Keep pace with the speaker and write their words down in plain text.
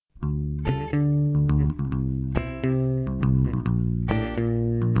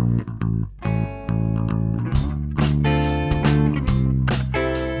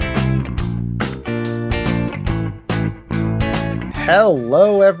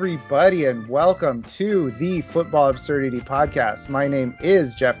Hello, everybody, and welcome to the Football Absurdity Podcast. My name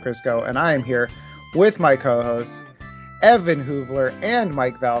is Jeff Crisco, and I am here with my co-hosts, Evan Hoovler and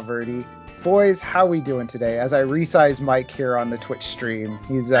Mike Valverde. Boys, how we doing today? As I resize Mike here on the Twitch stream,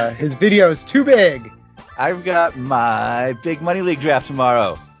 his video is too big. I've got my big money league draft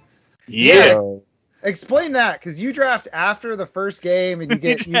tomorrow. Yes. Explain that, because you draft after the first game, and you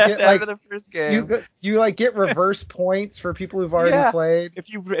get after the first game. You get reverse points for people who've already played.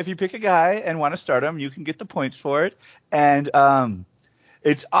 If you pick a guy and want to start him, you can get the points for it, and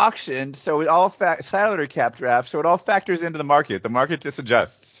it's auctioned, so it all salary cap draft, so it all factors into the market. The market just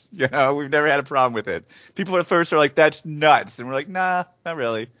adjusts. You know, we've never had a problem with it. People at first are like, "That's nuts," and we're like, "Nah, not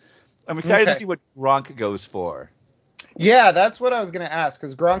really." I'm excited to see what Gronk goes for. Yeah, that's what I was going to ask,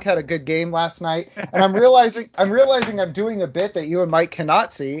 because Gronk had a good game last night, and I'm realizing I'm doing a bit that you and Mike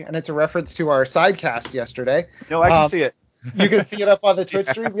cannot see, and it's a reference to our sidecast yesterday. No, I can see it. You can see it up on the Twitch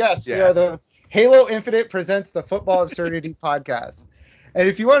stream? Yes, we are the Halo Infinite presents the Football Absurdity Podcast. And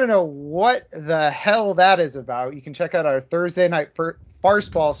if you want to know what the hell that is about, you can check out our Thursday night Farce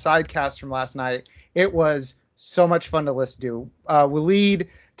Ball sidecast from last night. It was so much fun to listen to. Waleed,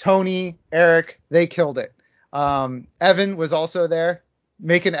 Tony, Eric, they killed it. Evan was also there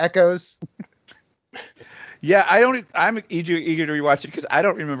making echoes. Yeah, I'm eager to rewatch it because I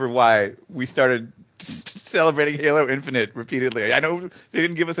don't remember why we started celebrating Halo Infinite repeatedly. I know they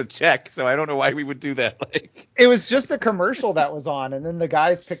didn't give us a check, so I don't know why we would do that. It was just a commercial that was on, and then the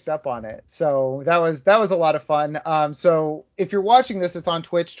guys picked up on it. So that was a lot of fun. So if you're watching this, it's on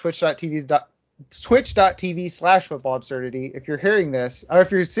Twitch, twitch.tv/football absurdity. If you're hearing this, or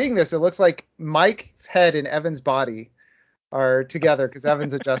if you're seeing this, it looks like Mike's head and Evan's body are together because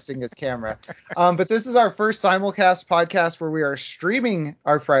Evan's adjusting his camera. But this is our first simulcast podcast where we are streaming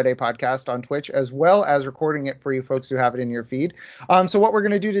our Friday podcast on Twitch, as well as recording it for you folks who have it in your feed. So what we're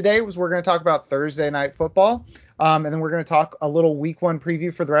going to do today is we're going to talk about Thursday Night Football, and then we're going to talk a little Week 1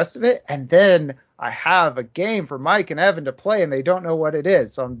 preview for the rest of it, and then I have a game for Mike and Evan to play, and they don't know what it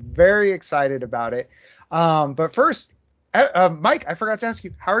is. So I'm very excited about it. But first, Mike, I forgot to ask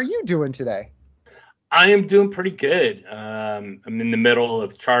you, how are you doing today? I am doing pretty good. I'm in the middle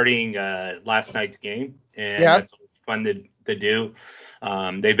of charting last night's game, and that's always fun to do.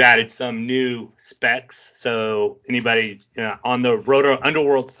 They've added some new specs, so anybody on the Roto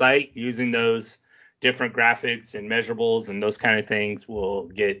Underworld site using those different graphics and measurables and those kind of things will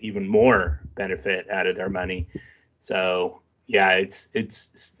get even more benefit out of their money. So yeah, it's a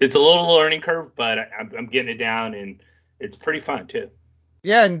little learning curve, but I'm getting it down, and it's pretty fun too.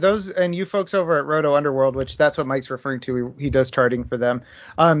 Yeah, and you folks over at Roto Underworld, which that's what Mike's referring to, he does charting for them.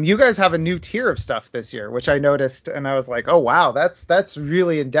 You guys have a new tier of stuff this year, which I noticed, and I was like, oh wow, that's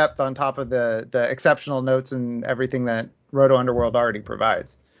really in depth on top of the exceptional notes and everything that Roto Underworld already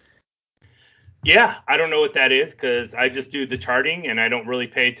provides. Yeah, I don't know what that is because I just do the charting and I don't really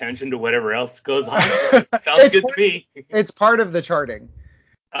pay attention to whatever else goes on. Sounds good to me. It's part of the charting.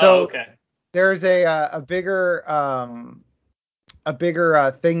 So okay. There's a bigger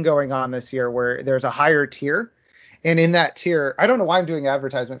thing going on this year where there's a higher tier, and in that tier, I don't know why I'm doing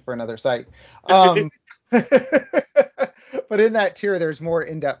advertisement for another site, but in that tier there's more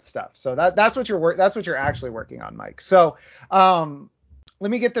in-depth stuff. So that's what you're actually working on, Mike. So let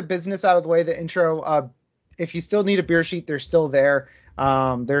me get the business out of the way. The intro. If you still need a beer sheet, they're still there.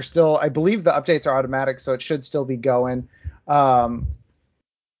 They're still, I believe the updates are automatic, so it should still be going. So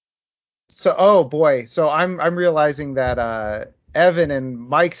oh boy, so I'm realizing that Evan and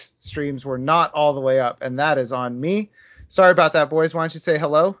Mike's streams were not all the way up, and that is on me. Sorry about that, boys. Why don't you say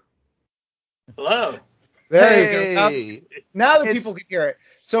hello? Hello. There you go. Now the people can hear it.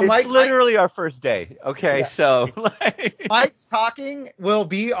 So it's Mike, literally our first day. Okay, yeah. So Mike's talking will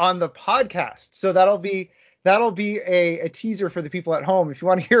be on the podcast, so that'll be a teaser for the people at home. If you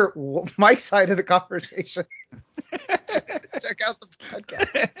want to hear Mike's side of the conversation, check out the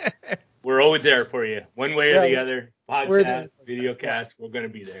podcast. We're always there for you, one way or the other. Podcast, video cast, we're going to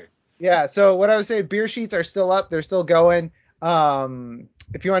be there. Yeah, so what I would say, beer sheets are still up. They're still going.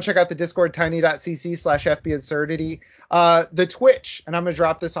 If you want to check out the Discord, tiny.cc/FBabsurdity. The Twitch, and I'm going to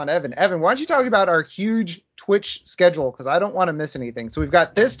drop this on Evan. Evan, why don't you talk about our huge Twitch schedule, because I don't want to miss anything. So we've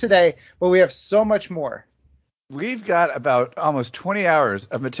got this today, but we have so much more. We've got about almost 20 hours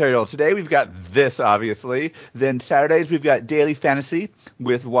of material. Today we've got this, obviously. Then Saturdays we've got Daily Fantasy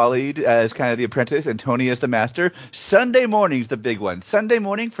with Waleed as kind of the apprentice and Tony as the master. Sunday morning's the big one. Sunday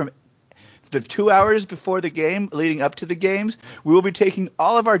morning from the 2 hours before the game, leading up to the games, we will be taking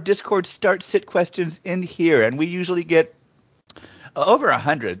all of our Discord start-sit questions in here. And we usually get over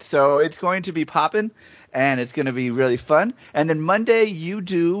 100. So it's going to be popping. and it's going to be really fun. And then Monday,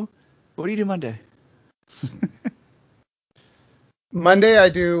 what do you do Monday? Monday, I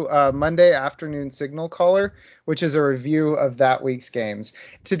do Monday afternoon signal caller, which is a review of that week's games.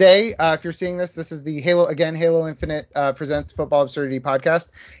 Today, if you're seeing this, this is the Halo Infinite presents Football Absurdity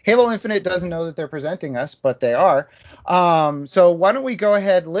podcast. Halo Infinite doesn't know that they're presenting us, but they are. So why don't we go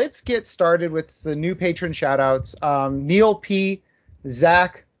ahead? Let's get started with the new patron shoutouts. Neil P,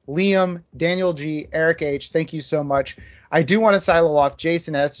 Zach, Liam, Daniel G, Eric H. Thank you so much. I do want to silo off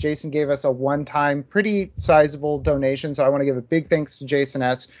Jason S. Jason gave us a one-time, pretty sizable donation, so I want to give a big thanks to Jason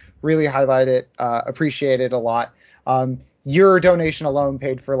S. Really highlight it, appreciate it a lot. Your donation alone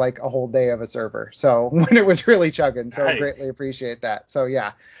paid for like a whole day of a server, so when it was really chugging, so nice. Greatly appreciate that. So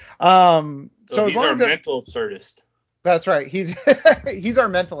yeah. So he's our mental absurdist. That's right. He's he's our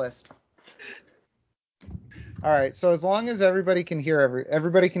mentalist. All right. So as long as everybody can hear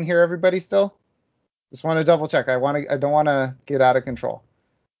everybody can hear everybody still. Just want to double check. I don't want to get out of control.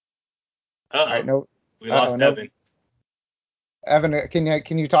 All right, no. We lost Evan. Evan,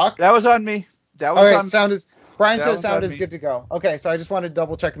 can you talk? That was on me. That was all right, on sound is Brian says sound is good to go. Okay, so I just wanted to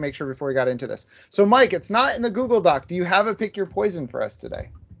double check and make sure before we got into this. So Mike, it's not in the Google Doc. Do you have a pick your poison for us today?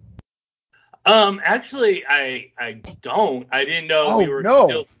 Actually, I don't. I didn't know we were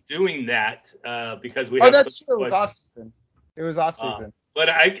still doing that because we. Oh, that's true. It was off season. It was off season. But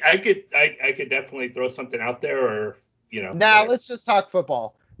I could definitely throw something out there, or Nah, let's just talk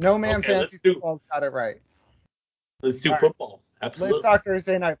football. No man fantasy football's got it right. Let's do football. Absolutely. Let's talk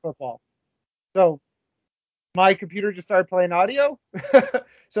Thursday night football. So my computer just started playing audio.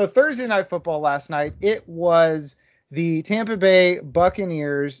 So Thursday night football last night, it was the Tampa Bay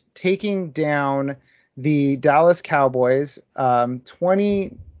Buccaneers taking down the Dallas Cowboys,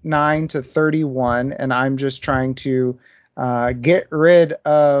 29-31, and I'm just trying to get rid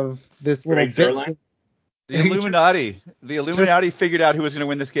of this little bit. Zerline? The Illuminati. The Illuminati figured out who was going to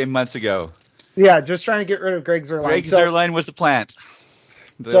win this game months ago. Yeah, just trying to get rid of Greg Zerline. Zerline was the plant.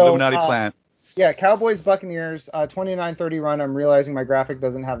 The Illuminati plant. Yeah, Cowboys Buccaneers 29-30 run. I'm realizing my graphic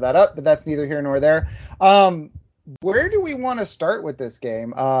doesn't have that up, but that's neither here nor there. Where do we want to start with this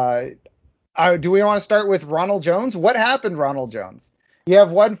game? Do we want to start with Ronald Jones? What happened, Ronald Jones? You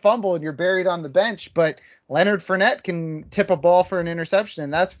have one fumble and you're buried on the bench, but Leonard Fournette can tip a ball for an interception,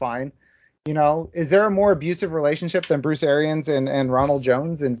 and that's fine. Is there a more abusive relationship than Bruce Arians and Ronald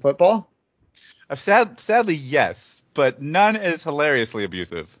Jones in football? Sadly, yes, but none is hilariously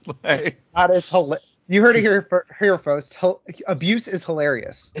abusive. Not as hilarious. You heard it here first. Abuse is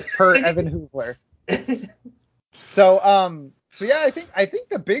hilarious, per Evan Hoovler. So yeah, I think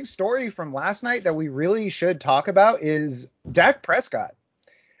the big story from last night that we really should talk about is Dak Prescott.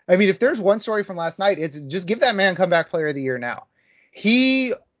 I mean, if there's one story from last night, it's just give that man comeback player of the year now.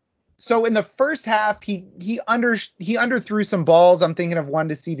 So in the first half, he underthrew some balls. I'm thinking of one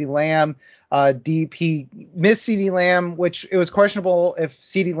to CeeDee Lamb deep. He missed CeeDee Lamb, which it was questionable if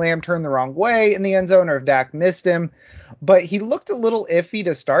CeeDee Lamb turned the wrong way in the end zone or if Dak missed him. But he looked a little iffy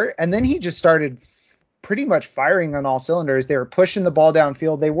to start, and then he just started pretty much firing on all cylinders. They were pushing the ball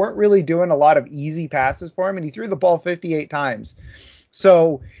downfield. They weren't really doing a lot of easy passes for him, and he threw the ball 58 times.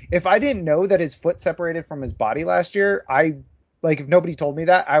 So if I didn't know that his foot separated from his body last year, if nobody told me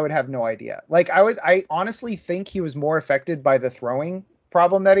that, I would have no idea. I honestly think he was more affected by the throwing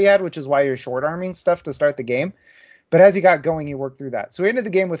problem that he had, which is why you're short arming stuff to start the game. But as he got going, he worked through that. So he ended the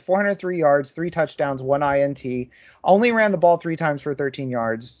game with 403 yards, 3 touchdowns, 1 INT. Only ran the ball 3 times for 13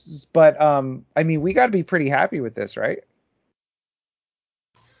 yards. But, we got to be pretty happy with this, right?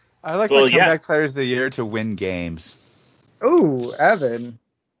 I like my comeback players of the year to win games. Ooh, Evan.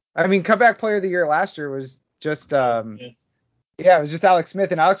 Comeback player of the year last year was just it was just Alex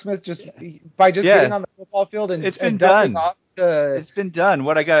Smith. And Alex Smith getting on the football field and it's been done. It's been done.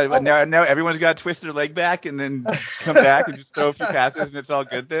 What I got now everyone's got to twist their leg back and then come back and just throw a few passes and it's all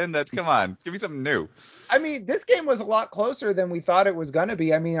good then. Come on. Give me something new. This game was a lot closer than we thought it was going to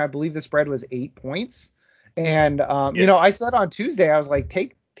be. I believe the spread was 8 points. And, I said on Tuesday, I was like,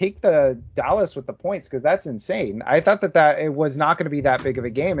 take the Dallas with the points because that's insane. I thought that it was not going to be that big of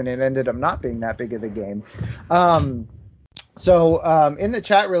a game, and it ended up not being that big of a game. So in the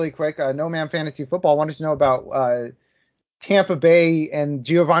chat really quick, No Man Fantasy Football wanted to know about Tampa Bay and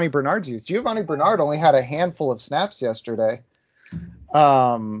Giovanni Bernard's use. Giovanni Bernard only had a handful of snaps yesterday.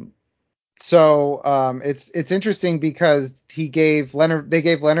 So it's interesting because they gave Leonard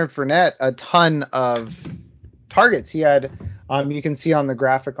Fournette a ton of targets. He had, you can see on the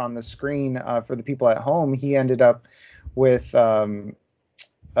graphic on the screen for the people at home, he ended up with 7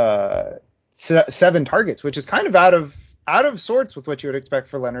 targets, which is kind of out out of sorts with what you would expect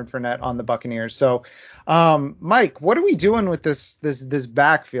for Leonard Fournette on the Buccaneers. So, Mike, what are we doing with this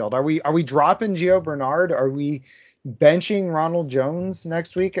backfield? Are we dropping Gio Bernard? Are we benching Ronald Jones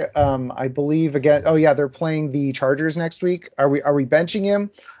next week? I believe again. Oh yeah, they're playing the Chargers next week. Are we benching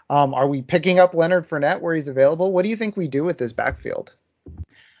him? Are we picking up Leonard Fournette where he's available? What do you think we do with this backfield?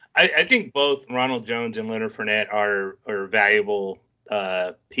 I think both Ronald Jones and Leonard Fournette are valuable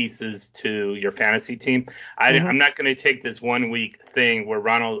pieces to your fantasy team. I'm not going to take this 1 week thing where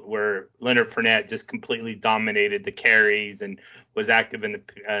Leonard Fournette just completely dominated the carries and was active in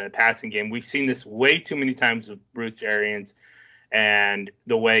the passing game. We've seen this way too many times with Bruce Arians and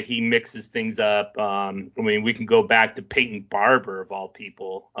the way he mixes things up. I mean, we can go back to Peyton Barber of all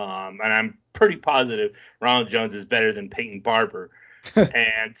people, and I'm pretty positive Ronald Jones is better than Peyton Barber.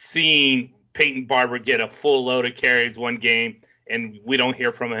 And seeing Peyton Barber get a full load of carries one game and we don't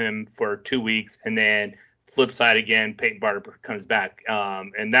hear from him for 2 weeks, and then flip side again, Peyton Barber comes back,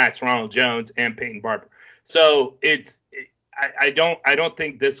 and that's Ronald Jones and Peyton Barber. So I don't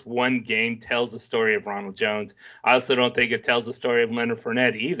think this one game tells the story of Ronald Jones. I also don't think it tells the story of Leonard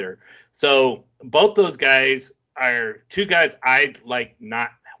Fournette either. So both those guys are two guys I'd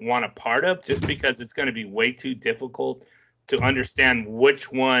not want a part of, just because it's going to be way too difficult to understand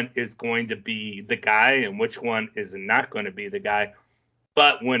which one is going to be the guy and which one is not going to be the guy.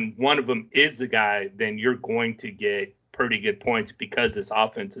 But when one of them is the guy, then you're going to get pretty good points because this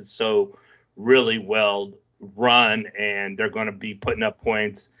offense is so really well run, and they're going to be putting up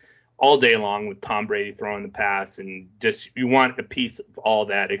points all day long with Tom Brady throwing the pass, and just you want a piece of all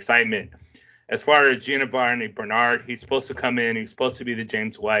that excitement. As far as Giovanni Bernard, he's supposed to come in. He's supposed to be the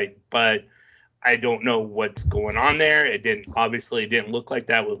James White, but I don't know what's going on there. It didn't look like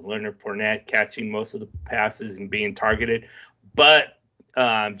that with Leonard Fournette catching most of the passes and being targeted. But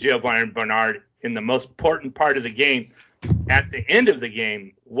Giovanni Bernard, in the most important part of the game, at the end of the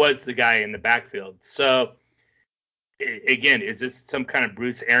game, was the guy in the backfield. So, again, is this some kind of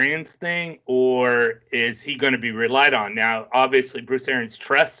Bruce Arians thing, or is he going to be relied on? Now, obviously, Bruce Arians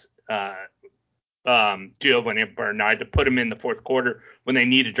trusts Giovanni Bernard to put him in the fourth quarter when they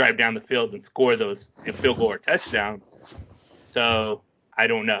need to drive down the field and score those field goal or touchdown. So I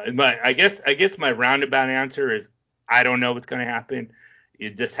don't know. But I guess my roundabout answer is I don't know what's going to happen. You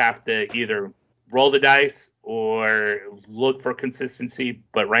just have to either roll the dice or look for consistency.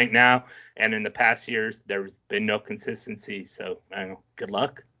 But right now and in the past years, there's been no consistency. So I don't know. Good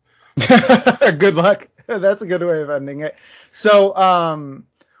luck. Good luck. That's a good way of ending it. So,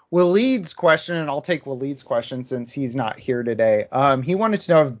 Waleed's question, and I'll take Waleed's question since he's not here today. He wanted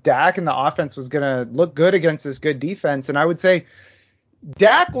to know if Dak and the offense was going to look good against this good defense. And I would say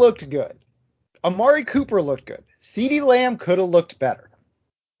Dak looked good. Amari Cooper looked good. CeeDee Lamb could have looked better.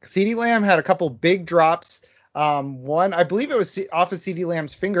 CeeDee Lamb had a couple big drops. One, I believe it was off of CeeDee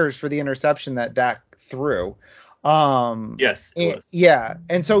Lamb's fingers for the interception that Dak threw. Yes. Yeah.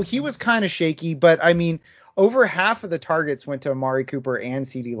 And so he was kind of shaky, but I mean, over half of the targets went to Amari Cooper and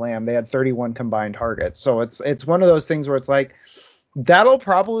CeeDee Lamb. They had 31 combined targets. So it's one of those things where it's like, that'll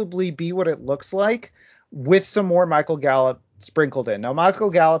probably be what it looks like with some more Michael Gallup sprinkled in. Now, Michael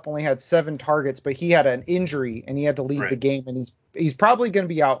Gallup only had 7 targets, but he had an injury and he had to leave the game, and he's probably going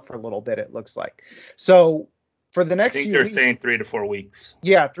to be out for a little bit, it looks like. So for the next few weeks, they're saying 3 to 4 weeks.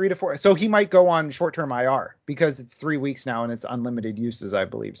 Yeah, 3 to 4. So he might go on short-term IR because it's 3 weeks now and it's unlimited uses, I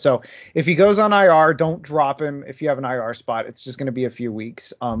believe. So if he goes on IR, don't drop him. If you have an IR spot, it's just going to be a few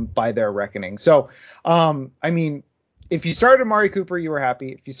weeks by their reckoning. So, I mean, if you started Amari Cooper, you were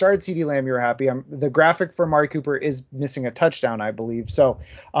happy. If you started CeeDee Lamb, you were happy. The graphic for Amari Cooper is missing a touchdown, I believe. So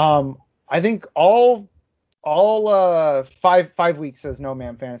I think all 5 weeks says no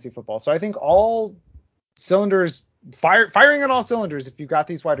man fantasy football. So I think all cylinders firing on all cylinders. If you got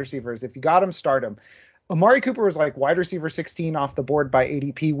these wide receivers, if you got them, start them. Amari Cooper was like wide receiver 16 off the board by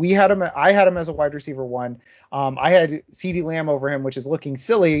ADP. I had him as a wide receiver 1. I had CeeDee Lamb over him, which is looking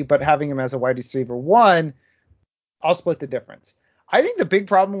silly, but having him as a wide receiver 1, I'll split the difference. I think the big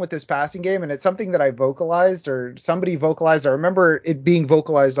problem with this passing game, and it's something that I vocalized or somebody vocalized, I remember it being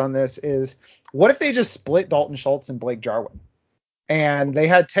vocalized on this, is what if they just split Dalton Schultz and Blake Jarwin? And they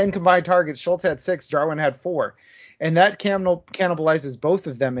had 10 combined targets. Schultz had 6, Jarwin had 4. And that cannibalizes both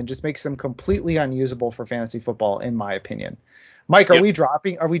of them and just makes them completely unusable for fantasy football, in my opinion. Mike, are we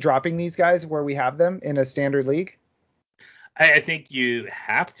dropping these guys where we have them in a standard league? I think you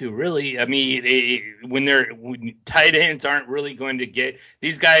have to really. I mean, when tight ends aren't really going to get,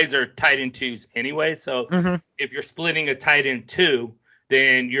 these guys are tight end 2s anyway. So if you're splitting a tight end 2,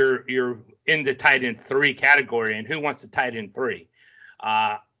 then you're in the tight end 3 category. And who wants a tight end 3?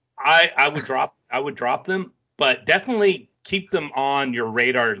 I would drop them. but definitely keep them on your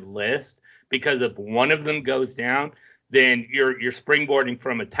radar list, because if one of them goes down, then you're springboarding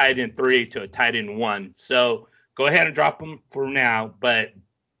from a tight end 3 to a tight end 1. So go ahead and drop them for now, but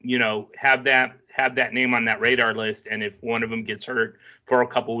have that name on that radar list, and if one of them gets hurt for a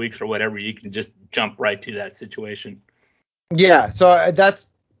couple weeks or whatever, you can just jump right to that situation. Yeah, so that's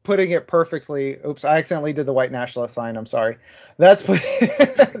putting it perfectly. Oops, I accidentally did the white nationalist sign. I'm sorry. That's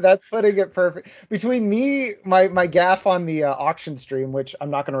putting it perfect. Between me, my gaffe on the auction stream, which I'm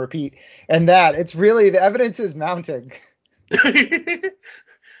not going to repeat, and that, it's really, the evidence is mounting.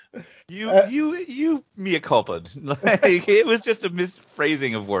 You mea culpa. Like, it was just a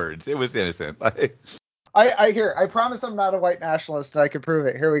misphrasing of words. It was innocent. I promise I'm not a white nationalist, and I can prove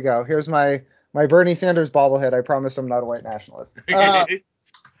it. Here we go. Here's my Bernie Sanders bobblehead. I promise I'm not a white nationalist.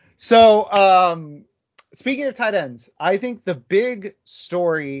 So speaking of tight ends, I think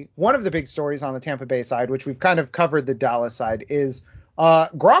one of the big stories on the Tampa Bay side, which we've kind of covered the Dallas side, is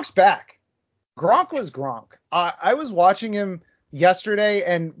Gronk's back. Gronk was Gronk. I was watching him yesterday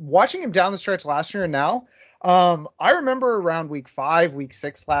and watching him down the stretch last year, and now I remember around week 5, week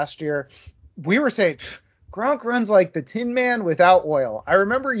 6 last year, we were saying Gronk runs like the Tin Man without oil. I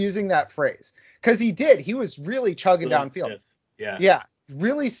remember using that phrase because he was really chugging downfield. Yeah,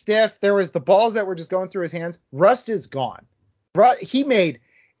 really stiff. There was the balls that were just going through his hands. Rust is gone. He made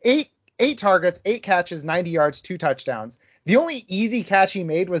eight targets, 8 catches, 90 yards, 2 touchdowns. The only easy catch he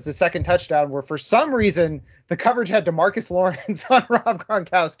made was the second touchdown, where for some reason the coverage had DeMarcus Lawrence on Rob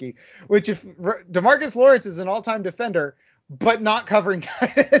Gronkowski, which, if DeMarcus Lawrence is an all-time defender, but not covering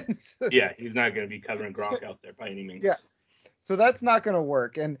tight ends. Yeah, he's not going to be covering Gronk out there by any means. Yeah. So that's not going to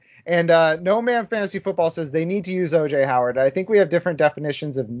work. And No Man Fantasy Football says they need to use OJ Howard. I think we have different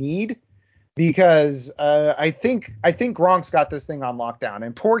definitions of need, because I think Gronk's got this thing on lockdown.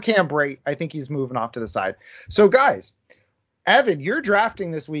 And poor Cam Brate, I think he's moving off to the side. So guys, Evan, you're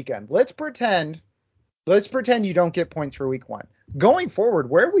drafting this weekend. Let's pretend you don't get points for week 1. Going forward,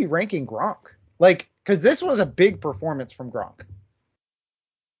 where are we ranking Gronk? Like, because this was a big performance from Gronk.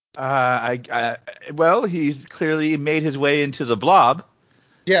 Well, he's clearly made his way into the blob.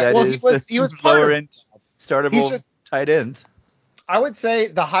 Yeah, he was lower end startable tight ends. I would say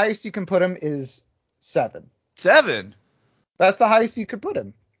the highest you can put him is 7. 7? That's the highest you could put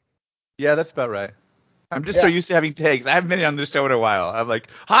him. Yeah, that's about right. I'm just so used to having takes. I haven't been on this show in a while. I'm like,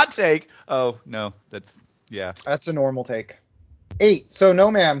 hot take. Oh, no, that's a normal take. 8. So, No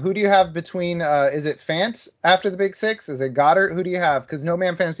Man, who do you have between, is it Fant after the big 6? Is it Goddard? Who do you have? Because No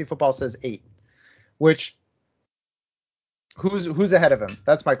Man Fantasy Football says 8. Which, who's ahead of him?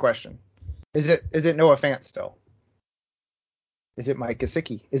 That's my question. Is it Noah Fant still? Is it Mike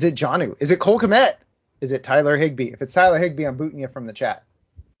Gesicki? Is it Jonnu? Is it Cole Kmet? Is it Tyler Higbee? If it's Tyler Higbee, I'm booting you from the chat.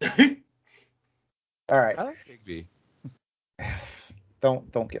 All right. I like Higbee.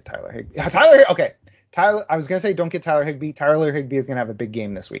 Don't get Tyler Higbee. Okay. I was going to say don't get Tyler Higbee. Tyler Higbee is going to have a big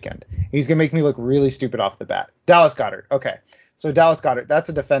game this weekend. He's going to make me look really stupid off the bat. Dallas Goedert. Okay. So Dallas Goedert, that's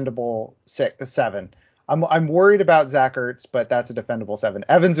a defendable 7. I'm worried about Zach Ertz, but that's a defendable 7.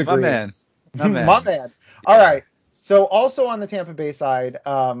 Evans agreed. My man. My man. All right. So also on the Tampa Bay side,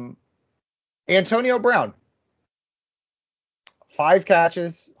 Antonio Brown. 5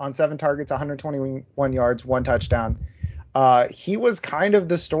 catches on 7 targets, 121 yards, 1 touchdown. He was kind of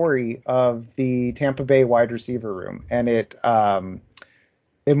the story of the Tampa Bay wide receiver room, and it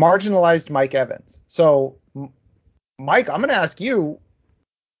marginalized Mike Evans. So, Mike, I'm going to ask you,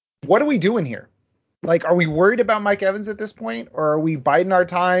 what are we doing here? Like, are we worried about Mike Evans at this point, or are we biding our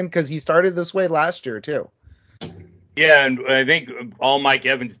time because he started this way last year too? Yeah, and I think all Mike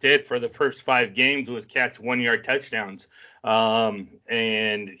Evans did for the first 5 games was catch 1-yard touchdowns.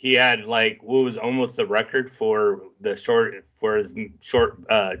 And he had what was almost the record for his short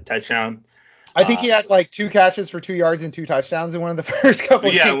touchdown. I think he had 2 catches for 2 yards and 2 touchdowns in one of the first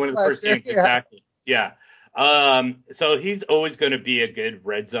couple games. Yeah, one of the first games, exactly. Yeah. So he's always going to be a good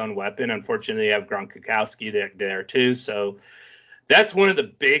red zone weapon. Unfortunately, you have Gronkowski there too. So that's one of the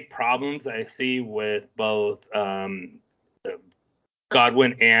big problems I see with both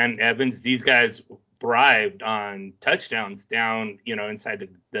Godwin and Evans. These guys thrived on touchdowns down, inside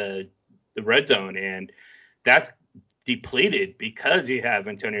the red zone, and that's depleted because you have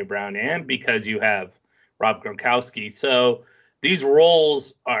Antonio Brown and because you have Rob Gronkowski. So these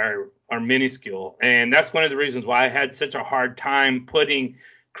roles are minuscule, and that's one of the reasons why I had such a hard time putting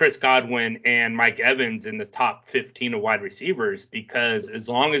Chris Godwin and Mike Evans in the top 15 of wide receivers, because as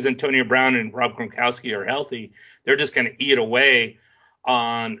long as Antonio Brown and Rob Gronkowski are healthy, they're just going to eat away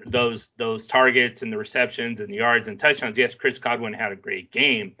on those targets and the receptions and the yards and touchdowns. Yes, Chris Godwin had a great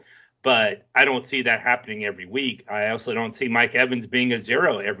game, but I don't see that happening every week. I also don't see Mike Evans being a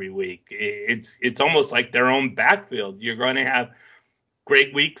 0 every week. It's almost like their own backfield. You're going to have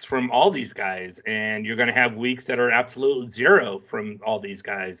great weeks from all these guys, and you're going to have weeks that are absolute 0 from all these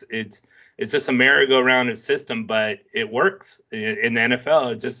guys. It's just a merry-go-round of system, but it works in the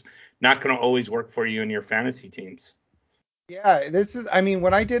NFL. It's just not going to always work for you in your fantasy teams. Yeah,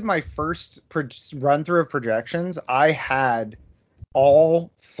 when I did my first run through of projections, I had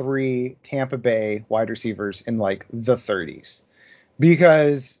all 3 Tampa Bay wide receivers in like the 30s,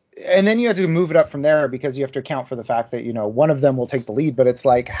 and then you have to move it up from there because you have to account for the fact that, one of them will take the lead, but it's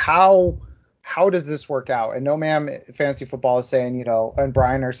like, how does this work out? And No Man Fantasy Football is saying, and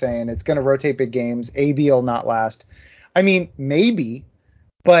Brian are saying it's going to rotate big games. AB will not last. I mean, maybe,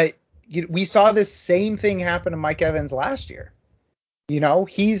 but we saw this same thing happen to Mike Evans last year.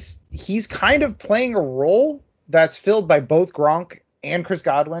 He's kind of playing a role that's filled by both Gronk and Chris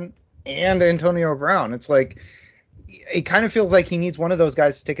Godwin and Antonio Brown. It's like, it kind of feels like he needs one of those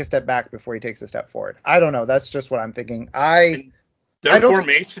guys to take a step back before he takes a step forward. I don't know. That's just what I'm thinking. Their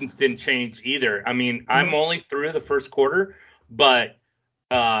formations didn't change either. I mean, I'm only through the first quarter, but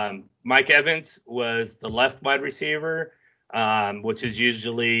Mike Evans was the left wide receiver, which is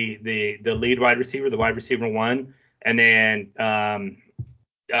usually the lead wide receiver, the wide receiver 1. And then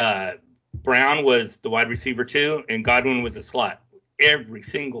Brown was the wide receiver 2, and Godwin was a slot. Every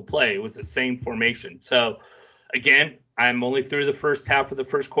single play was the same formation. So, again, I'm only through the first half of the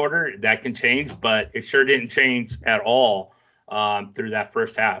first quarter. That can change, but it sure didn't change at all through that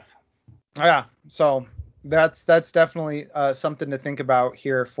first half. Yeah, so that's definitely something to think about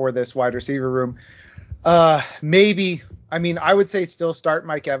here for this wide receiver room. Maybe, I would say still start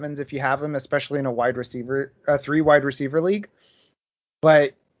Mike Evans if you have him, especially in a 3 wide receiver league.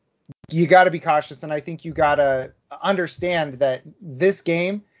 But you got to be cautious, and I think you got to understand that this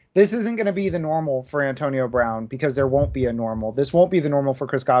isn't going to be the normal for Antonio Brown because there won't be a normal. This won't be the normal for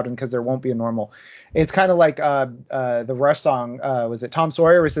Chris Godwin because there won't be a normal. It's kind of like the Rush song, was it Tom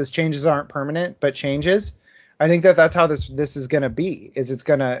Sawyer, where it says changes aren't permanent, but changes. I think that's how this is going to be. It's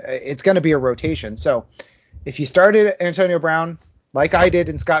going to be a rotation. So if you started Antonio Brown like I did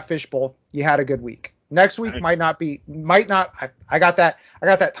in Scott Fishbowl, you had a good week. Next week might not. I got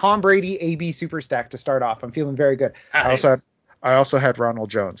that Tom Brady AB super stack to start off. I'm feeling very good. Nice. I also had Ronald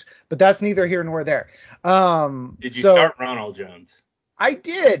Jones, but that's neither here nor there. Did you start Ronald Jones? I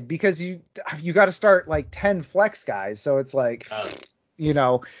did, because you got to start like 10 flex guys. So it's like,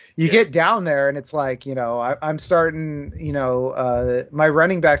 get down there and it's like, I'm starting, my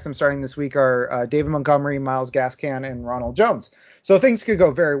running backs I'm starting this week are David Montgomery, Myles Gaskin, and Ronald Jones. So things could go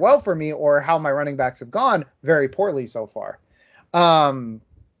very well for me, or how my running backs have gone very poorly so far.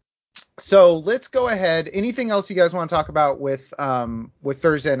 So let's go ahead. Anything else you guys want to talk about with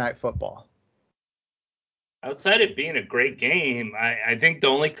Thursday Night Football? Outside of being a great game, I think the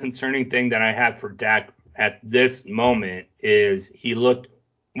only concerning thing that I have for Dak at this moment is he looked,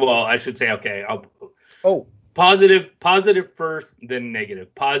 well, I should say, okay, positive first, then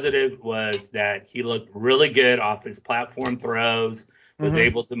negative. Positive was that he looked really good off his platform throws, was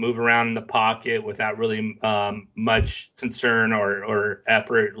able to move around in the pocket without really much concern or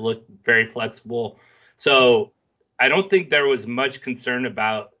effort, looked very flexible. So I don't think there was much concern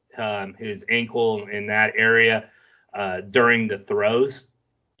about his ankle in that area during the throws.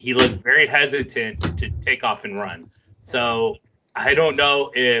 He looked very hesitant to take off and run. So I don't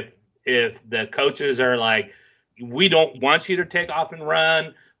know if the coaches are like, we don't want you to take off and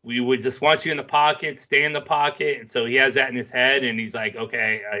run. We would just want you in the pocket, stay in the pocket. And so he has that in his head, and he's like,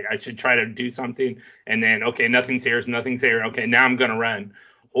 okay, I should try to do something. And then, okay, nothing's here. Okay, now I'm going to run.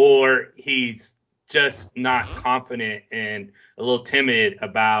 Or he's just not confident and a little timid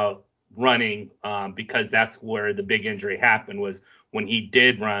about running because that's where the big injury happened, was when he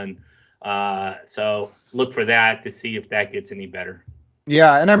did run. So look for that to see if that gets any better.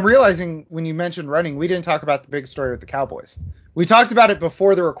 Yeah, and I'm realizing when you mentioned running, we didn't talk about the big story with the Cowboys. We talked about it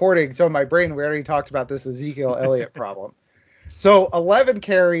before the recording, so in my brain we already talked about this Ezekiel Elliott problem. So 11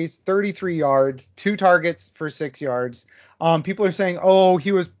 carries, 33 yards, 2 targets for 6 yards. People are saying, oh,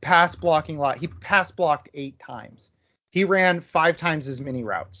 he was pass blocking a lot. He pass blocked 8 times. He ran 5 times as many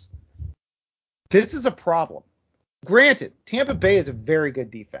routes. This is a problem. Granted, Tampa Bay is a very good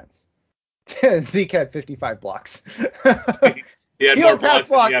defense. Zeke had 55 blocks. He had more blocks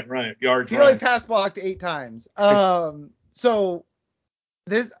than he had yards. He only pass blocked 8 times. So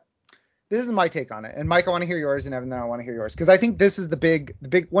this is my take on it. And Mike, I want to hear yours, and Evan, then I want to hear yours, because I think this is the big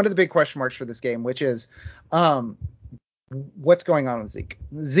one of the big question marks for this game, which is what's going on with Zeke.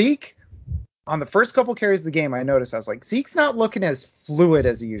 Zeke, on the first couple carries of the game, I noticed I was like, Zeke's not looking as fluid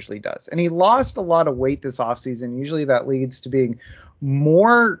as he usually does. And he lost a lot of weight this offseason. Usually that leads to being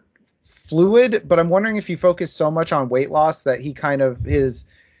more fluid, but I'm wondering if he focused so much on weight loss that he kind of his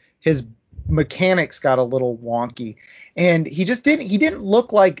mechanics got a little wonky. And he didn't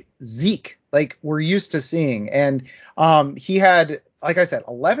look like Zeke like we're used to seeing. And he had, like I said,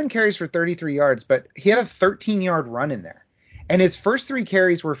 11 carries for 33 yards, but he had a 13-yard run in there. And his first 3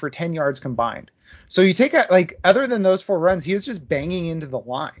 carries were for 10 yards combined. So you take like other than those 4 runs, he was just banging into the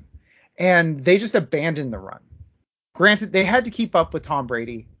line. And they just abandoned the run. Granted, they had to keep up with Tom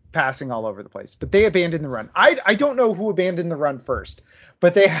Brady passing all over the place, but they abandoned the run. I don't know who abandoned the run first,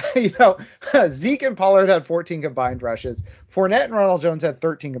 but they, Zeke and Pollard had 14 combined rushes. Fournette and Ronald Jones had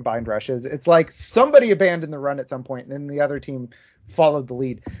 13 combined rushes. It's like somebody abandoned the run at some point, and then the other team followed the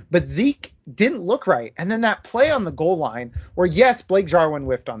lead. But Zeke didn't look right. And then that play on the goal line where, yes, Blake Jarwin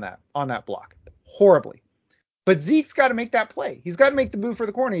whiffed on that block horribly. But Zeke's got to make that play. He's got to make the move for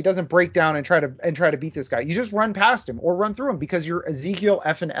the corner. He doesn't break down and try to beat this guy. You just run past him or run through him because you're Ezekiel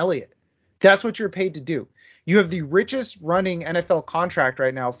effing Elliott. That's what you're paid to do. You have the richest running NFL contract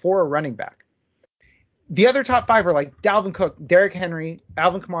right now for a running back. The other top 5 are like Dalvin Cook, Derrick Henry,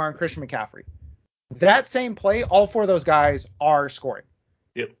 Alvin Kamara, and Christian McCaffrey. That same play, all 4 of those guys are scoring.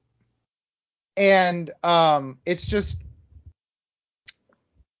 Yep. And it's just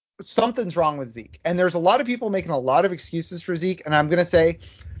something's wrong with Zeke. And there's a lot of people making a lot of excuses for Zeke. And I'm going to say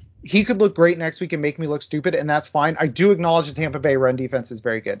he could look great next week and make me look stupid. And that's fine. I do acknowledge the Tampa Bay run defense is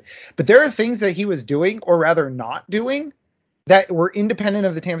very good. But there are things that he was doing, or rather not doing, that were independent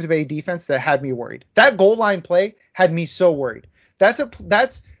of the Tampa Bay defense that had me worried. That goal line play had me so worried. That's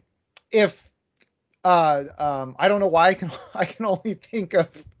if I don't know why I can only think of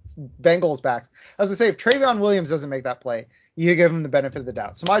Bengals backs. I was going to say, if Trayvon Williams doesn't make that play, you give him the benefit of the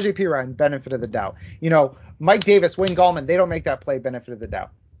doubt. Samaje Perine, benefit of the doubt. Mike Davis, Wayne Gallman, they don't make that play, benefit of the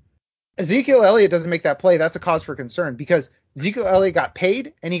doubt. Ezekiel Elliott doesn't make that play. That's a cause for concern because Ezekiel Elliott got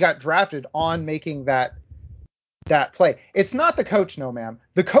paid and he got drafted on making that play. It's not the coach, no, ma'am.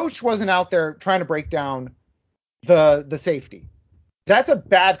 The coach wasn't out there trying to break down the safety. That's a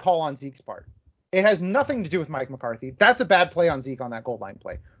bad call on Zeke's part. It has nothing to do with Mike McCarthy. That's a bad play on Zeke on that goal line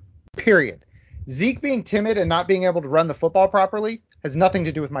play. Period. Zeke being timid and not being able to run the football properly has nothing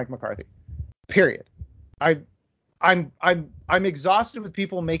to do with Mike McCarthy. Period. I'm exhausted with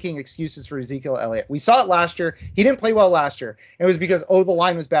people making excuses for Ezekiel Elliott. We saw it last year. He didn't play well last year. It was because, the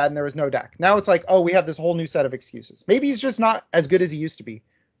line was bad and there was no Dak. Now it's like, we have this whole new set of excuses. Maybe he's just not as good as he used to be.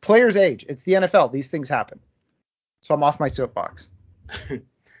 Players age. It's the NFL. These things happen. So I'm off my soapbox.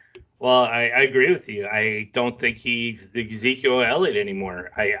 Well, I agree with you. I don't think he's Ezekiel Elliott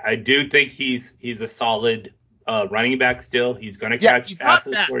anymore. I do think he's a solid running back still. He's going to catch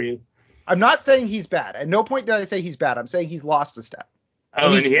passes for you. I'm not saying he's bad. At no point did I say he's bad. I'm saying he's lost a step.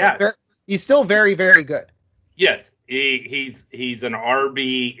 Oh, and he's still very, very good. Yes, he's an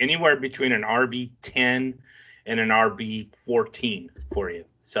RB, anywhere between an RB 10 and an RB 14 for you.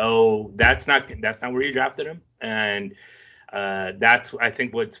 So that's not where you drafted him, and that's, I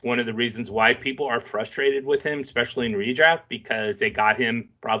think, what's one of the reasons why people are frustrated with him, especially in redraft, because they got him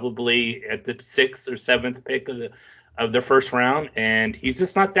probably at the 6th or 7th pick of the first round, and he's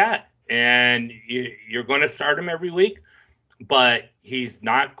just not that. And you're going to start him every week, but he's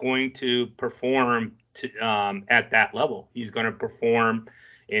not going to perform at that level. He's going to perform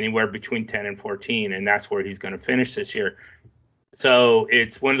anywhere between 10 and 14, and that's where he's going to finish this year. So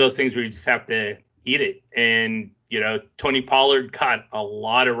it's one of those things where you just have to eat it. And Tony Pollard got a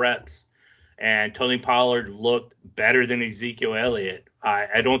lot of reps, and Tony Pollard looked better than Ezekiel Elliott.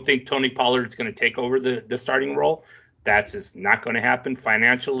 I don't think Tony Pollard is going to take over the starting role. That's just not going to happen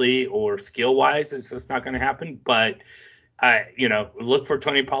financially or skill wise. It's just not going to happen. But look for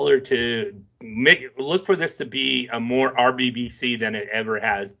Tony Pollard look for this to be a more RBBC than it ever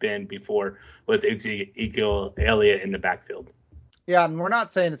has been before with Ezekiel Elliott in the backfield. Yeah, and we're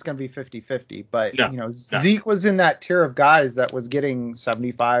not saying it's going to be 50-50, but Zeke was in that tier of guys that was getting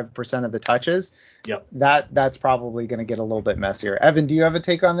 75% of the touches. Yep. That's probably going to get a little bit messier. Evan, do you have a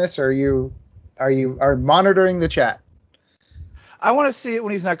take on this, or are you monitoring the chat? I want to see it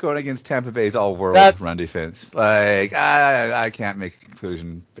when he's not going against Tampa Bay's all-world run defense. Like, I can't make a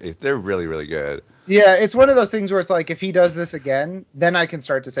conclusion. They're really, really good. Yeah, it's one of those things where it's like, if he does this again, then I can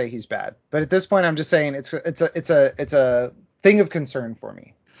start to say he's bad. But at this point, I'm just saying it's a thing of concern for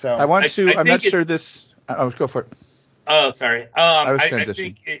me. So I'm not sure this. Go for it. Oh, sorry. I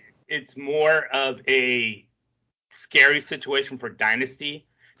think it's more of a scary situation for Dynasty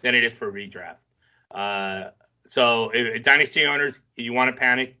than it is for redraft. So if Dynasty owners, you want to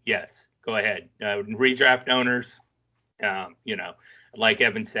panic? Yes. go ahead. Redraft owners, like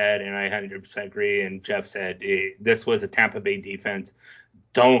Evan said, and I 100% agree, and Jeff said, this was a Tampa Bay defense.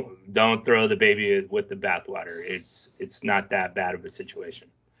 Don't throw the baby with the bathwater. It's not that bad of a situation.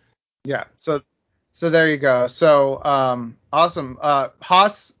 Yeah. So there you go. So awesome.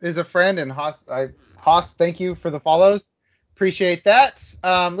 Haas is a friend, and Haas, thank you for the follows. Appreciate that.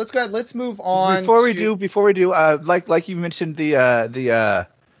 Let's go ahead. Let's move on. Before we do, like you mentioned the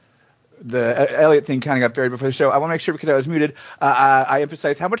Elliott thing kind of got buried before the show. I want to make sure, because I was muted, I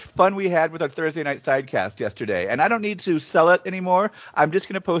emphasize how much fun we had with our Thursday night sidecast yesterday. And I don't need to sell it anymore. I'm just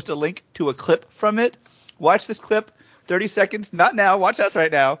going to post a link to a clip from it. Watch this clip, 30 seconds. Not now. Watch us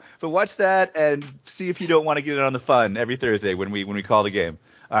right now. But watch that and see if you don't want to get in on the fun every Thursday when we call the game.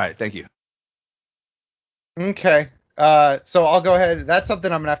 All right. Thank you. Okay. So I'll go ahead. That's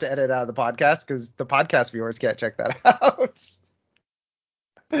something I'm going to have to edit out of the podcast because the podcast viewers can't check that out.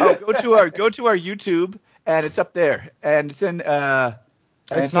 Oh, go to our YouTube, and it's up there, and it's in.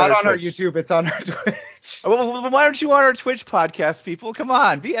 It's not on our YouTube. It's on our Twitch. Well, why aren't you on our Twitch podcast, people? Come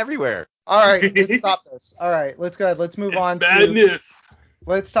on, be everywhere. All right, let's stop this. All right, let's go ahead. Let's move on madness.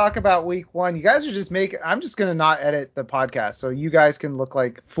 Let's talk about week 1. You guys are just I'm just gonna not edit the podcast so you guys can look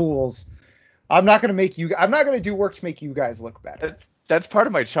like fools. I'm not gonna do work to make you guys look better. That's part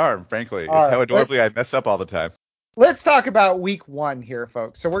of my charm, frankly. Is how adorably I mess up all the time. Let's talk about week 1 here,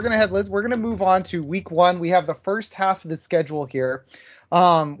 folks. So we're gonna move on to week 1. We have the first half of the schedule here.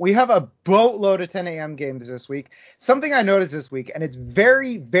 We have a boatload of 10 a.m. games this week. Something I noticed this week, and it's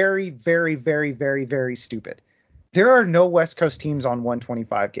very, very, very, very, very, very stupid. There are no West Coast teams on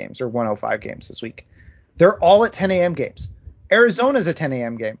 125 games or 105 games this week. They're all at 10 a.m. games. Arizona's a 10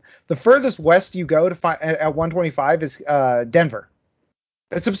 a.m. game. The furthest west you go to at 125 is Denver.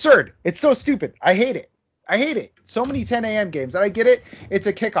 It's absurd. It's so stupid. I hate it. So many 10 a.m. games. And I get it. It's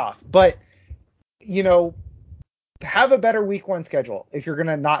a kickoff. But, have a better week 1 schedule if you're going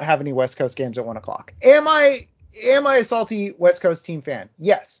to not have any West Coast games at 1 o'clock. Am I a salty West Coast team fan?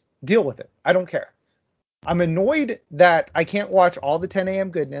 Yes. Deal with it. I don't care. I'm annoyed that I can't watch all the 10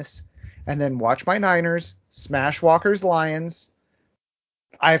 a.m. goodness and then watch my Niners smash Walker's Lions.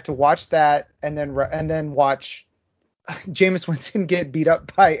 I have to watch that and then watch Jameis Winston get beat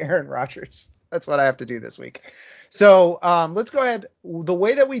up by Aaron Rodgers. That's what I have to do this week. So let's go ahead. The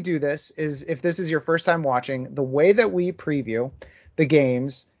way that we do this is, if this is your first time watching, the way that we preview the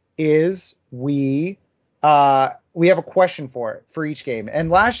games is we have a question for each game. And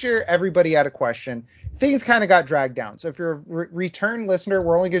last year, everybody had a question. Things kind of got dragged down. So if you're a return listener,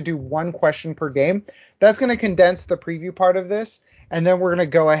 we're only going to do 1 question per game. That's going to condense the preview part of this. And then we're going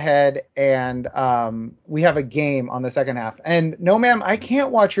to go ahead and we have a game on the second half. And no, ma'am, I can't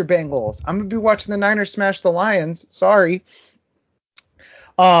watch your Bengals. I'm going to be watching the Niners smash the Lions. Sorry.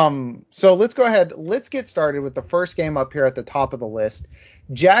 So let's go ahead. Let's get started with the first game up here at the top of the list.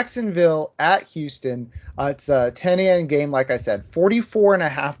 Jacksonville at Houston. It's a 10 a.m. game, like I said.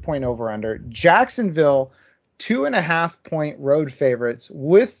 44.5 point over-under. Jacksonville, 2.5 point road favorites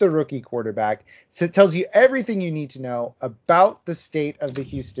with the rookie quarterback. So it tells you everything you need to know about the state of the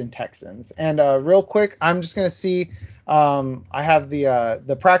Houston Texans. And real quick, I'm just going to see, I have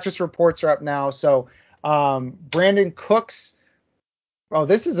the practice reports are up now. So Brandon Cooks. Oh,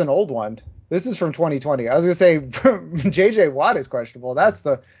 this is an old one. This is from 2020. I was going to say JJ Watt is questionable. That's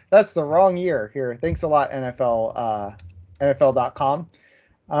the wrong year here. Thanks a lot, NFL, NFL.com.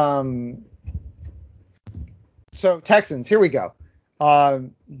 So Texans, here we go.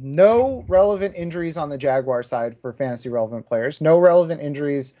 No relevant injuries on the Jaguar side for fantasy relevant players. No relevant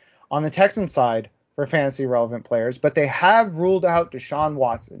injuries on the Texans side for fantasy relevant players. But they have ruled out Deshaun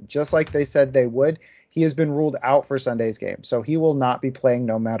Watson, just like they said they would. He has been ruled out for Sunday's game, so he will not be playing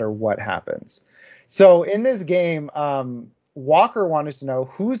no matter what happens. So in this game, Walker wanted to know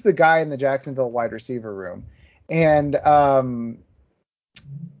who's the guy in the Jacksonville wide receiver room. And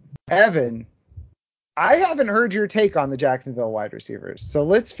Evan, I haven't heard your take on the Jacksonville wide receivers. So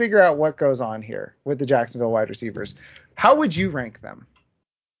let's figure out what goes on here with the Jacksonville wide receivers. How would you rank them?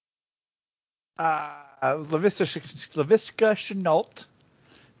 Laviska Shenault,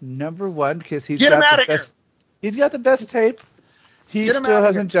 number 1, because he's got the best tape. He still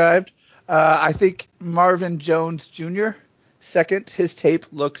hasn't jived. I think Marvin Jones Jr., second. His tape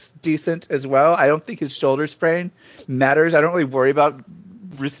looks decent as well. I don't think his shoulder sprain matters. I don't really worry about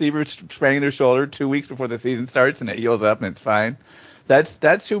receivers spraining their shoulder 2 weeks before the season starts and it heals up and it's fine.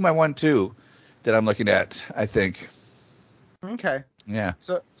 That's who my 1-2 that I'm looking at, I think. Okay. Yeah.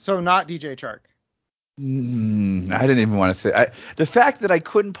 So not DJ Chark. I didn't even want to say. The fact that I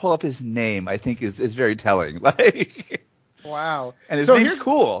couldn't pull up his name, I think, is very telling. Like, Wow. And his So name's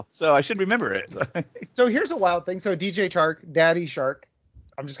cool, so I should remember it. So here's a wild thing. So DJ Chark, Daddy Shark.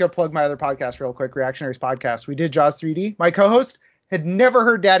 I'm just gonna plug my other podcast real quick, Reactionaries Podcast. We did Jaws 3D. My co-host had never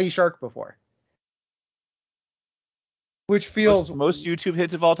heard Daddy Shark before, which feels most YouTube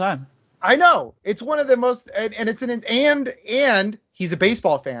hits of all time. I know it's one of the most, and it's and he's a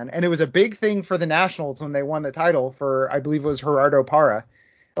baseball fan, and it was a big thing for the Nationals when they won the title for, I believe it was Gerardo Parra.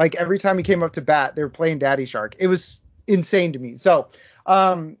 Like every time he came up to bat, they were playing Daddy Shark. It was insane to me. So,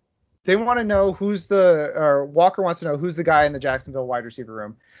 they want to know Walker wants to know who's the guy in the Jacksonville wide receiver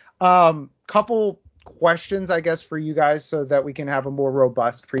room. Couple questions, I guess, for you guys so that we can have a more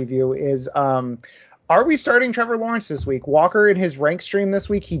robust preview is, are we starting Trevor Lawrence this week? Walker in his rank stream this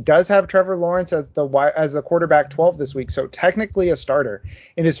week, he does have Trevor Lawrence as the quarterback 12 this week, so technically a starter.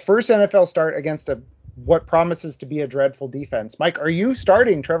 In his first NFL start against what promises to be a dreadful defense. Mike, are you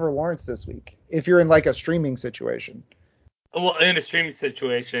starting Trevor Lawrence this week if you're in like a streaming situation? Well, in a streaming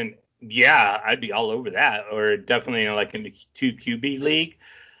situation, yeah, I'd be all over that, or definitely like in the 2 QB league.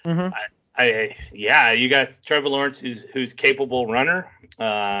 Mm-hmm. You got Trevor Lawrence, who's capable runner,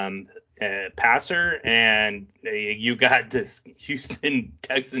 passer, and you got this Houston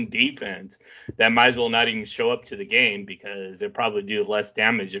Texan defense that might as well not even show up to the game because they'll probably do less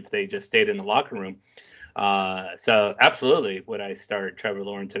damage if they just stayed in the locker room. So absolutely would I start Trevor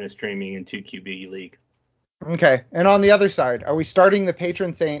Lawrence in a streaming and 2 QB league. Okay. And on the other side, are we starting the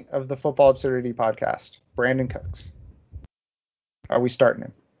patron saint of the Football Absurdity podcast, Brandin Cooks? Are we starting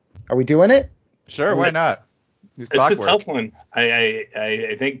him? Are we doing it? Sure, why not? It's a tough one.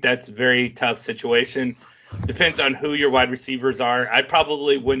 I think that's a very tough situation. Depends on who your wide receivers are. I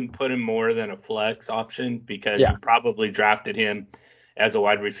probably wouldn't put him more than a flex option because you probably drafted him as a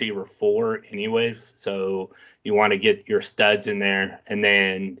wide receiver 4 anyways. So you want to get your studs in there, and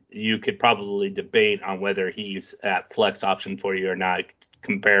then you could probably debate on whether he's at flex option for you or not,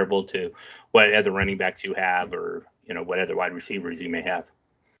 comparable to what other running backs you have or what other wide receivers you may have.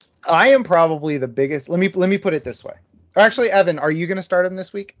 I am probably the biggest. Let me put it this way. Actually, Evan, are you going to start him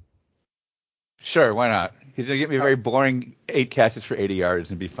this week? Sure, why not? He's going to get me a very boring 8 catches for 80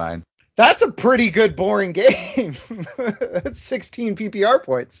 yards and be fine. That's a pretty good boring game. That's 16 PPR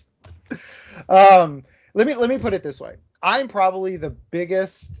points. Let me put it this way. I'm probably the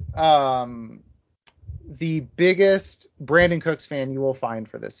biggest Brandin Cooks fan you will find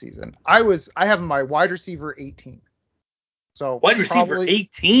for this season. I have my wide receiver 18. So wide receiver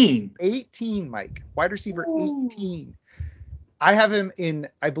 18. 18, Mike. Wide receiver 18. I have him in,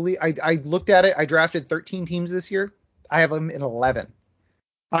 I believe, I looked at it. I drafted 13 teams this year. I have him in 11.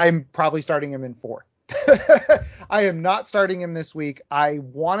 I'm probably starting him in 4. I am not starting him this week. I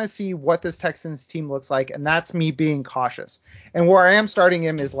want to see what this Texans team looks like, and that's me being cautious. And where I am starting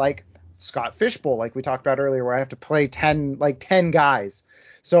him is like Scott Fishbowl, like we talked about earlier, where I have to play 10 guys.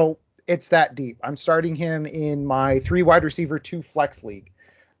 So it's that deep. I'm starting him in my 3 wide receiver 2 flex league.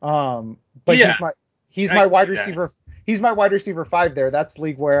 But he's my wide receiver. He's my wide receiver 5 there. That's the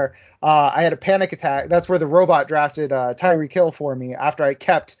league where I had a panic attack. That's where the robot drafted Tyreek Hill for me after I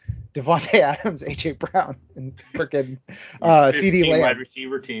kept Devontae Adams, AJ Brown, and freaking CD Lamb. Wide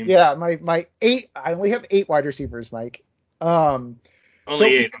receiver team. Yeah, my 8. I only have 8 wide receivers, Mike. Only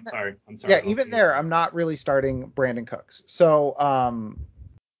 8. I'm sorry. Yeah, even there, I'm not really starting Brandin Cooks. So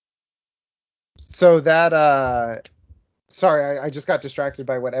sorry, I just got distracted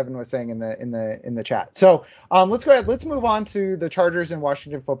by what Evan was saying in the chat. So let's go ahead. Let's move on to the Chargers and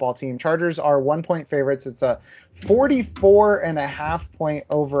Washington football team. Chargers are 1-point favorites. It's a 44.5 point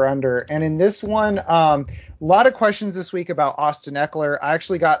over under. And in this one, a lot of questions this week about Austin Eckler. I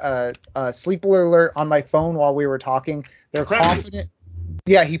actually got a sleep alert on my phone while we were talking. They're confident.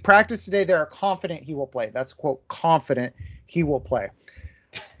 Yeah, he practiced today. They're confident he will play. That's quote, confident he will play.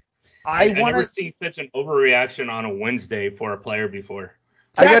 I never seen such an overreaction on a Wednesday for a player before.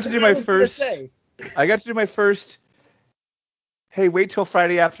 I got to do my first. Hey, wait till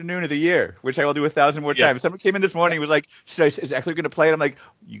Friday afternoon of the year, which I will do 1,000 more times. Someone came in this morning and was like, is Eckler going to play? And I'm like,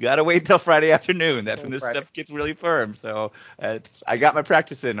 you got to wait till Friday afternoon. That's when this stuff gets really firm. So I got my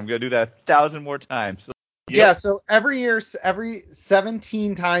practice in. I'm going to do that 1,000 more times. So, yeah, so every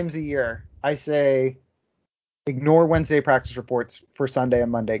 17 times a year, I say ignore Wednesday practice reports for Sunday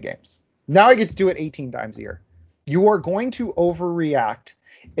and Monday games. Now I get to do it 18 times a year. You are going to overreact.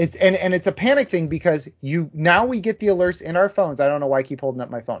 It's a panic thing because now we get the alerts in our phones. I don't know why I keep holding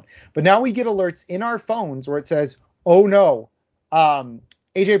up my phone, but now we get alerts in our phones where it says, oh no,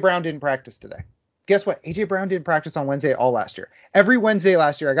 AJ Brown didn't practice today. Guess what? AJ Brown didn't practice on Wednesday all last year. Every Wednesday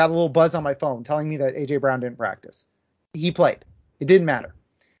last year, I got a little buzz on my phone telling me that AJ Brown didn't practice. He played. It didn't matter.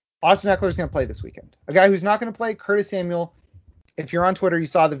 Austin Eckler is going to play this weekend. A guy who's not going to play, Curtis Samuel. If you're on Twitter, you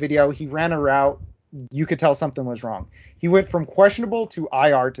saw the video. He ran a route. You could tell something was wrong. He went from questionable to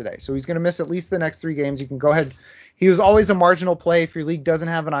IR today. So he's going to miss at least the next 3 games. You can go ahead. He was always a marginal play. If your league doesn't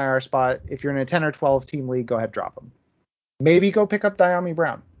have an IR spot, if you're in a 10 or 12 team league, go ahead, drop him. Maybe go pick up Dyami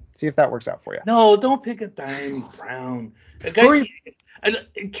Brown. See if that works out for you. No, don't pick up Dyami Brown. A guy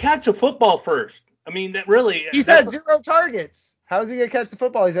catch a football first. I mean, that really. He's had 0 targets. How's he going to catch the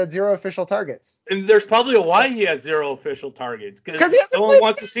football? He's had 0 official targets. And there's probably a why he has 0 official targets. Because no one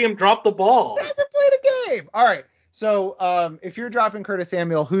wants to see him drop the ball. He hasn't played a game. All right. So if you're dropping Curtis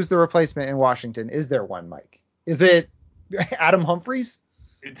Samuel, who's the replacement in Washington? Is there one, Mike? Is it Adam Humphries?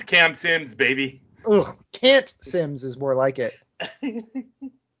 It's Cam Sims, baby. Ugh, Can't Sims is more like it.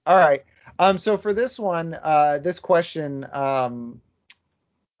 All right. So for this one, this question,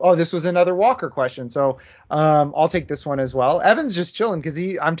 this was another Walker question. So I'll take this one as well. Evan's just chilling because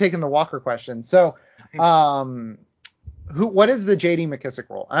I'm taking the Walker question. So what is the J.D. McKissic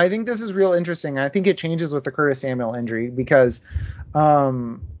role? I think this is real interesting. I think it changes with the Curtis Samuel injury because he's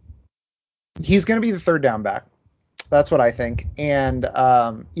going to be the third down back. That's what I think. And,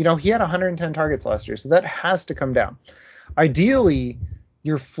 he had 110 targets last year, so that has to come down. Ideally,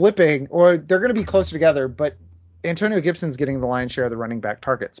 you're flipping, or they're going to be closer together, but Antonio Gibson's getting the lion's share of the running back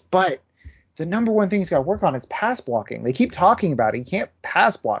targets. But the number one thing he's got to work on is pass blocking. They keep talking about it. He can't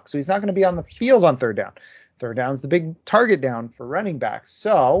pass block, so he's not going to be on the field on third down. Third down's the big target down for running backs.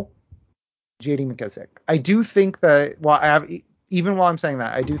 So, J.D. McKissic. I do think that, even while I'm saying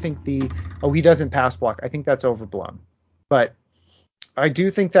that, I do think he doesn't pass block. I think that's overblown. But I do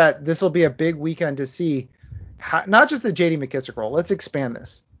think that this will be a big weekend to see not just the J.D. McKissic role. Let's expand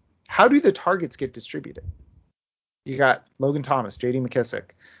this. How do the targets get distributed? You got Logan Thomas, J.D.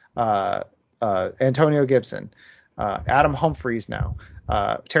 McKissic, Antonio Gibson, Adam Humphries now,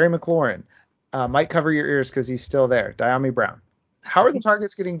 Terry McLaurin. Might cover your ears because he's still there. Dyami Brown. How are the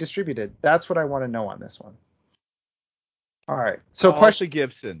targets getting distributed? That's what I want to know on this one. All right. So all to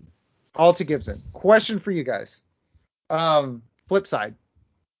Gibson. Question for you guys. Flip side.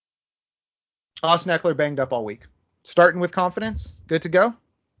 Austin Eckler banged up all week. Starting with confidence. Good to go?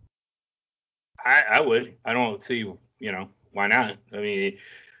 I would. I don't see, why not? I mean,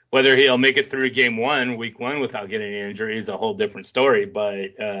 whether he'll make it through week one without getting an injury is a whole different story.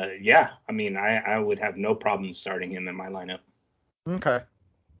 But, I would have no problem starting him in my lineup. Okay.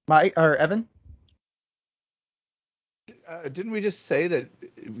 Evan? Didn't we just say that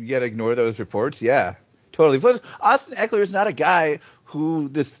you got to ignore those reports? Yeah, totally. Plus, Austin Eckler is not a guy who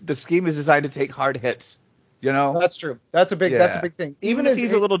the scheme is designed to take hard hits. That's true. That's a big thing. Even if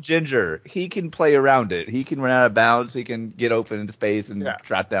he's a little ginger, he can play around it. He can run out of bounds. He can get open into space and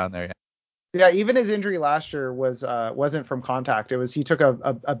trot down there. Yeah, even his injury last year wasn't from contact. It was he took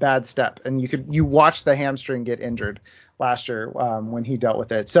a bad step, and you watched the hamstring get injured last year when he dealt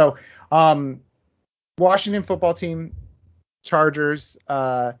with it. So, Washington football team, Chargers.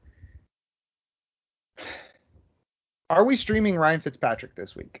 Are we streaming Ryan Fitzpatrick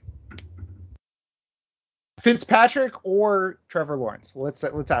this week? Fitzpatrick or Trevor Lawrence? Let's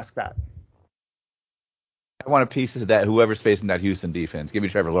ask that. I want a piece of that. Whoever's facing that Houston defense, give me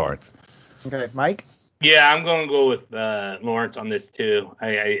Trevor Lawrence. Okay, Mike. Yeah, I'm going to go with Lawrence on this too.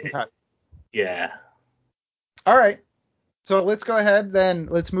 Okay. Yeah. All right. So let's go ahead then.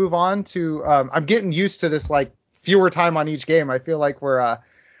 Let's move on to. I'm getting used to this fewer time on each game. I feel like we're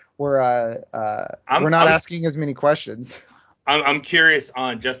not asking as many questions. I'm curious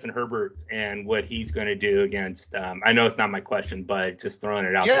on Justin Herbert and what he's going to do against. I know it's not my question, but just throwing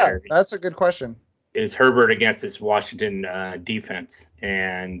it out there. Yeah, that's a good question. Is Herbert against this Washington defense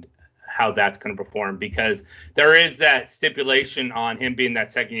and how that's going to perform? Because there is that stipulation on him being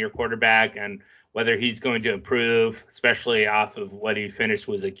that second-year quarterback and whether he's going to improve, especially off of what he finished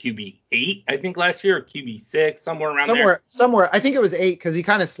was a QB8, I think, last year, or QB6, somewhere around there. Somewhere. I think it was 8 because he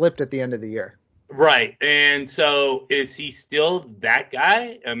kind of slipped at the end of the year. Right. And so is he still that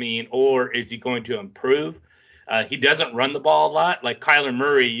guy? I mean, or is he going to improve? He doesn't run the ball a lot. Like Kyler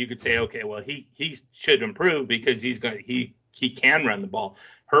Murray, you could say, okay, well, he should improve because he can run the ball.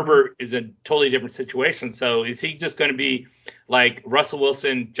 Herbert is a totally different situation. So is he just going to be like Russell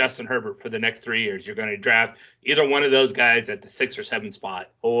Wilson, Justin Herbert for the next 3 years? You're going to draft either one of those guys at the 6 or 7 spot,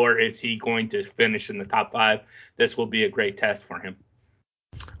 or is he going to finish in the top 5? This will be a great test for him.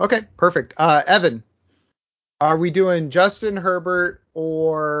 Okay, perfect. Evan, are we doing Justin Herbert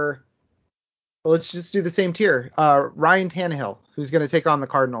or let's just do the same tier? Ryan Tannehill, who's going to take on the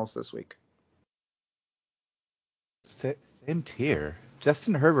Cardinals this week? Same tier.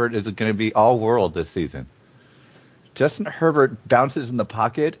 Justin Herbert is going to be all world this season. Justin Herbert bounces in the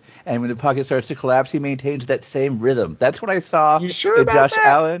pocket, and when the pocket starts to collapse, he maintains that same rhythm. That's what I saw You sure in about Josh that?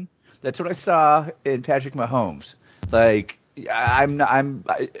 Allen. That's what I saw in Patrick Mahomes. Like,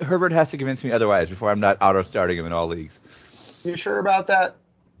 Herbert has to convince me otherwise before I'm not auto starting him in all leagues. You sure about that?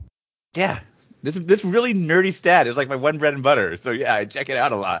 Yeah. This really nerdy stat is like my one bread and butter. So yeah, I check it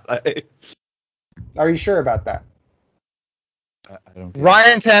out a lot. Are you sure about that? I don't.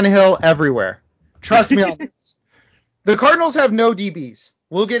 Ryan Tannehill everywhere. Trust me on this. The Cardinals have no DBs.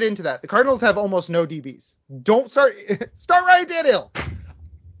 We'll get into that. The Cardinals have almost no DBs. Don't start Ryan Tannehill.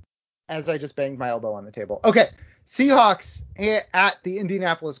 As I just banged my elbow on the table. Okay. Seahawks at the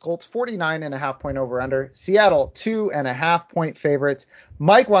Indianapolis Colts, 49.5 point over under. Seattle, 2.5 point favorites.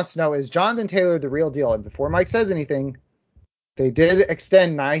 Mike wants to know, is Jonathan Taylor the real deal? And before Mike says anything, they did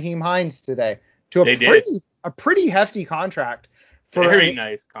extend Nyheim Hines today to a pretty hefty contract. Very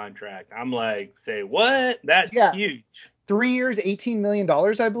nice contract. I'm like, say what? That's huge. 3 years, $18 million,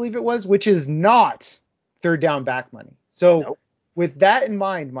 I believe it was, which is not third down back money. So with that in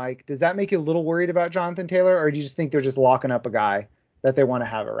mind, Mike, does that make you a little worried about Jonathan Taylor, or do you just think they're just locking up a guy that they want to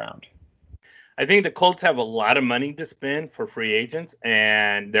have around? I think the Colts have a lot of money to spend for free agents,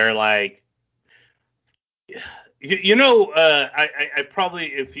 and they're like, I probably,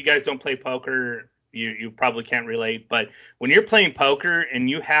 if you guys don't play poker, you probably can't relate, but when you're playing poker and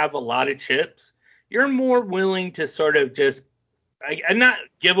you have a lot of chips, you're more willing to sort of just and not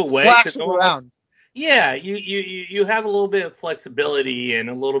give away. Splash it around. Yeah, you have a little bit of flexibility and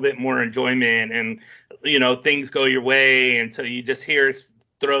a little bit more enjoyment, and things go your way, and so you just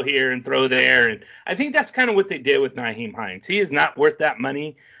throw here and throw there, and I think that's kind of what they did with Nyheim Hines. He is not worth that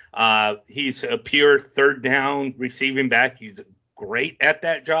money. He's a pure third down receiving back. He's great at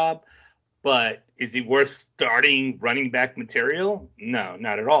that job. But is he worth starting running back material? No,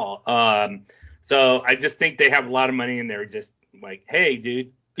 not at all. So I just think they have a lot of money and they're just like, hey,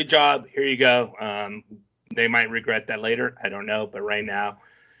 dude, good job. Here you go. They might regret that later. I don't know. But right now,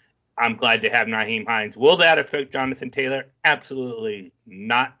 I'm glad to have Nyheim Hines. Will that affect Jonathan Taylor? Absolutely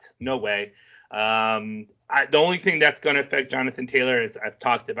not. No way. The only thing that's going to affect Jonathan Taylor, as I've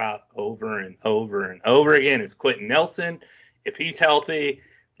talked about over and over and over again, is Quentin Nelson. If he's healthy,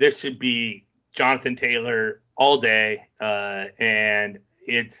 this should be Jonathan Taylor all day, and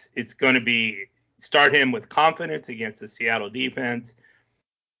it's going to be start him with confidence against the Seattle defense.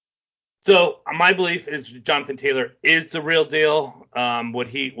 So my belief is Jonathan Taylor is the real deal.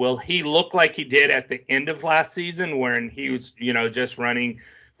 Will he look like he did at the end of last season, when he was just running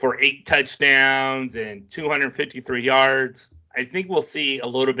for 8 touchdowns and 253 yards? I think we'll see a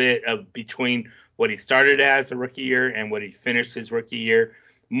little bit of between what he started as a rookie year and what he finished his rookie year,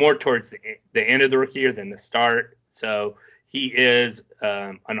 more towards the end of the rookie year than the start. So he is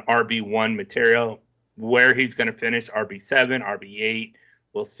an RB1 material. Where he's going to finish, RB7, RB8,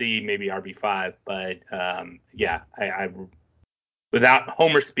 we'll see, maybe RB5. But I without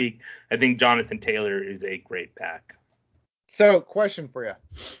Homer speak, I think Jonathan Taylor is a great back. So, question for you: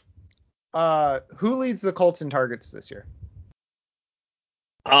 who leads the Colts in targets this year?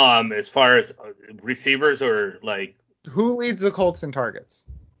 As far as receivers, or like who leads the Colts in targets?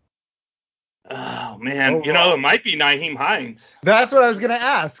 Oh man, it might be Nyheim Hines. That's what I was gonna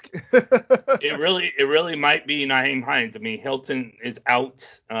ask. It really might be Nyheim Hines. I mean, Hilton is out.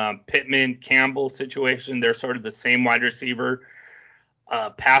 Pittman, Campbell situation, they're sort of the same wide receiver.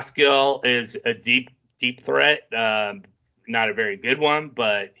 Pascal is a deep threat, not a very good one,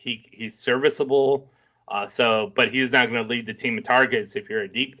 but he's serviceable. But he's not going to lead the team in targets if you're a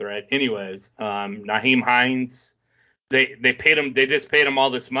deep threat. Anyways, Nyheim Hines. They paid him. They just paid him all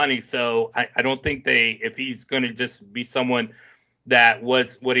this money, so I don't think if he's going to just be someone that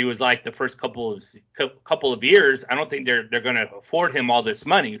was what he was like the first couple of years, I don't think they're going to afford him all this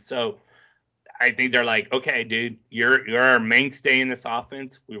money. So I think they're like, okay, dude, you're our mainstay in this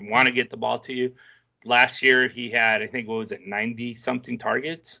offense. We want to get the ball to you. Last year he had, I think, 90 something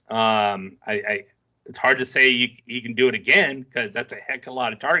targets. It's hard to say he can do it again because that's a heck of a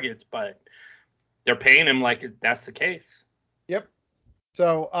lot of targets, but they're paying him like that's the case. Yep.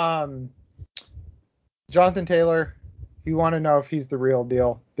 So, Jonathan Taylor, you want to know if he's the real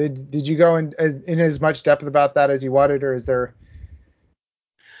deal. Did you go in as much depth about that as you wanted, or is there?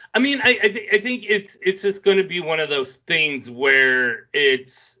 I mean, I think it's just going to be one of those things where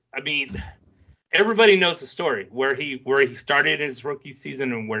everybody knows the story where he started his rookie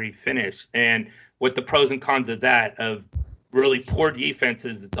season and where he finished, and what the pros and cons of that, of really poor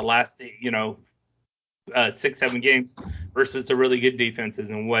defenses the last 6-7 games versus the really good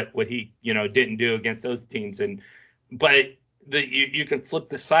defenses, and what he didn't do against those teams. But you can flip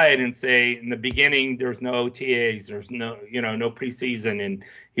the side and say in the beginning there's no OTAs, there's no preseason, and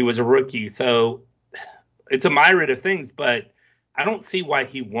he was a rookie. So it's a myriad of things, but I don't see why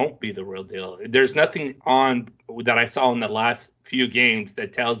he won't be the real deal. There's nothing on that I saw in the last few games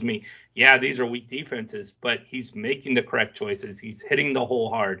that tells me, yeah, these are weak defenses, but he's making the correct choices. He's hitting the hole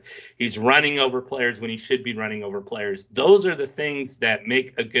hard. He's running over players when he should be running over players. Those are the things that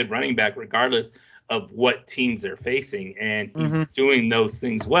make a good running back, regardless of what teams they're facing. And he's doing those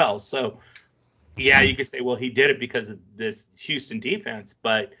things well. So, yeah, you could say, well, he did it because of this Houston defense,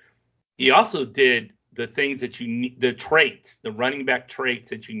 but he also did the things that you need, the traits, the running back traits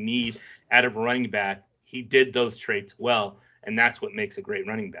that you need out of a running back. He did those traits well, and that's what makes a great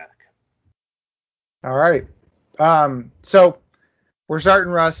running back. All right. So we're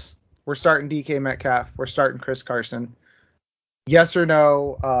starting Russ. We're starting DK Metcalf. We're starting Chris Carson. Yes or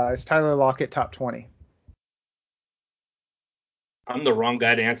no, is Tyler Lockett top 20? I'm the wrong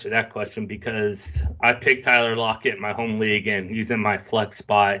guy to answer that question because I picked Tyler Lockett in my home league, and he's in my flex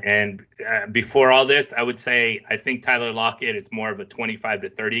spot. And before all this, I would say I think Tyler Lockett is more of a 25 to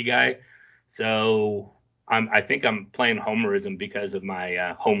 30 guy. So I think I'm playing homerism because of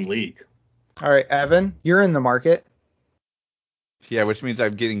my home league. All right, Evan, you're in the market. Yeah, which means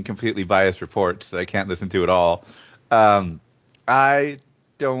I'm getting completely biased reports that I can't listen to at all. I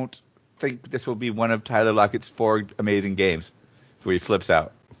don't think this will be one of Tyler Lockett's 4 amazing games where he flips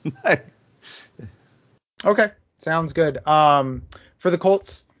out. Okay, sounds good. For the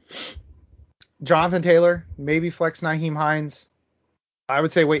Colts, Jonathan Taylor, maybe flex Nyheim Hines. I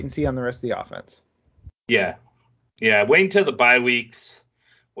would say wait and see on the rest of the offense. Yeah. Wait until the bye weeks.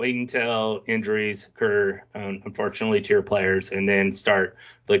 Wait until injuries occur, unfortunately, to your players, and then start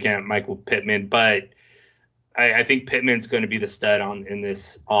looking at Michael Pittman. But I think Pittman's going to be the stud in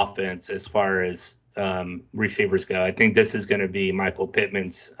this offense as far as receivers go. I think this is going to be Michael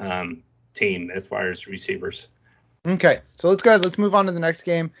Pittman's team as far as receivers. Okay, so let's go ahead. Let's move on to the next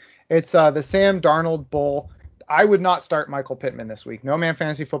game. It's the Sam Darnold Bowl. I would not start Michael Pittman this week. No Man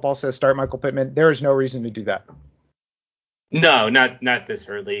Fantasy Football says start Michael Pittman. There is no reason to do that. No, not this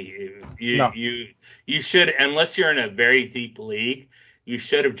early. No. You should, unless you're in a very deep league, you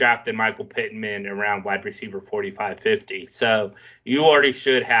should have drafted Michael Pittman around wide receiver 45, 50. So you already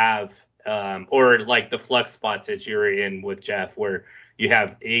should have, or like the flex spots that you're in with Jeff, where you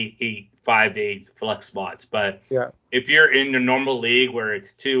have 5 to 8 flex spots. But if you're in a normal league where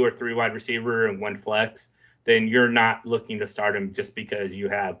it's 2 or 3 wide receiver and 1 flex, then you're not looking to start him just because you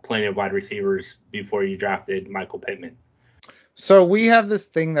have plenty of wide receivers before you drafted Michael Pittman. So we have this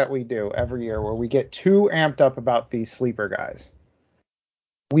thing that we do every year where we get too amped up about these sleeper guys.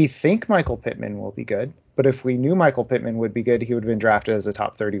 We think Michael Pittman will be good, but if we knew Michael Pittman would be good, he would have been drafted as a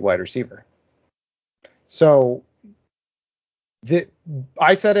top 30 wide receiver. So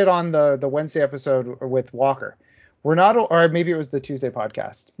I said it on the Wednesday episode with Walker. We're not, or maybe it was the Tuesday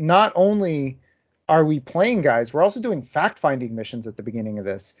podcast. Not only are we playing guys, we're also doing fact-finding missions at the beginning of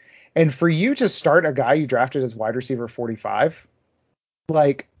this. And for you to start a guy you drafted as wide receiver 45,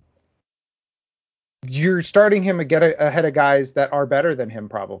 like, you're starting him ahead of guys that are better than him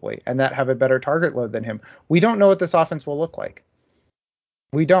probably and that have a better target load than him. We don't know what this offense will look like.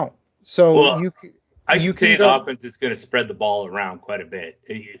 We don't. So you can say the offense is going to spread the ball around quite a bit.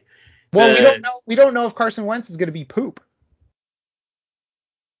 We don't know if Carson Wentz is going to be poop.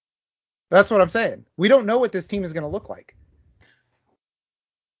 That's what I'm saying. We don't know what this team is going to look like.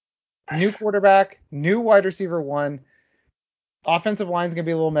 New quarterback, new wide receiver 1. Offensive line is going to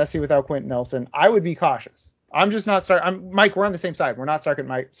be a little messy without Quentin Nelson. I would be cautious. I'm just not starting. Mike, we're on the same side. We're not starting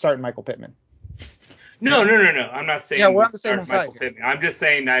Michael Pittman. No. I'm not saying we're on the same side. Michael Pittman. I'm just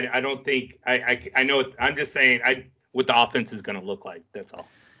saying that I don't think I know. I'm just saying what the offense is going to look like. That's all.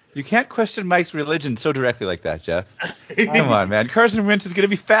 You can't question Mike's religion so directly like that, Jeff. Come on, man. Carson Wentz is going to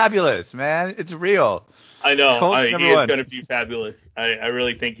be fabulous, man. It's real. I know. He is going to be fabulous. I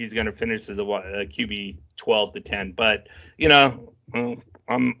really think he's going to finish as a QB 12 to 10. But, I'm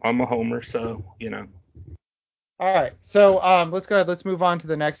a homer, so, All right. So let's go ahead. Let's move on to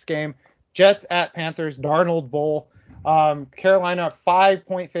the next game. Jets at Panthers, Darnold Bowl. Carolina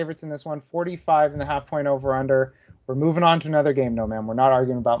 5-point favorites in this one, 45.5 point over under. We're moving on to another game, no, man. We're not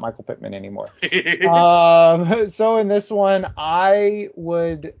arguing about Michael Pittman anymore. So in this one,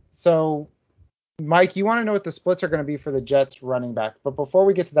 Mike, you want to know what the splits are going to be for the Jets running back. But before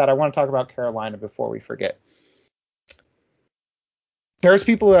we get to that, I want to talk about Carolina before we forget. There's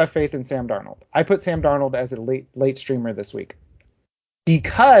people who have faith in Sam Darnold. I put Sam Darnold as a late streamer this week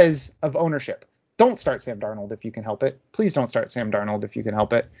because of ownership. Don't start Sam Darnold if you can help it. Please don't start Sam Darnold if you can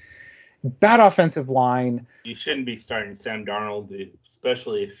help it. Bad offensive line. You shouldn't be starting Sam Darnold,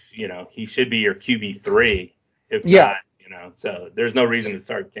 especially if, he should be your QB3. If not, so there's no reason to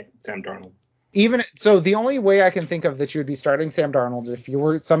start Sam Darnold. Even so, the only way I can think of that you would be starting Sam Darnold is if you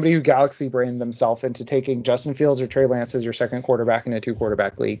were somebody who galaxy brained themselves into taking Justin Fields or Trey Lance as your second quarterback in a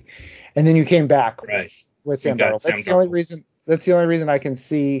 2-quarterback league, and then you came back with Sam Darnold. That's the only reason. That's the only reason I can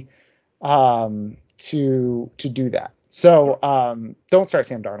see to do that. So don't start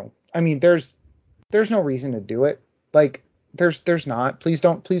Sam Darnold. I mean, there's no reason to do it. Like there's not. Please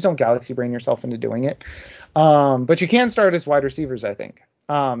don't galaxy brain yourself into doing it. But you can start as wide receivers, I think.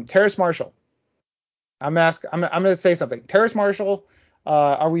 Terrace Marshall. I'm going to say something. Terrace Marshall,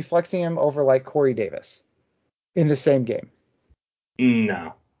 are we flexing him over like Corey Davis in the same game?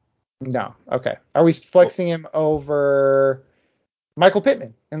 No. Okay. Are we flexing him over Michael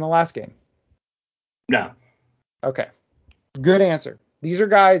Pittman in the last game? No. Okay. Good answer. These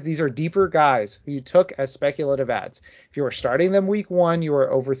are deeper guys who you took as speculative ads. If you were starting them week 1, you were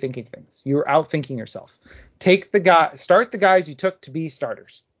overthinking things. You were outthinking yourself. Start the guys you took to be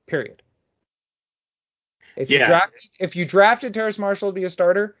starters. Period. If you drafted Terrace Marshall to be a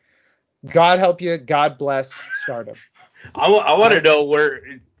starter, God help you, God bless, start him. I want to know where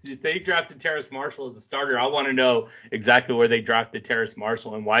if they drafted Terrace Marshall as a starter. I want to know exactly where they drafted Terrace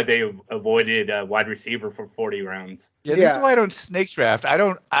Marshall and why they avoided wide receiver for 40 rounds. Yeah, this is why I don't snake draft.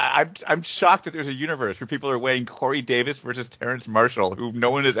 I'm shocked that there's a universe where people are weighing Corey Davis versus Terrace Marshall, who no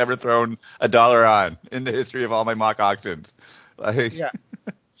one has ever thrown $1 on in the history of all my mock auctions.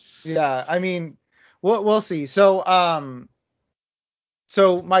 Yeah. I mean. We'll see. So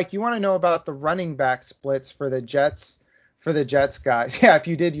Mike, you want to know about the running back splits for the Jets guys? Yeah, if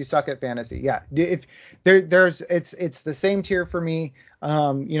you did, you suck at fantasy. Yeah, if it's the same tier for me.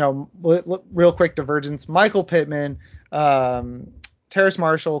 Real quick divergence: Michael Pittman, Terrace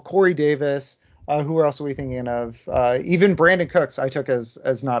Marshall, Corey Davis. Who else are we thinking of? Even Brandon Cooks, I took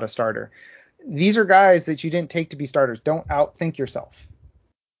as not a starter. These are guys that you didn't take to be starters. Don't outthink yourself.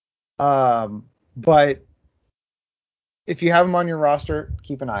 But if you have him on your roster,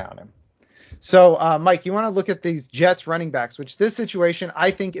 keep an eye on him. So, Mike, you want to look at these Jets running backs, which this situation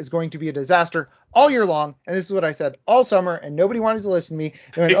I think is going to be a disaster all year long. And this is what I said all summer, and nobody wanted to listen to me.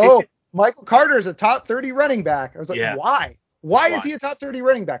 They went, oh, Michael Carter is a top 30 running back. I was like, why? Why is he a top 30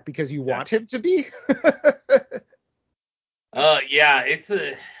 running back? Because you want him to be? It's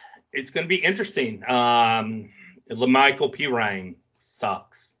going to be interesting. LaMichael Pirine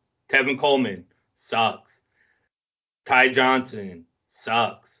sucks. Tevin Coleman sucks. Ty Johnson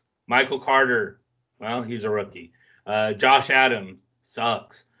sucks. Michael Carter, well, he's a rookie. Josh Adams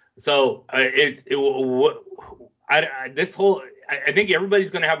sucks. So I think everybody's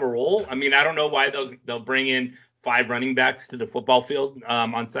going to have a role. I mean, I don't know why they'll bring in 5 running backs to the football field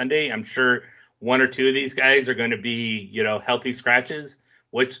on Sunday. I'm sure 1 or 2 of these guys are going to be, healthy scratches.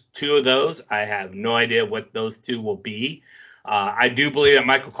 Which 2 of those? I have no idea what those 2 will be. I do believe that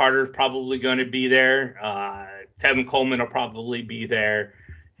Michael Carter is probably going to be there. Tevin Coleman will probably be there,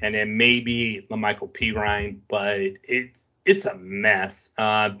 and then maybe LaMichael Pirine. But it's a mess.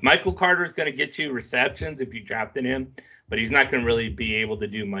 Michael Carter is going to get you receptions if you drafted him, but he's not going to really be able to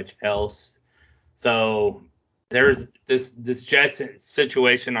do much else. So there's this Jets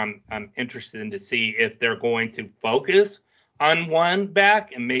situation. I'm interested in to see if they're going to focus on one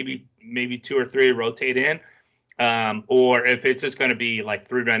back and maybe 2 or 3 rotate in. Or if it's just going to be like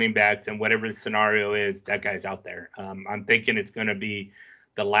 3 running backs and whatever the scenario is, that guy's out there. I'm thinking it's going to be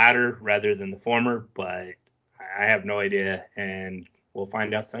the latter rather than the former, but I have no idea, and we'll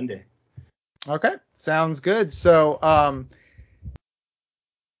find out Sunday. Okay, sounds good. So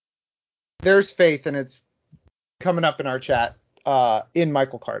there's faith, and it's coming up in our chat in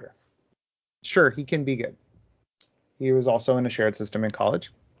Michael Carter. Sure, he can be good. He was also in a shared system in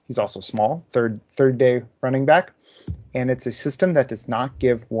college. He's also small, third day running back, and it's a system that does not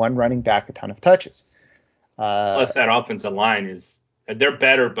give one running back a ton of touches. Plus, that offensive line they're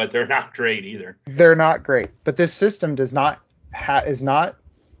better, but they're not great either. They're not great, but this system is not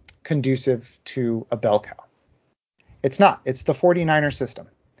conducive to a bell cow. It's not. It's the 49er system.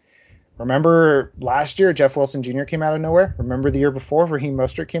 Remember last year, Jeff Wilson Jr. came out of nowhere? Remember the year before, Raheem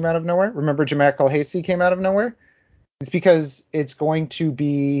Mostert came out of nowhere? Remember JaMycal Hasty came out of nowhere? It's because it's going to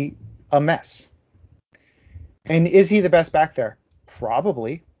be a mess. And is he the best back there?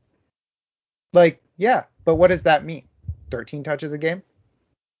 Probably. Yeah, but what does that mean? 13 touches a game?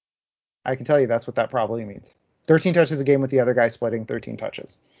 I can tell you that's what that probably means. 13 touches a game with the other guy splitting 13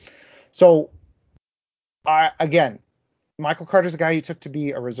 touches. So, again, Michael Carter's a guy you took to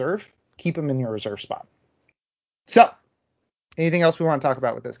be a reserve. Keep him in your reserve spot. So, anything else we want to talk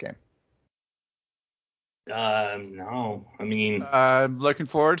about with this game? No, I mean, I'm looking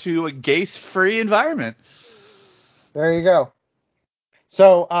forward to a Gase-free environment. There you go.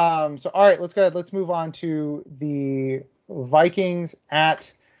 So all right, let's go ahead. Let's move on to the Vikings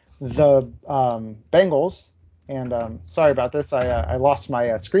at the Bengals. And sorry about this, I lost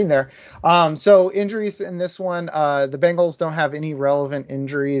my screen there. So injuries in this one, the Bengals don't have any relevant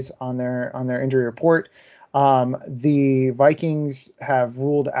injuries on their injury report. The Vikings have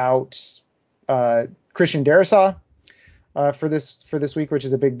ruled out Christian Darrisaw for this week, which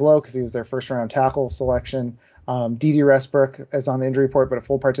is a big blow because he was their first round tackle selection. Dede Westbrook is on the injury report, but a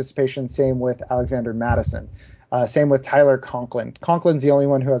full participation. Same with Alexander Madison. Same with Tyler Conklin. Conklin's the only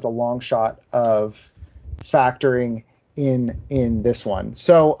one who has a long shot of factoring in this one.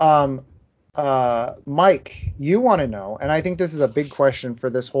 So, Mike, you want to know, and I think this is a big question for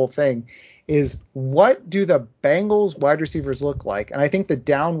this whole thing, is what do the Bengals wide receivers look like? And I think the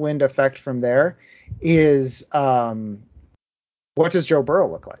downwind effect from there is what does Joe Burrow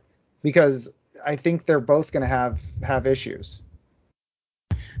look like? Because I think they're both going to have issues.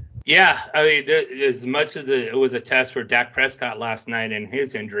 Yeah, I mean, as much as it was a test for Dak Prescott last night and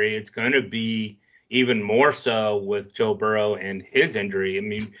his injury, it's going to be even more so with Joe Burrow and his injury. I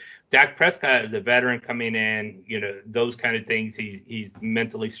mean, Dak Prescott is a veteran coming in, those kind of things. He's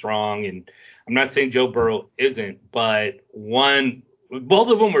mentally strong, and I'm not saying Joe Burrow isn't, but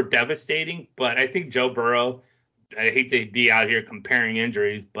both of them were devastating. But I think Joe Burrow, I hate to be out here comparing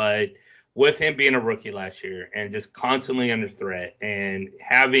injuries, but with him being a rookie last year and just constantly under threat and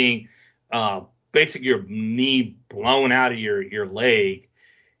having basically your knee blown out of your leg,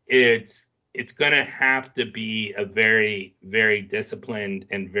 it's going to have to be a very, very disciplined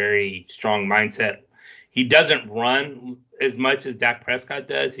and very strong mindset. He doesn't run as much as Dak Prescott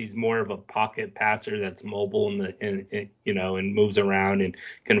does. He's more of a pocket passer that's mobile and moves around and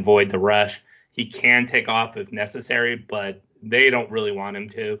can avoid the rush. He can take off if necessary, but they don't really want him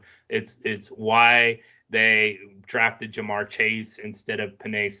to. It's why they drafted Jamar Chase instead of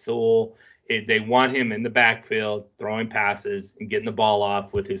Penei Sewell. They want him in the backfield, throwing passes and getting the ball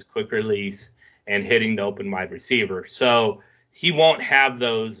off with his quick release and hitting the open wide receiver. So he won't have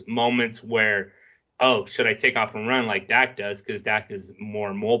those moments where, oh, should I take off and run like Dak does? Because Dak is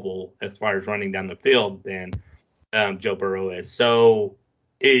more mobile as far as running down the field than Joe Burrow is. So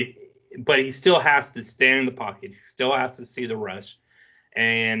but he still has to stand in the pocket. He still has to see the rush.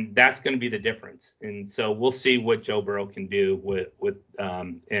 And that's going to be the difference. And so we'll see what Joe Burrow can do with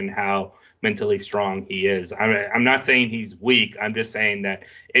and how mentally strong he is. I'm not saying he's weak. I'm just saying that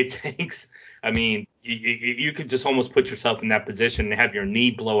it takes. I mean, you could just almost put yourself in that position and have your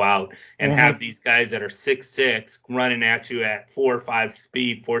knee blow out and have these guys that are 6'6" running at you at 4.5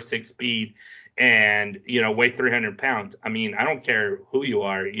 speed, 4.6 speed, and weigh 300 pounds. I mean, I don't care who you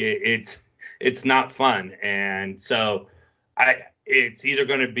are. It's not fun. And so it's either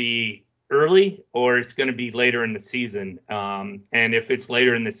going to be early or it's going to be later in the season. And if it's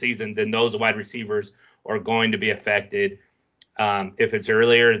later in the season, then those wide receivers are going to be affected. If it's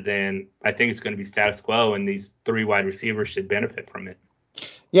earlier, then I think it's going to be status quo, and these three wide receivers should benefit from it.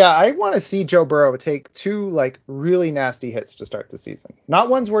 Yeah, I want to see Joe Burrow take two really nasty hits to start the season. Not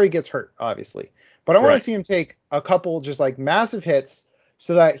ones where he gets hurt, obviously, but I want to see him take a couple just massive hits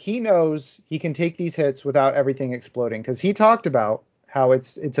so that he knows he can take these hits without everything exploding. Because he talked about how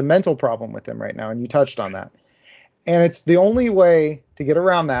it's a mental problem with him right now, and you touched on that. And it's the only way to get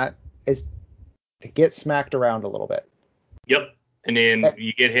around that is to get smacked around a little bit. Yep, and then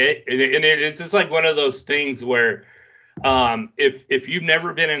you get hit, and it's just like one of those things where if you've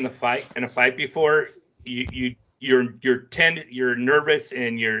never been in a fight before, you're nervous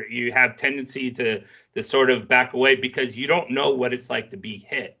and you have tendency to sort of back away because you don't know what it's like to be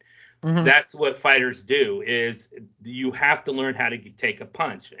hit. Mm-hmm. That's what fighters do, is you have to learn how to take a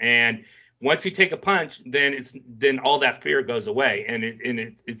punch. And once you take a punch, then all that fear goes away. And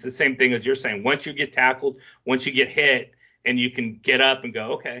it's the same thing as you're saying. Once you get tackled, once you get hit, and you can get up and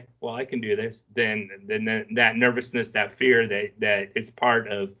go, okay, well, I can do this, then that nervousness, that fear that it's part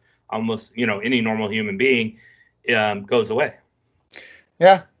of almost, any normal human being goes away.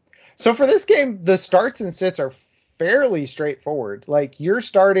 Yeah. So for this game, the starts and sits are fairly straightforward. You're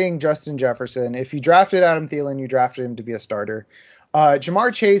starting Justin Jefferson. If you drafted Adam Thielen, you drafted him to be a starter.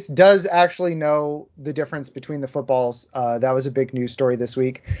 Jamar Chase does actually know the difference between the footballs. That was a big news story this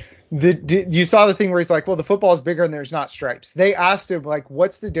week. You saw the thing where he's like, well, the football is bigger and there's not stripes. They asked him,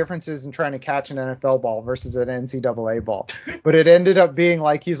 what's the differences in trying to catch an NFL ball versus an NCAA ball? But it ended up being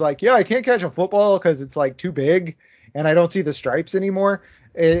he's like, yeah, I can't catch a football because it's too big. and I don't see the stripes anymore.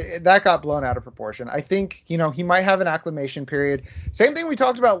 That got blown out of proportion. I think, he might have an acclimation period. Same thing we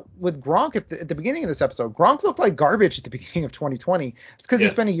talked about with Gronk at the beginning of this episode. Gronk looked like garbage at the beginning of 2020. It's because he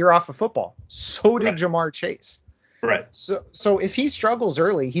spent a year off of football. So did Jamar Chase. Right. So if he struggles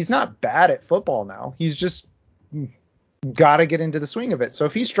early, he's not bad at football now. He's just got to get into the swing of it. So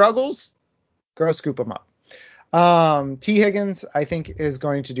if he struggles, go scoop him up. T. Higgins, I think, is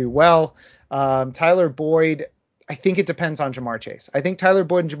going to do well. Tyler Boyd, I think it depends on Jamar Chase. I think Tyler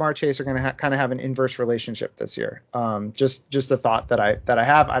Boyd and Jamar Chase are going to kind of have an inverse relationship this year. Just a thought that I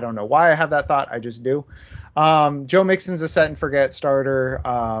have. I don't know why I have that thought. I just do. Joe Mixon's a set and forget starter.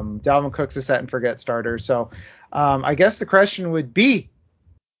 Dalvin Cook's a set and forget starter. So I guess the question would be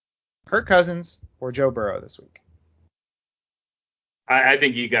Kirk Cousins or Joe Burrow this week. I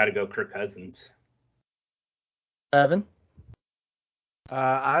think you got to go Kirk Cousins. Evan?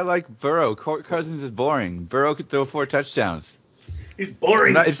 I like Burrow. Kirk Cousins is boring. Burrow could throw 4 touchdowns. He's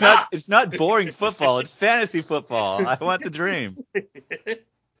boring. It's not boring football. It's fantasy football. I want the dream.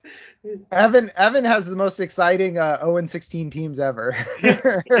 Evan has the most exciting 0-16 teams ever.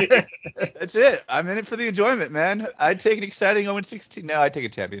 That's it. I'm in it for the enjoyment, man. I'd take an exciting 0-16. No, I'd take a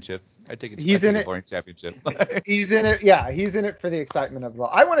championship. He's in it. Boring championship. He's in it. Yeah, he's in it for the excitement of it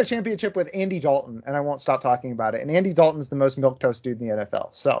all. I won a championship with Andy Dalton, and I won't stop talking about it. And Andy Dalton's the most milquetoast dude in the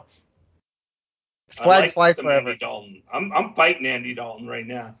NFL. So flags fly forever. Andy Dalton. I'm fighting Andy Dalton right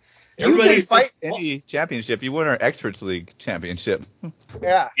now. Everybody's fighting any championship. You won our Experts League championship.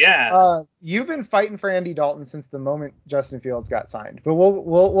 Yeah. You've been fighting for Andy Dalton since the moment Justin Fields got signed. But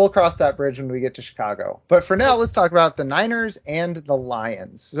we'll cross that bridge when we get to Chicago. But for now, let's talk about the Niners and the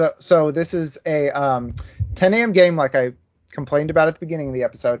Lions. So this is a 10 a.m. game, like I complained about at the beginning of the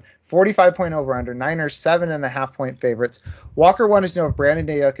episode. 45-point over/under. Niners 7.5-point favorites. Walker wanted to know if Brandon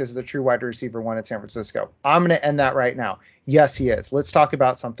Ayuk is the true wide receiver one at San Francisco. I'm going to end that right now. Yes, he is. Let's talk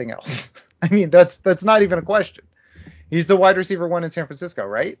about something else. I mean, that's not even a question. He's the wide receiver one in San Francisco,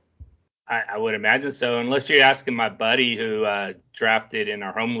 right? I would imagine so, unless you're asking my buddy who drafted in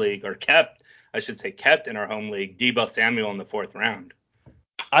our home league, or kept in our home league, Deebo Samuel in the 4th round.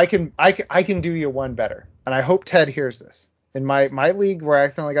 I can do you one better, and I hope Ted hears this. In my league where I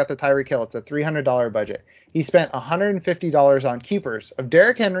accidentally got the Tyreek Hill, it's a $300 budget. He spent $150 on keepers of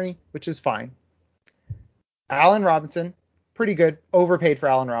Derrick Henry, which is fine. Allen Robinson, pretty good. Overpaid for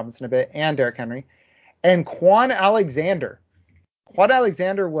Allen Robinson a bit, and Derrick Henry. And Quan Alexander. Quan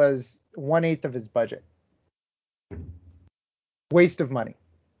Alexander was 1/8 of his budget. Waste of money.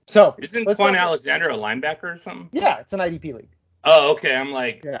 So isn't Quan Alexander a linebacker or something? Yeah, it's an IDP league. Oh, okay. I'm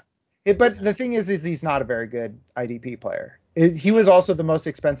like, yeah. But the thing is he's not a very good IDP player. He was also the most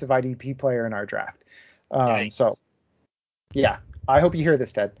expensive IDP player in our draft. So, yeah, I hope you hear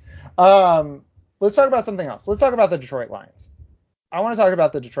this, Ted. Let's talk about something else. Let's talk about the Detroit Lions. I want to talk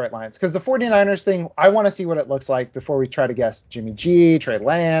about the Detroit Lions because the 49ers thing, I want to see what it looks like before we try to guess Jimmy G, Trey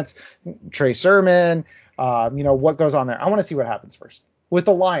Lance, Trey Sermon, what goes on there. I want to see what happens first. With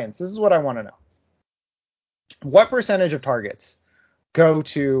the Lions, this is what I want to know. What percentage of targets go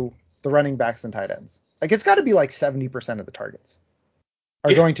to the running backs and tight ends? Like, it's got to be like 70% of the targets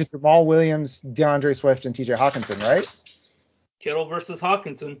are going to Jamal Williams, DeAndre Swift, and TJ Hawkinson, right? Kittle versus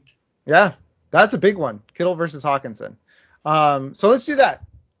Hawkinson. Yeah, that's a big one. Kittle versus Hawkinson. So let's do that.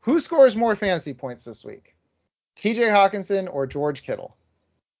 Who scores more fantasy points this week? TJ Hawkinson or George Kittle?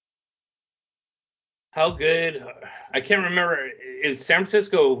 How good? I can't remember. Is San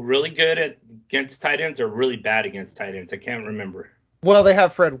Francisco really good against tight ends or really bad against tight ends? I can't remember. Well, they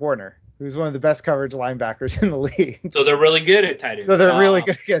have Fred Warner, who's one of the best coverage linebackers in the league. So they're really good at tight ends. So they're really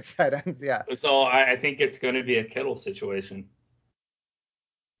good against tight ends, yeah. So I think it's going to be a Kittle situation.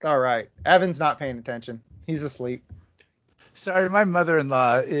 All right. Evan's not paying attention. He's asleep. Sorry, my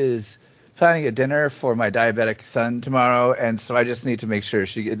mother-in-law is planning a dinner for my diabetic son tomorrow, and so I just need to make sure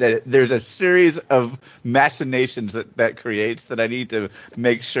that there's a series of machinations that creates that I need to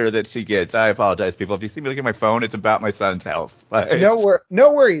make sure that she gets. I apologize, people. If you see me look at my phone, it's about my son's health.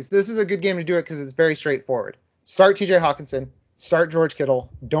 No worries. This is a good game to do it because it's very straightforward. Start TJ Hawkinson. Start George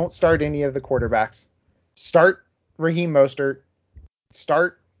Kittle. Don't start any of the quarterbacks. Start Raheem Mostert.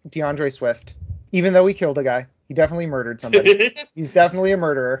 Start DeAndre Swift. Even though he killed a guy. He definitely murdered somebody. He's definitely a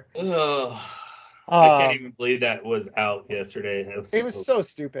murderer. I can't even believe that was out yesterday. It was so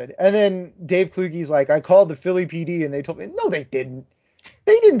stupid. And then Dave Kluge's like, I called the Philly PD and they told me, no, they didn't.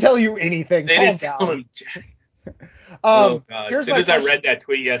 They didn't tell you anything. They didn't tell him. Oh, God. As soon as I read that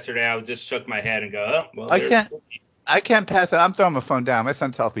tweet yesterday, I just shook my head and go, oh, well, I can't. I can't pass up. I'm throwing my phone down. My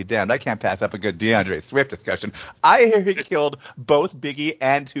son's health be damned. I can't pass up a good DeAndre Swift discussion. I hear he killed both Biggie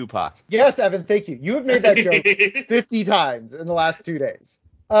and Tupac. Yes, Evan, thank you. You have made that joke 50 times in the last 2 days.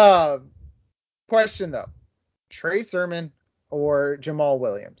 Question though, Trey Sermon or Jamal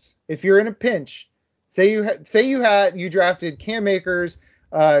Williams? If you're in a pinch, say you drafted Cam Akers,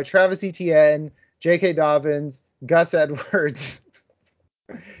 Travis Etienne, J.K. Dobbins, Gus Edwards.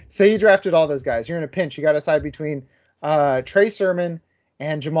 Say you drafted all those guys. You're in a pinch. You got to decide between Trey Sermon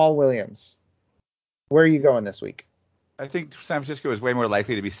and Jamal Williams. Where are you going this week? I think San Francisco is way more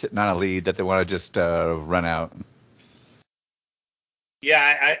likely to be sitting on a lead that they want to just run out.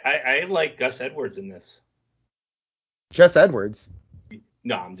 Yeah, I like Gus Edwards in this. Gus Edwards?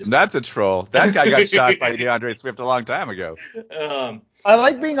 No, I'm just. That's a troll. That guy got shot by DeAndre Swift a long time ago. I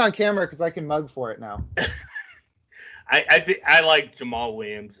like being on camera because I can mug for it now. I like Jamal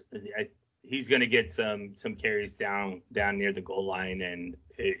Williams. He's going to get some carries down near the goal line, and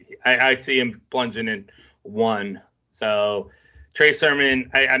I see him plunging in one. So Trey Sermon,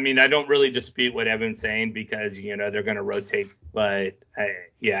 I mean, I don't really dispute what Evan's saying because they're going to rotate, but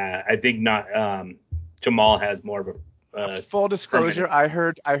I think not. Jamal has more of a. Full disclosure, I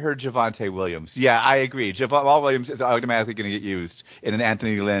heard Javonte Williams. Yeah, I agree. Jamal Williams is automatically going to get used in an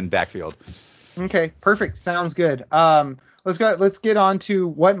Anthony Lynn backfield. Okay, perfect. Sounds good. Let's get on to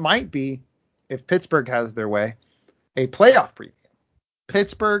what might be, if Pittsburgh has their way, a playoff preview.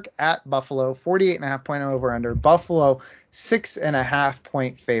 Pittsburgh at Buffalo, 48.5 point over under. Buffalo, 6.5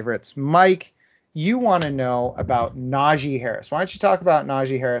 point favorites. Mike, you want to know about Najee Harris. Why don't you talk about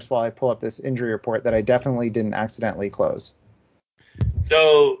Najee Harris while I pull up this injury report that I definitely didn't accidentally close?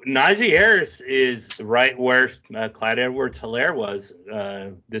 So Najee Harris is right where Clyde Edwards-Helaire was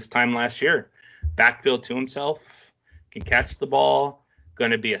this time last year. Backfield to himself, can catch the ball,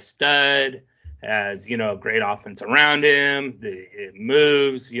 going to be a stud, has, a great offense around him. It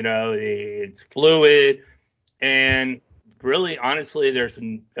moves, it's fluid. And really, honestly,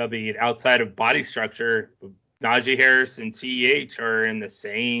 outside of body structure, Najee Harris and CEH are in the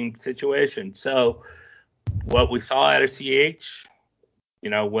same situation. So what we saw out of CEH,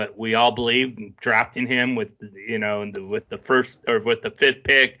 what we all believed, drafting him with the fifth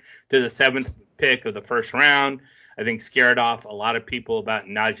pick to the seventh pick of the first round, I think scared off a lot of people about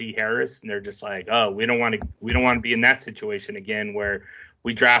Najee Harris, and they're just like, oh, we don't want to be in that situation again where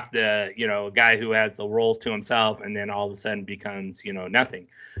we draft a guy who has the role to himself and then all of a sudden becomes nothing.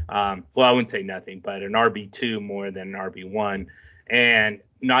 Well, I wouldn't say nothing, but an RB2 more than an RB1. And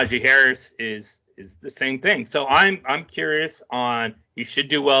Najee Harris is the same thing. So I'm curious on, he should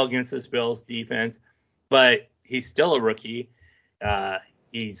do well against this Bills defense, but he's still a rookie.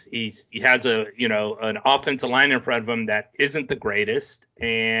 He has an offensive line in front of him that isn't the greatest,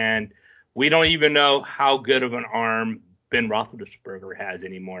 and we don't even know how good of an arm Ben Roethlisberger has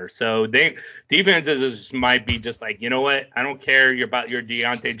anymore. So defenses might be just like, you know what? I don't care about your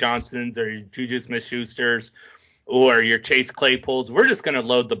Deontay Johnsons or your Juju Smith-Schusters or your Chase Claypools. We're just going to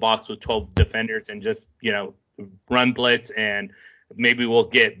load the box with 12 defenders and just, run blitz, and maybe we'll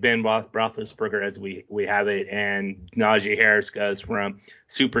get Ben Roethlisberger as we have it, and Najee Harris goes from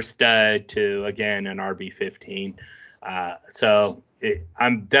super stud to, again, an RB15. So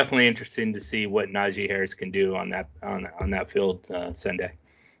I'm definitely interested to see what Najee Harris can do on that field Sunday.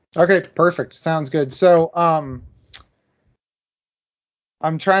 Okay, perfect. Sounds good. So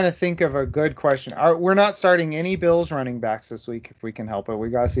I'm trying to think of a good question. We're not starting any Bills running backs this week if we can help it. We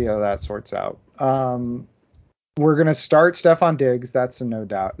got to see how that sorts out. We're going to start Stephon Diggs. That's a no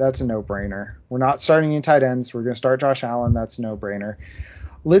doubt. That's a no-brainer. We're not starting any tight ends. We're going to start Josh Allen. That's a no-brainer.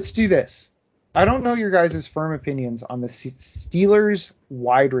 Let's do this. I don't know your guys' firm opinions on the Steelers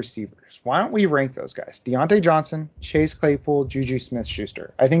wide receivers. Why don't we rank those guys? Deontay Johnson, Chase Claypool, Juju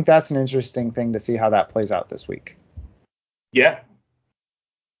Smith-Schuster. I think that's an interesting thing to see how that plays out this week. Yeah.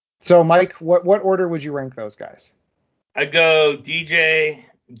 So, Mike, what order would you rank those guys? I'd go DJ,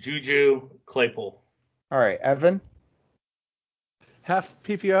 Juju, Claypool. All right, Evan? Half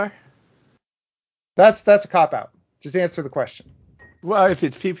PPR? That's a cop-out. Just answer the question. Well, if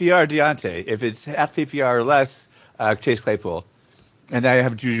it's PPR, Deontay. If it's half PPR or less, Chase Claypool. And then I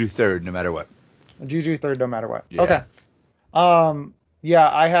have Juju third, no matter what. Juju third, no matter what. Yeah. Okay.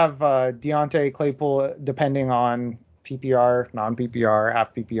 I have Deontay, Claypool, depending on PPR, non-PPR,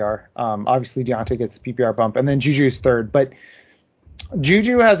 half PPR. Obviously, Deontay gets the PPR bump, and then Juju's third. But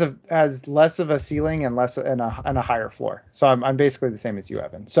Juju has less of a ceiling and a higher floor. So I'm basically the same as you,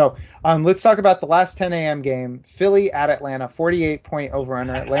 Evan. So let's talk about the last 10 a.m. game. Philly at Atlanta, 48 point over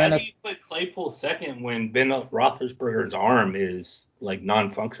under. Atlanta. How do you put Claypool second when Ben Roethlisberger's arm is like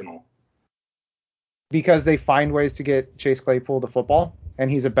non-functional? because they find ways to get Chase Claypool the football, and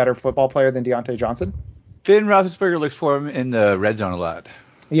he's a better football player than Deontay Johnson. Ben Roethlisberger looks for him in the red zone a lot.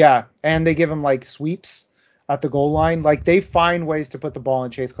 Yeah, and they give him like sweeps at the goal line. Like they find ways to put the ball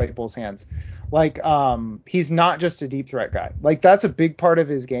in Chase Claypool's hands. Like he's not just a deep threat guy. Like that's a big part of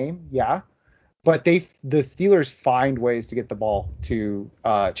his game. Yeah. But the Steelers find ways to get the ball to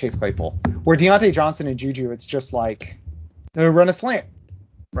Chase Claypool. Where Deontay Johnson and Juju, it's just like run a slant,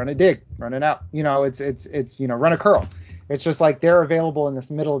 run a dig, run it out. It's run a curl. It's just like they're available in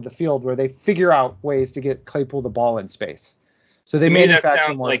this middle of the field where they figure out ways to get Claypool the ball in space. So they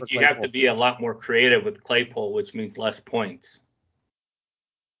manufacture more. That sounds like you have to be a lot more creative with Claypool, which means less points.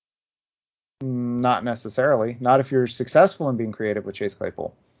 Not necessarily. Not if you're successful in being creative with Chase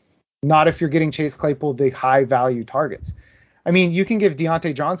Claypool. Not if you're getting Chase Claypool the high value targets. I mean, you can give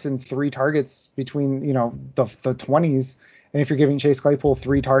Deontay Johnson 3 targets between, the 20s, and if you're giving Chase Claypool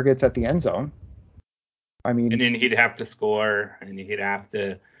 3 targets at the end zone, I mean, and then he'd have to score, and he'd have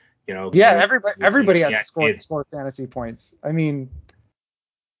to, yeah, everybody has to score fantasy points. I mean,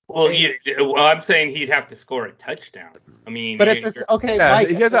 well, I'm saying he'd have to score a touchdown. I mean, but at this, okay, yeah, Mike,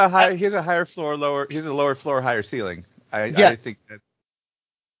 he has a higher floor, lower floor, higher ceiling. I think that.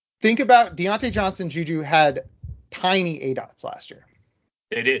 Think about Deontay Johnson, Juju had tiny ADOTs last year.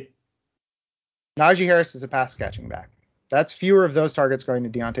 They did. Najee Harris is a pass catching back. That's fewer of those targets going to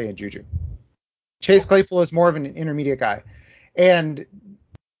Deontay and Juju. Chase Claypool is more of an intermediate guy. And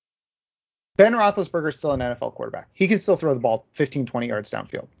Ben Roethlisberger is still an NFL quarterback. He can still throw the ball 15, 20 yards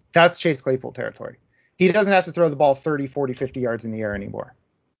downfield. That's Chase Claypool territory. He doesn't have to throw the ball 30, 40, 50 yards in the air anymore.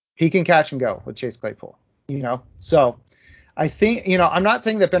 He can catch and go with Chase Claypool, So I think, I'm not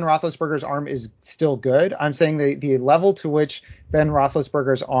saying that Ben Roethlisberger's arm is still good. I'm saying the level to which Ben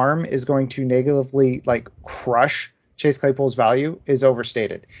Roethlisberger's arm is going to negatively crush Chase Claypool's value is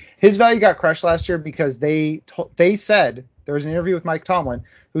overstated. His value got crushed last year because they said, there was an interview with Mike Tomlin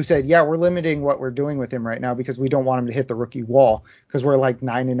who said, yeah, we're limiting what we're doing with him right now because we don't want him to hit the rookie wall because we're like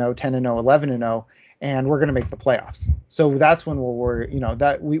 9-0, 10-0, 11-0, and we're going to make the playoffs. So that's when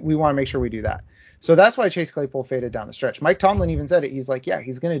that we want to make sure we do that. So that's why Chase Claypool faded down the stretch. Mike Tomlin even said it. He's like, yeah,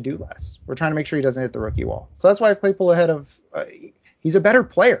 he's going to do less. We're trying to make sure he doesn't hit the rookie wall. So that's why Claypool ahead of he's a better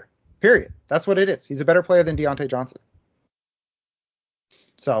player, period. That's what it is. He's a better player than Deontay Johnson.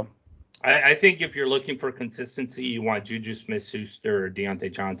 So I think if you're looking for consistency, you want Juju Smith-Schuster or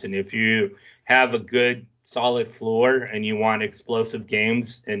Deontay Johnson. If you have a good, solid floor and you want explosive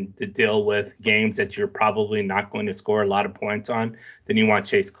games and to deal with games that you're probably not going to score a lot of points on, then you want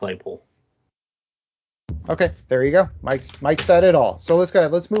Chase Claypool. Okay, there you go. Mike said it all. So let's go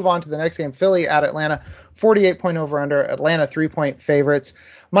ahead. Let's move on to the next game. Philly at Atlanta, 48-point over-under. Atlanta 3-point favorites.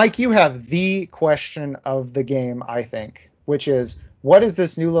 Mike, you have the question of the game, I think, which is, what is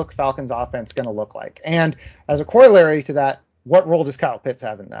this new look Falcons offense going to look like? And as a corollary to that, what role does Kyle Pitts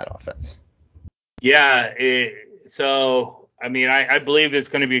have in that offense? Yeah, I believe it's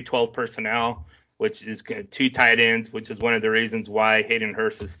going to be 12 personnel, which is 2 tight ends, which is one of the reasons why Hayden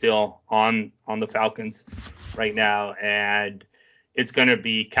Hurst is still on the Falcons right now. And it's going to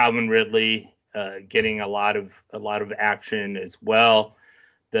be Calvin Ridley getting a lot of action as well.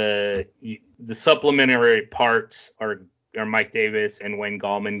 The supplementary parts are Mike Davis and Wayne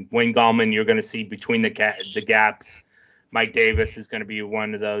Gallman. Wayne Gallman, you're going to see between the gaps. Mike Davis is going to be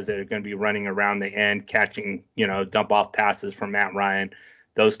one of those that are going to be running around the end, catching, dump off passes from Matt Ryan,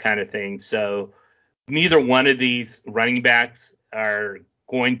 those kind of things. So neither one of these running backs are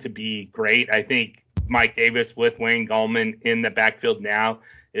going to be great. I think Mike Davis with Wayne Gallman in the backfield now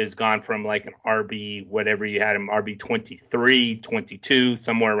is gone from like an RB, whatever you had him, RB 23, 22,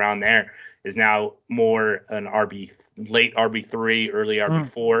 somewhere around there, is now more an late RB3, early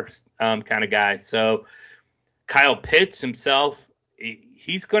RB4 kind of guy. So Kyle Pitts himself,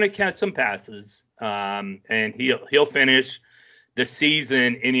 he's going to catch some passes, and he'll finish the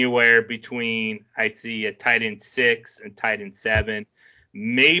season anywhere between, I'd see, a tight end 6 and tight end 7.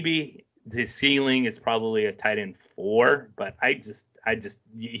 Maybe the ceiling is probably a tight end 4, but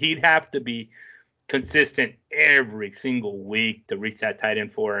he'd have to be consistent every single week to reach that tight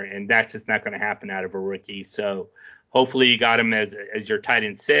end 4, and that's just not going to happen out of a rookie. So hopefully you got him as your tight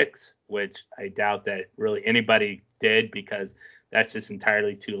end 6, which I doubt that really anybody did, because that's just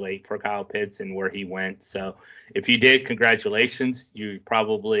entirely too late for Kyle Pitts and where he went. So if you did, congratulations. You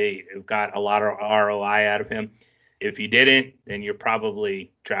probably got a lot of ROI out of him. If you didn't, then you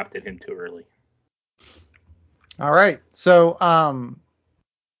probably drafted him too early. All right. So,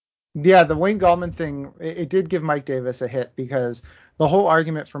 the Wayne Gallman thing, it did give Mike Davis a hit, because the whole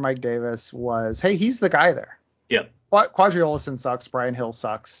argument for Mike Davis was, hey, he's the guy there. Yep. Quadri Olison sucks. Brian Hill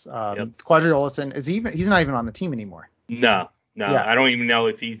sucks. Quadri Olison he's not even on the team anymore. No. Yeah. I don't even know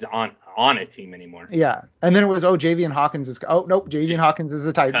if he's on a team anymore. Yeah. And then it was, Javian Hawkins Javian Hawkins is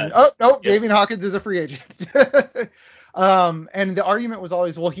a Titan. Oh, nope, Javian Hawkins is a free agent. And the argument was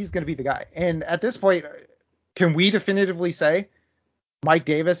always, well, he's going to be the guy. And at this point, can we definitively say Mike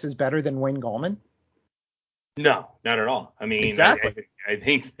Davis is better than Wayne Gallman? No, not at all. I mean, exactly. I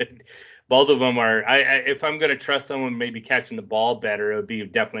think that both of them are. If I'm going to trust someone maybe catching the ball better, it would be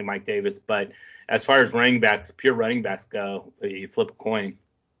definitely Mike Davis. But as far as pure running backs go, you flip a coin.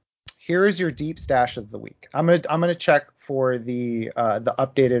 Here is your deep stash of the week. I'm gonna check for the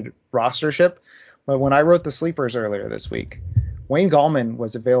updated rostership. But when I wrote the sleepers earlier this week, Wayne Gallman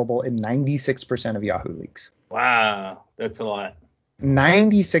was available in 96% of Yahoo leagues. Wow, that's a lot.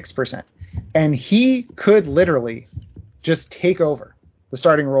 96%. And he could literally just take over the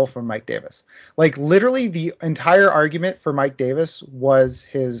starting role from Mike Davis. Like, literally the entire argument for Mike Davis was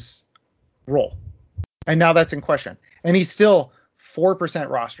his role. And now that's in question. And he's still 4%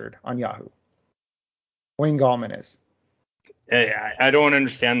 rostered on Yahoo. Wayne Gallman is. I don't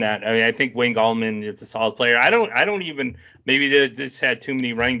understand that. I mean, I think Wayne Gallman is a solid player. I don't even, maybe they just had too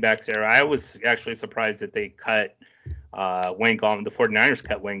many running backs there. I was actually surprised that they cut Wayne Gallman. The 49ers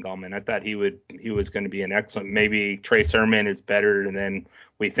cut Wayne Gallman. I thought he was going to be an excellent. Maybe Trey Sermon is better than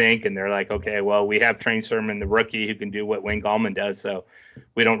we think, and they're like, okay, well, we have Trey Sermon, the rookie, who can do what Wayne Gallman does, so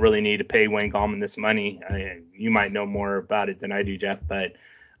we don't really need to pay Wayne Gallman this money. You might know more about it than I do, Jeff, but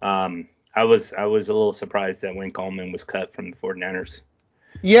I was a little surprised that Wayne Gallman was cut from the 49ers.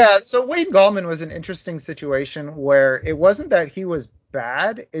 Yeah, so Wayne Gallman was an interesting situation where it wasn't that he was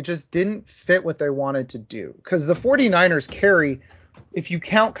bad, it just didn't fit what they wanted to do. Because the 49ers carry, if you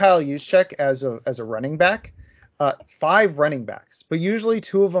count Kyle Juszczyk as a running back, 5 running backs, but usually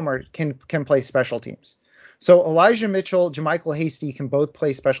 2 of them can play special teams. So Elijah Mitchell, JaMychal Hasty can both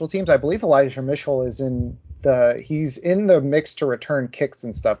play special teams. I believe Elijah Mitchell is he's in the mix to return kicks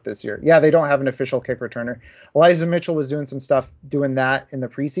and stuff this year. Yeah, they don't have an official kick returner. Elijah Mitchell was doing some stuff doing that in the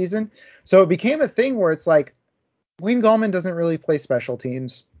preseason. So it became a thing where it's like, Wayne Gallman doesn't really play special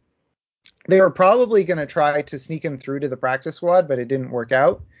teams. They were probably going to try to sneak him through to the practice squad, but it didn't work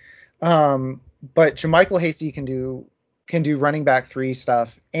out. But JaMychal Hasty can do running back 3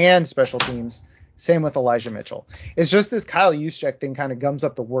 stuff and special teams. Same with Elijah Mitchell. It's just this Kyle Juszczyk thing kind of gums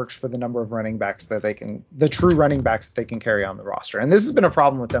up the works for the number of running backs the true running backs that they can carry on the roster. And this has been a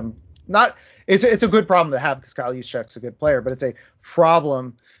problem with them. It's a good problem to have because Kyle Juszczyk's a good player, but it's a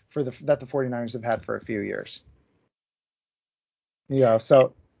problem that the 49ers have had for a few years. Yeah,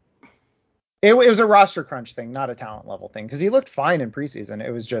 so it was a roster crunch thing, not a talent level thing, because he looked fine in preseason.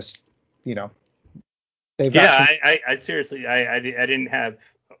 It was just, I seriously, I didn't have.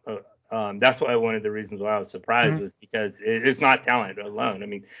 That's why one of the reasons why I was surprised was because it's not talent alone. I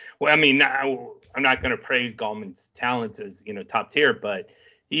mean, I'm not going to praise Gallman's talents as top tier, but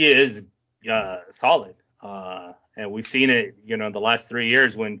he is solid. And we've seen it, the last 3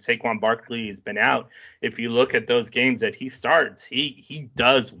 years when Saquon Barkley has been out. If you look at those games that he starts, he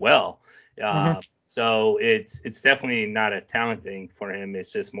does well. So it's definitely not a talent thing for him.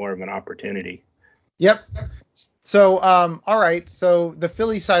 It's just more of an opportunity. Yep. So, all right. So the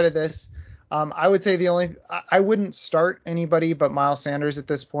Philly side of this, I would say I wouldn't start anybody but Miles Sanders at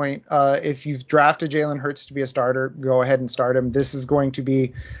this point. If you've drafted Jalen Hurts to be a starter, go ahead and start him. This is going to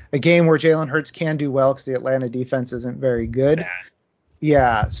be a game where Jalen Hurts can do well because the Atlanta defense isn't very good.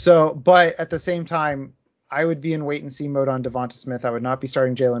 Yeah. So, but at the same time, I would be in wait and see mode on Devonta Smith. I would not be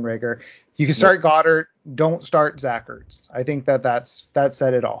starting Jalen Reagor. You can start Goddard. Don't start Zach Ertz. I think that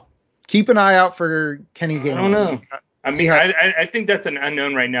said it all. Keep an eye out for Kenny Gainwell. I don't know. I think that's an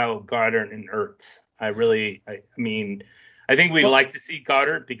unknown right now, Goddard and Ertz. I think we'd like to see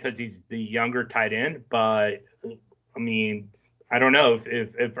Goddard because he's the younger tight end, but I don't know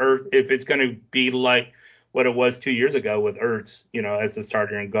if it's going to be like what it was 2 years ago with Ertz, as a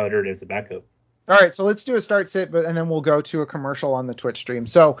starter and Goddard as a backup. All right, so let's do a start sit, and then we'll go to a commercial on the Twitch stream.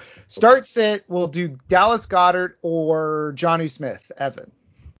 So start sit, we'll do Dallas Goedert or Jonnu Smith. Evan.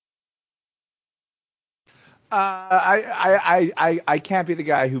 I can't be the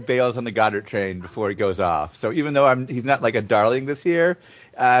guy who bails on the Goddard train before it goes off. So even though he's not like a darling this year,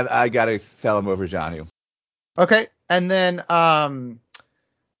 I gotta sell him over Jonnu. Okay, and then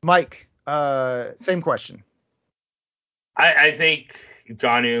Mike, same question. I think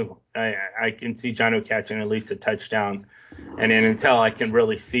Jonnu. I can see Jonnu catching at least a touchdown, and then until I can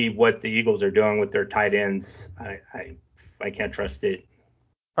really see what the Eagles are doing with their tight ends, I can't trust it.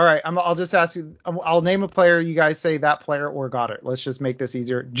 All right, I'll just ask you. I'll name a player. You guys say that player or Goddard. Let's just make this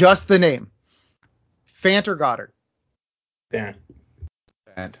easier. Just the name. Fant or Goddard? Fant.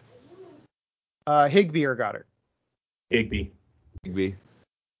 Fant. Higbee or Goddard? Higbee.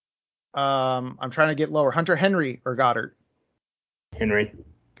 I'm trying to get lower. Hunter Henry or Goddard? Henry.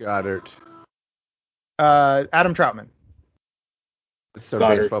 Goddard. Adam Troutman. It's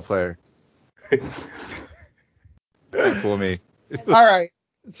our baseball player. Don't fool me. All right.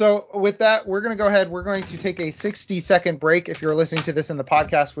 So with that, we're going to go ahead. We're going to take a 60-second break. If you're listening to this in the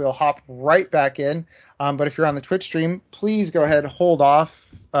podcast, we'll hop right back in. But if you're on the Twitch stream, please go ahead, hold on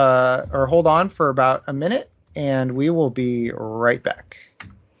for about a minute, and we will be right back.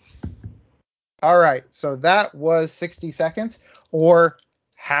 All right. So that was 60 seconds, or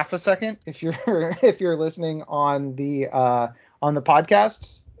half a second if you're listening on the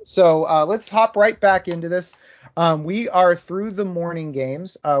podcast. So let's hop right back into this. We are through the morning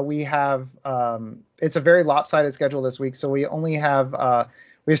games. We have it's a very lopsided schedule this week, so we have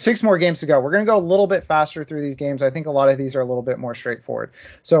 6 more games to go. We're going to go a little bit faster through these games. I think a lot of these are a little bit more straightforward.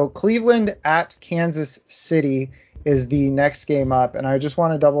 So Cleveland at Kansas City is the next game up, and I just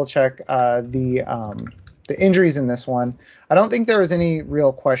want to double check the injuries in this one. I don't think there was any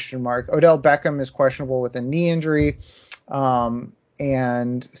real question mark. Odell Beckham is questionable with a knee injury.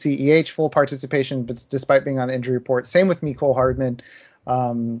 And CEH full participation, but despite being on the injury report. Same with Mecole Hardman.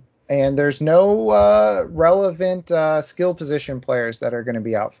 And there's no relevant skill position players that are going to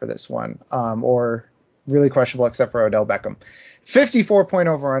be out for this one, or really questionable except for Odell Beckham. 54-point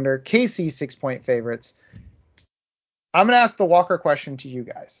over-under, KC 6-point favorites. I'm going to ask the Walker question to you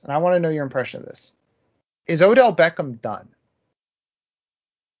guys, and I want to know your impression of this. Is Odell Beckham done?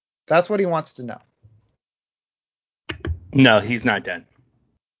 That's what he wants to know. No, he's not done.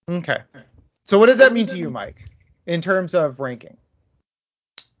 Okay. So what does that mean to you, Mike, in terms of ranking?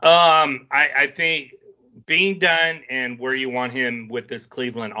 I think being done and where you want him with this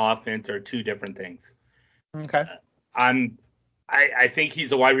Cleveland offense are two different things. Okay. I think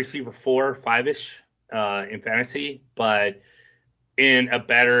he's a wide receiver 4, 5-ish in fantasy, but in a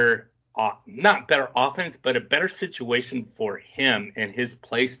better, not better offense, but a better situation for him and his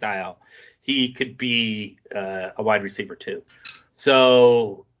play style, he could be a wide receiver 2.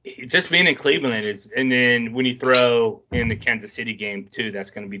 So just being in Cleveland is, and then when you throw in the Kansas City game too, that's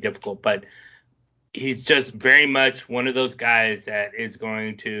going to be difficult. But he's just very much one of those guys that is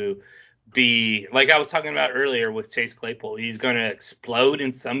going to be, like I was talking about earlier with Chase Claypool, he's going to explode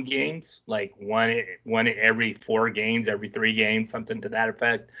in some games, like one every 4 games, every 3 games, something to that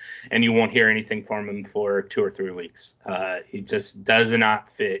effect, and you won't hear anything from him for 2 or 3 weeks. He just does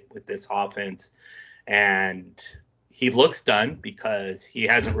not fit with this offense, and he looks done because he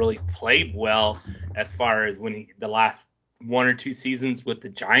hasn't really played well as far as the last 1 or 2 seasons with the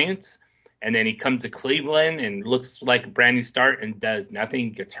Giants. And then he comes to Cleveland and looks like a brand new start and does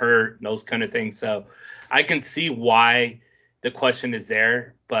nothing, gets hurt, those kind of things. So I can see why the question is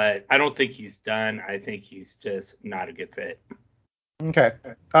there, but I don't think he's done. I think he's just not a good fit. Okay.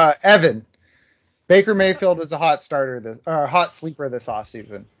 Evan, Baker Mayfield was a hot sleeper this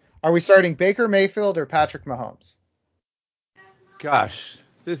offseason. Are we starting Baker Mayfield or Patrick Mahomes? Gosh,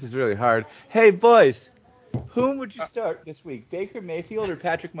 this is really hard. Hey, boys, whom would you start this week, Baker Mayfield or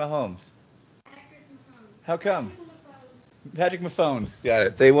Patrick Mahomes? How come? Patrick Mahomes. Got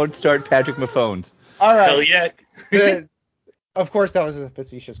it. They won't start Patrick Mahomes. All right. Hell yeah. Of course, that was a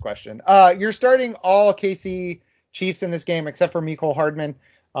facetious question. You're starting all KC Chiefs in this game except for Mecole Hardman,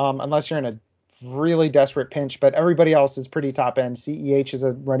 unless you're in a really desperate pinch. But everybody else is pretty top end. CEH is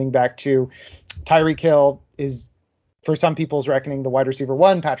a running back 2. Tyreek Hill is, for some people's reckoning, the wide receiver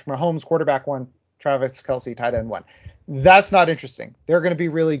 1. Patrick Mahomes, quarterback 1. Travis Kelce, tight end 1. That's not interesting. They're going to be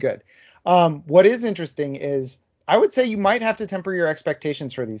really good. What is interesting is I would say you might have to temper your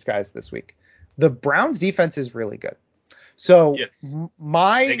expectations for these guys this week. The Browns defense is really good. So yes.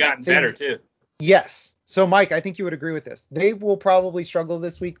 They got better too. Yes. So Mike, I think you would agree with this. They will probably struggle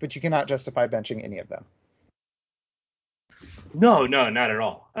this week, but you cannot justify benching any of them. No, not at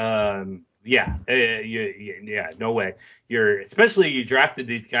all. Yeah, no way. Especially you drafted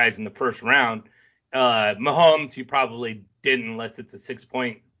these guys in the first round. Mahomes, you probably didn't unless it's a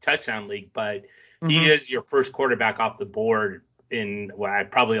 6-point touchdown league, but he is your first quarterback off the board in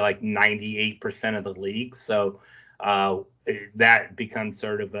probably like 98% of the league. So that becomes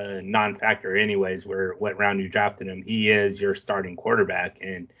sort of a non-factor anyways, what round you drafted him. He is your starting quarterback,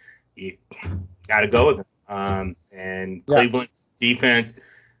 and you got to go with him. And Cleveland's defense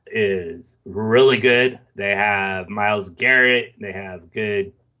is really good. They have Myles Garrett. They have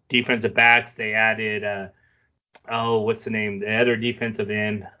good defensive backs. They added what's the name? The other defensive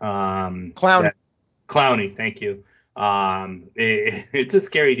end. Clowney. Thank you. It's a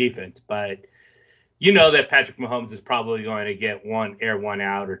scary defense, but you know that Patrick Mahomes is probably going to get one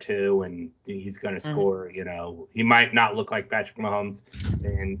out or two, and he's going to score. You know, he might not look like Patrick Mahomes,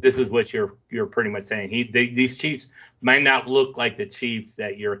 and this is what you're pretty much saying. These Chiefs might not look like the Chiefs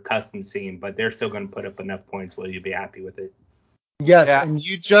that you're accustomed to seeing, but they're still going to put up enough points where you'll be happy with it. Yes, yeah. And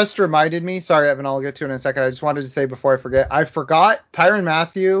you just reminded me. Sorry, Evan, I'll get to it in a second. I just wanted to say before I forget, I forgot Tyrann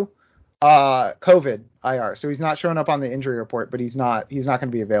Mathieu, COVID IR, so he's not showing up on the injury report, but he's not going to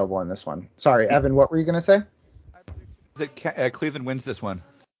be available in this one. Sorry, Evan, what were you going to say? Cleveland wins this one.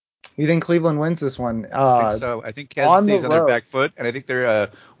 You think Cleveland wins this one? I think so. I think Kansas City's on their back foot, and I think their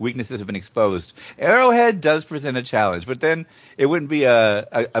weaknesses have been exposed. Arrowhead does present a challenge, but then it wouldn't be a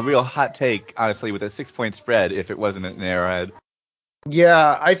real hot take, honestly, with a 6-point spread if it wasn't an Arrowhead.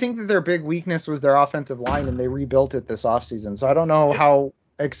 Yeah, I think that their big weakness was their offensive line, and they rebuilt it this offseason. So I don't know how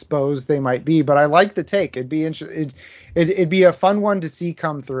exposed they might be, but I like the take. It'd be a fun one to see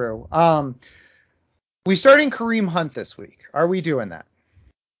come through. We starting Kareem Hunt this week. Are we doing that?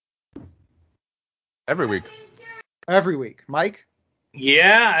 Every week. Mike?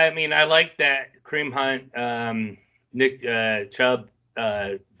 Yeah, I mean, I like that Kareem Hunt, Nick Chubb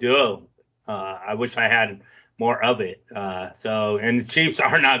duo. I wish I had more of it. And the Chiefs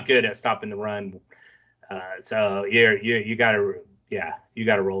are not good at stopping the run. So you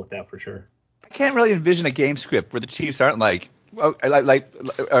gotta roll with that for sure. I can't really envision a game script where the Chiefs aren't like or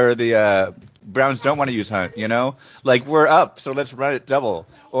the Browns don't want to use Hunt, you know? Like, we're up, so let's run it double.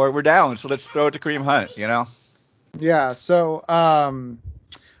 Or we're down, so let's throw it to Kareem Hunt, you know? Yeah, so all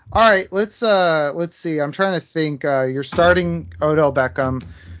right, let's see. I'm trying to think. You're starting Odell Beckham,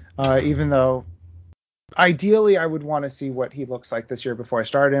 even though ideally I would want to see what he looks like this year before I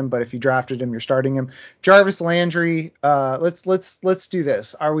start him, but if you drafted him, you're starting him. Jarvis Landry, let's do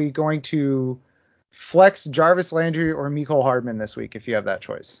this. Are we going to flex Jarvis Landry or Mecole Hardman this week if you have that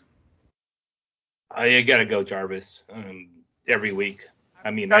choice? You got to go Jarvis every week.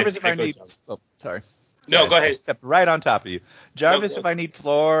 I mean, Jarvis, if I need. Oh, sorry. No, go ahead. I stepped right on top of you. Jarvis, if I need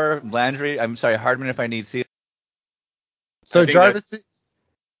floor. Landry, I'm sorry, Hardman, if I need ceiling. So Jarvis,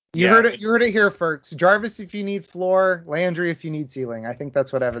 you heard it here first. Jarvis, if you need floor. Landry, if you need ceiling. I think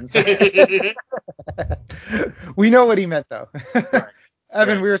that's what Evan said. We know what he meant, though. Right.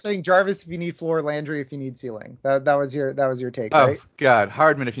 Evan, right. We were saying Jarvis if you need floor, Landry if you need ceiling. That was your take, right? Oh God,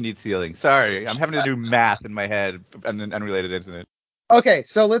 Hardman if you need ceiling. Sorry, I'm having to do math in my head on an unrelated incident. Okay,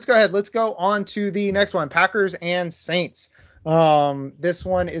 so let's go ahead. Let's go on to the next one, Packers and Saints. This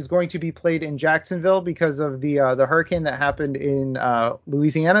one is going to be played in Jacksonville because of the hurricane that happened in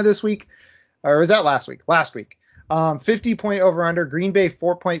Louisiana this week, or was that last week? Last week. 50-point over/under. Green Bay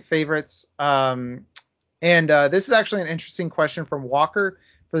 4-point favorites. And this is actually an interesting question from Walker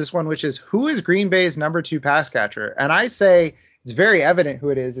for this one, which is, who is Green Bay's number 2 pass catcher? And I say it's very evident who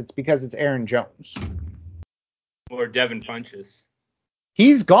it is. It's because it's Aaron Jones. Or Devin Funchess.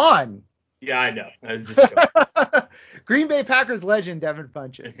 He's gone. Yeah, I know. I was just Green Bay Packers legend Devin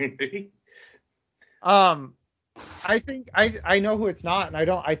Funchess. I think I know who it's not, and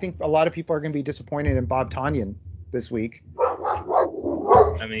I think a lot of people are going to be disappointed in Bob Tonyan this week.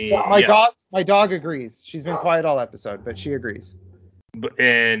 I mean, so my dog agrees. She's been quiet all episode, but she agrees.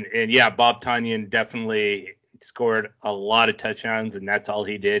 And yeah, Bob Tonyan definitely scored a lot of touchdowns, and that's all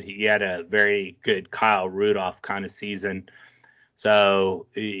he did. He had a very good Kyle Rudolph kind of season. So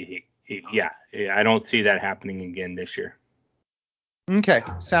yeah, I don't see that happening again this year. Okay,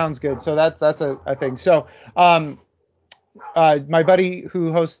 sounds good. So that's a thing. So my buddy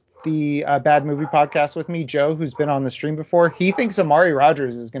who hosts the Bad Movie podcast with me, Joe, who's been on the stream before, he thinks Amari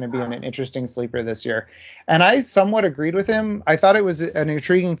Rodgers is going to be an interesting sleeper this year. And I somewhat agreed with him. I thought it was an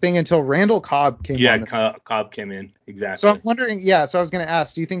intriguing thing until Randall Cobb came on. Yeah, Cobb came in. Exactly. So I'm wondering, so I was going to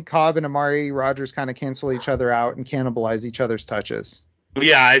ask, do you think Cobb and Amari Rodgers kind of cancel each other out and cannibalize each other's touches?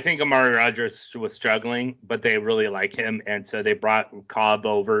 Yeah, I think Amari Rodgers was struggling, but they really like him. And so they brought Cobb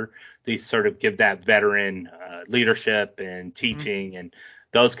over to sort of give that veteran leadership and teaching and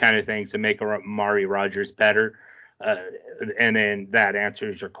those kind of things to make Amari Rodgers better. And then that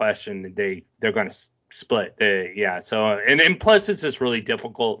answers your question. They're going to split. So, and plus it's just really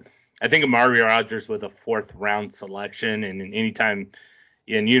difficult. I think Amari Rodgers was a 4th round selection, and anytime,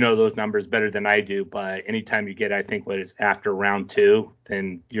 and you know those numbers better than I do, but anytime you get, I think, what is after round 2,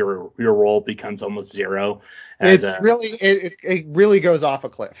 then your role becomes almost zero. It really goes off a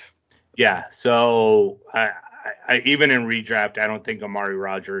cliff. Yeah. So I even in redraft, I don't think Amari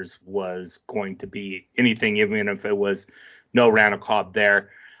Rodgers was going to be anything, even if it was no Randall Cobb there.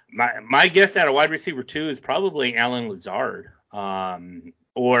 My guess at a wide receiver 2 is probably Allen Lazard.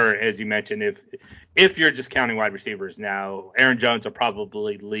 Or as you mentioned, if you're just counting wide receivers now, Aaron Jones will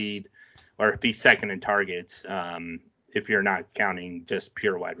probably lead or be second in targets if you're not counting just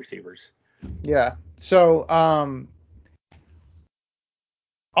pure wide receivers. Yeah. So on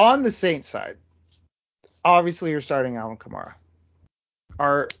the Saints side, obviously you're starting Alvin Kamara.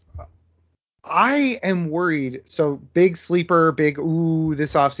 I am worried. So big sleeper, this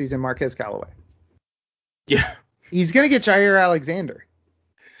offseason, Marquez Callaway. Yeah. He's going to get Jair Alexander.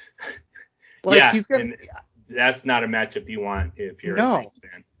 He's going to. That's not a matchup you want if you're a Saints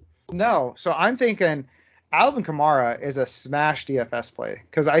fan. No. So I'm thinking Alvin Kamara is a smash DFS play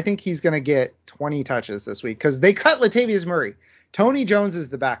because I think he's going to get 20 touches this week because they cut Latavius Murray. Tony Jones is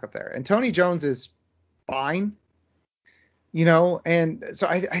the backup there, and Tony Jones is fine. And so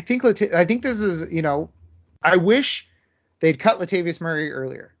I think this is, I wish they'd cut Latavius Murray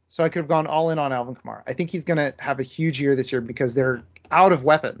earlier so I could have gone all in on Alvin Kamara. I think he's going to have a huge year this year because they're out of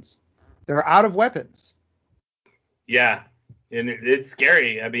weapons. They're out of weapons. Yeah, and it's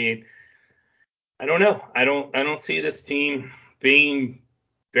scary. I mean, I don't know. I don't see this team being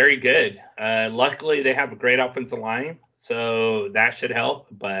very good. Luckily, they have a great offensive line, so that should help,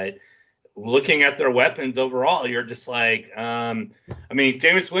 but looking at their weapons overall, you're just like,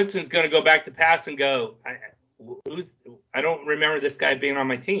 Jameis Winston's going to go back to pass and go, I don't remember this guy being on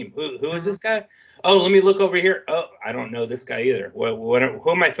my team. Who is this guy? Oh, let me look over here. Oh, I don't know this guy either. Who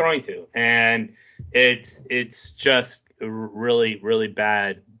am I throwing to? And it's just really, really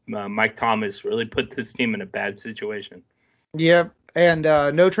bad. Mike Thomas really put this team in a bad situation. Yep. And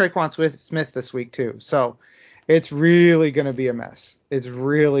no Tre'Quan Smith this week too. So it's really going to be a mess.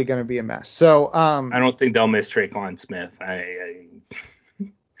 So I don't think they'll miss Tre'Quan Smith.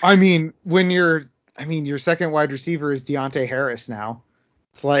 Your second wide receiver is Deontay Harris now.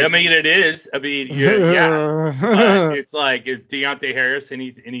 It's like, it is. Yeah. It's like, is Deontay Harris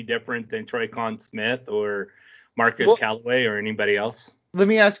any different than Tre'Quan Smith or Marcus Callaway or anybody else? Let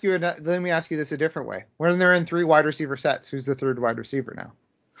me ask you this a different way. When they're in 3 wide receiver sets, who's the third wide receiver now?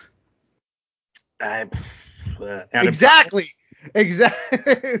 Exactly.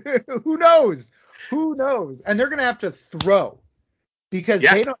 Who knows? And they're gonna have to throw because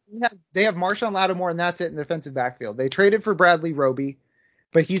they have Marshawn Lattimore and that's it in the defensive backfield. They traded for Bradley Roby,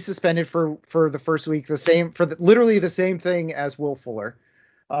 but he's suspended for the first week. Literally the same thing as Will Fuller.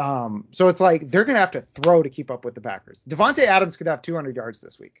 So it's like they're gonna have to throw to keep up with the Packers. Devontae Adams could have 200 yards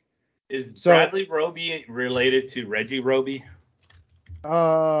this week. Is Bradley Roby related to Reggie Roby?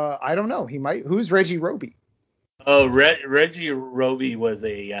 I don't know. He might. Who's Reggie Roby? Oh, Reggie Roby was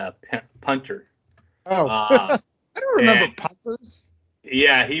a punter. Oh, I don't remember punters.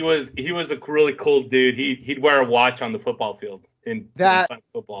 Yeah, he was a really cool dude. He'd wear a watch on the football field in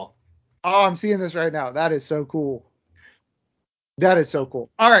football. Oh, I'm seeing this right now. That is so cool.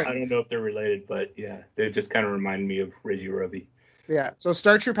 All right. I don't know if they're related, but yeah, they just kind of remind me of Reggie Roby. Yeah. So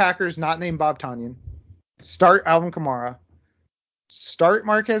start your Packers, not named Bob Tonyan. Start Alvin Kamara. Start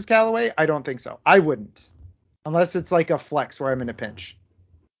Marquez Callaway? I don't think so. I wouldn't. Unless it's like a flex where I'm in a pinch.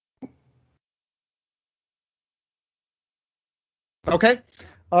 Okay.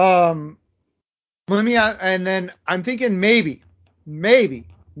 And then I'm thinking maybe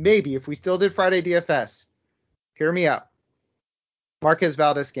if we still did Friday DFS, hear me out. Marquez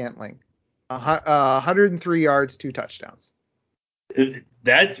Valdes-Scantling, 103 yards, 2 touchdowns.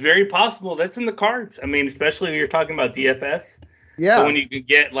 That's very possible. That's in the cards. I mean, especially when you're talking about DFS. Yeah. So when you can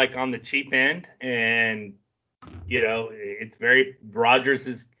get like on the cheap end and, it's very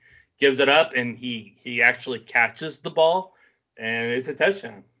Rodgers gives it up and he actually catches the ball and it's a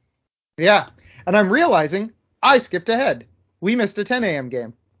touchdown. Yeah. And I'm realizing I skipped ahead. We missed a 10 a.m.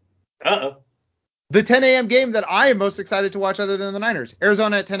 game. Uh-oh. The 10 a.m. game that I am most excited to watch other than the Niners.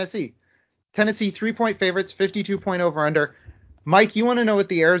 Arizona at Tennessee. Tennessee 3-point favorites, 52-point over-under. Mike, you want to know what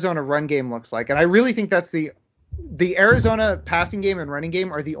the Arizona run game looks like. And I really think that's the Arizona passing game and running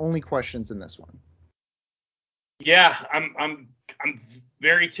game are the only questions in this one. Yeah, I'm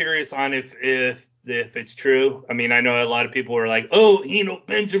very curious on if it's true. I mean, I know a lot of people were like, oh,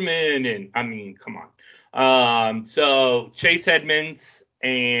 Benjamin. And I mean, come on. So Chase Edmonds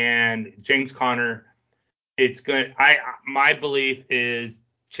and James Conner, it's good. My belief is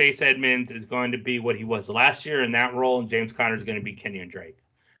Chase Edmonds is going to be what he was last year in that role, and James Conner is going to be Kenyon Drake.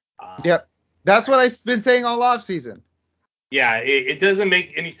 Yep. That's what I've been saying all offseason. Yeah, it doesn't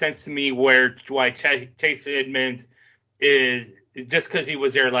make any sense to me why Chase Edmonds is just because he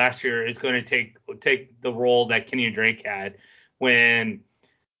was there last year is going to take the role that Kenyon Drake had when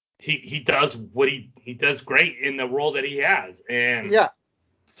he does what he does great in the role that he has. And yeah.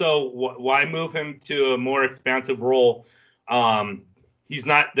 So why move him to a more expansive role? He's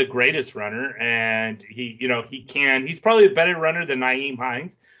not the greatest runner, and he's probably a better runner than Nyheim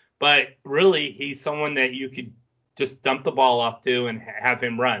Hines, but really he's someone that you could just dump the ball off to and have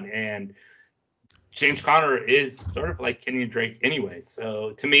him run. And James Conner is sort of like Kenyon Drake anyway.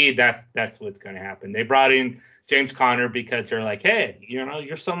 So to me, that's what's going to happen. They brought in James Conner because they're like, hey,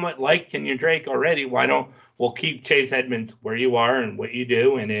 you're somewhat like Kenyon Drake already. Why don't we'll keep Chase Edmonds where you are and what you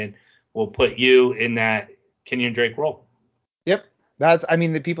do, and then we'll put you in that Kenyon Drake role. Yep.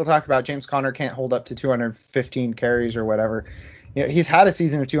 The people talk about James Conner can't hold up to 215 carries or whatever. He's had a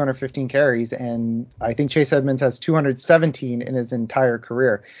season of 215 carries, and I think Chase Edmonds has 217 in his entire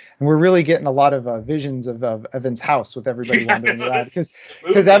career. And we're really getting a lot of visions of Evan's house with everybody wandering around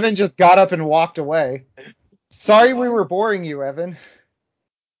because Evan just got up and walked away. Sorry we were boring you, Evan.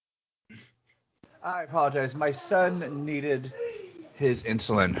 I apologize. My son needed his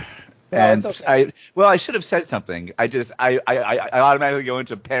insulin. No, and it's okay. I should have said something. I automatically go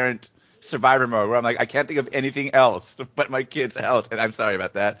into parent survivor mode where I'm like, I can't think of anything else but my kid's health, and I'm sorry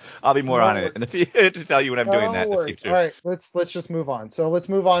about that. I'll be more on it in the future to tell you when I'm doing that in the future. All right, let's just move on. So let's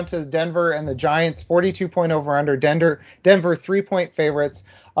move on to Denver and the Giants. 42-point over under. Denver 3-point favorites.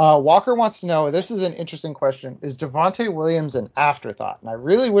 Walker wants to know, this is an interesting question, is Javonte Williams an afterthought? And I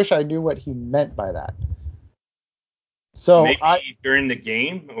really wish I knew what he meant by that. So maybe during the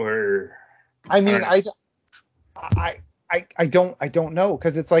game, or I don't know,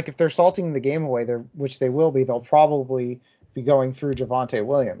 because it's like if they're salting the game away, which they will be, they'll probably be going through Javonte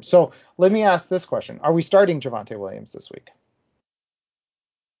Williams. So let me ask this question: are we starting Javonte Williams this week?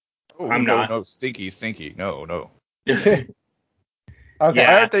 Oh, I'm not. No, stinky. No. Okay.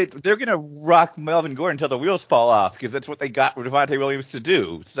 Why aren't they? They're gonna rock Melvin Gordon until the wheels fall off, because that's what they got Javonte Williams to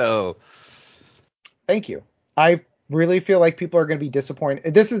do. So, thank you. I really feel like people are going to be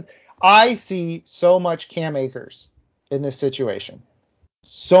disappointed. I see so much Cam Akers in this situation.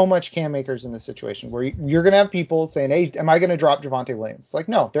 So much Cam Akers in this situation where you're going to have people saying, hey, am I going to drop Javonte Williams? Like,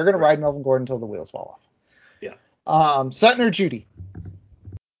 no, they're going to ride Melvin Gordon until the wheels fall off. Yeah. Sutton or Judy?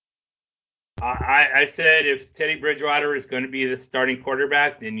 I said if Teddy Bridgewater is going to be the starting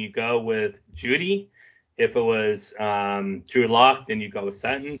quarterback, then you go with Judy. If it was Drew Lock, then you go with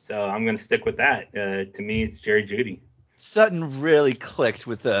Sutton. So I'm going to stick with that. To me, it's Jerry Judy. Sutton really clicked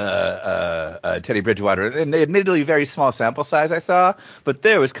with Teddy Bridgewater, and they admittedly very small sample size I saw, but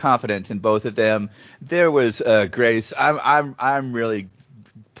there was confidence in both of them. There was grace. I'm really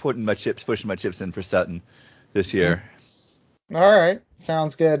pushing my chips in for Sutton this year. All right,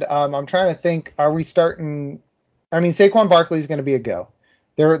 sounds good. I'm trying to think. Are we starting? I mean, Saquon Barkley is going to be a go.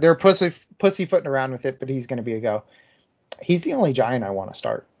 They're pussyfooting around with it, but he's going to be a go. He's the only Giant I want to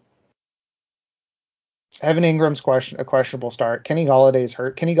start. Evan Ingram's a questionable start. Kenny Galladay's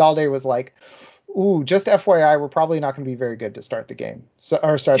hurt. Kenny Galladay was like, "Ooh, just FYI, we're probably not going to be very good to start the game,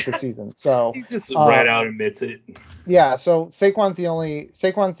 or start the season." So he just right out admits it. Yeah. So Saquon's the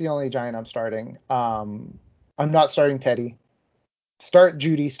only Giant I'm starting. I'm not starting Teddy. Start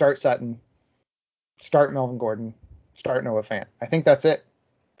Judy. Start Sutton. Start Melvin Gordon. Start Noah Fant. I think that's it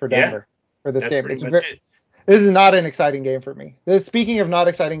for Denver for this game. This is not an exciting game for me. Speaking of not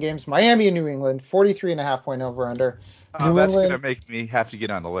exciting games, Miami and New England, 43.5-point over under. That's going to make me have to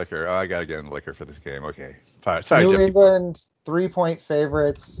get on the liquor. Oh, I got to get on the liquor for this game. Okay. Sorry, New Jeff. England, 3-point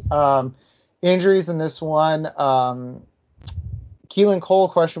favorites. Injuries in this one. Keelan Cole,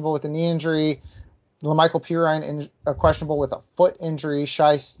 questionable with a knee injury. LaMichael Pirine, questionable with a foot injury.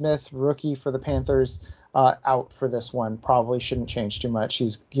 Shi Smith, rookie for the Panthers, out for this one. Probably shouldn't change too much. He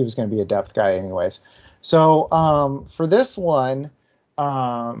was going to be a depth guy anyways. So for this one,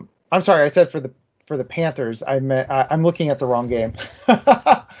 I'm sorry, I said for the Panthers. I'm looking at the wrong game.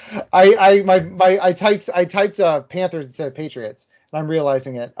 I typed Panthers instead of Patriots, and I'm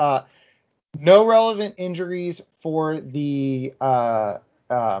realizing it. No relevant injuries for the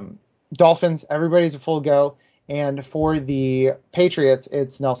Dolphins. Everybody's a full go. And for the Patriots,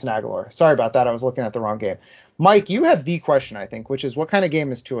 it's Nelson Aguilar. Sorry about that. I was looking at the wrong game. Mike, you have the question, I think, which is what kind of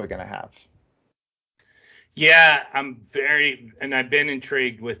game is Tua going to have? Yeah, and I've been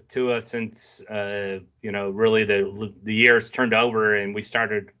intrigued with Tua since, really the years turned over and we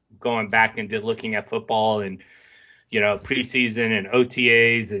started going back into looking at football and, preseason and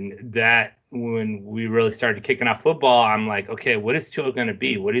OTAs and that. When we really started kicking off football, I'm like, okay, what is Tua going to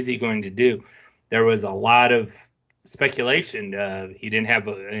be? What is he going to do? There was a lot of speculation. He didn't have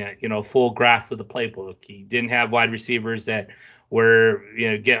a full grasp of the playbook. He didn't have wide receivers that were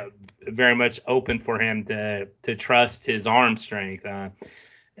get very much open for him to trust his arm strength. A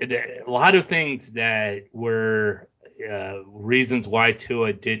lot of things that were reasons why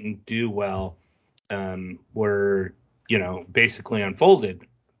Tua didn't do well were basically unfolded.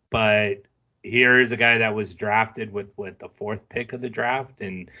 But here's a guy that was drafted with the fourth pick of the draft,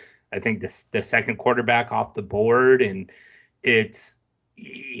 and I think the second quarterback off the board, and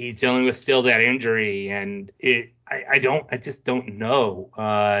he's dealing with still that injury, and I just don't know.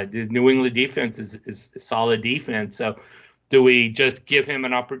 The New England defense is a solid defense, so do we just give him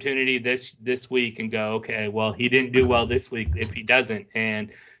an opportunity this week and go, okay, well, he didn't do well this week if he doesn't, and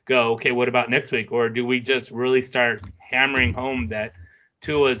go, okay, what about next week? Or do we just really start hammering home that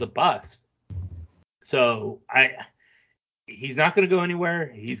Tua is a bust? So he's not going to go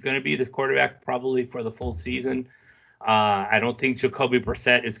anywhere. He's going to be the quarterback probably for the full season. I don't think Jacoby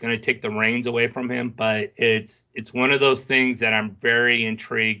Brissett is going to take the reins away from him, but it's one of those things that I'm very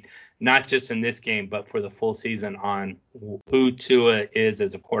intrigued, not just in this game, but for the full season on who Tua is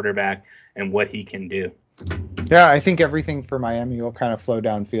as a quarterback and what he can do. Yeah, I think everything for Miami will kind of flow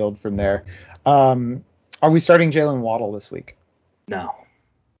downfield from there. Are we starting Jalen Waddle this week? No.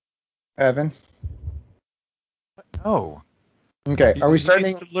 Evan? No. Okay. Are we starting?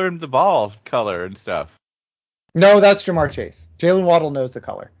 He needs to learn the ball color and stuff. No, that's Jamar Chase. Jalen Waddle knows the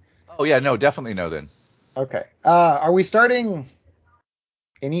color. Oh, yeah, no, definitely no then. Okay. Are we starting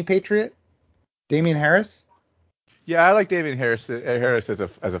any Patriot? Damian Harris? Yeah, I like Damian Harris as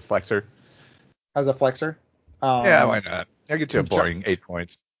a flexor. As a flexor? Yeah, why not? I get you a boring 8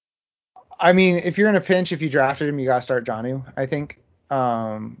 points. I mean, if you're in a pinch, if you drafted him, you got to start Jonnu, I think.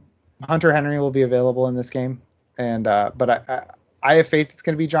 Hunter Henry will be available in this game. But I have faith it's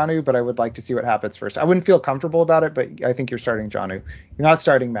going to be Jonnu, but I would like to see what happens first. I wouldn't feel comfortable about it, but I think you're starting Jonnu. You're not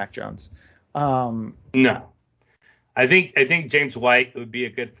starting Mac Jones. No. I think James White would be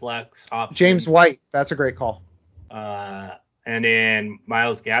a good flex option. James White, that's a great call. And then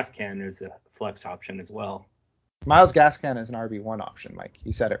Myles Gaskin is a flex option as well. Myles Gaskin is an RB1 option, Mike.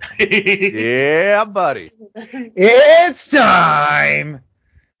 You said it. Yeah, buddy. It's time.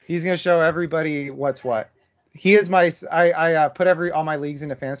 He's going to show everybody what's what. He is I put all my leagues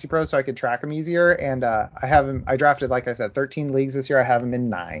into Fantasy Pro so I could track him easier, and I have him. I drafted, like I said, 13 leagues this year. I have him in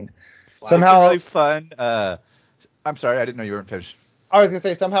 9. Wow. Somehow really fun. I'm sorry, I didn't know you weren't finished. I was gonna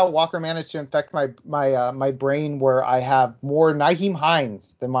say somehow Walker managed to infect my brain where I have more Nyheim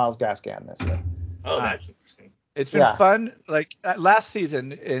Hines than Myles Gaskin this year. Oh, that's interesting. It's been fun. Like last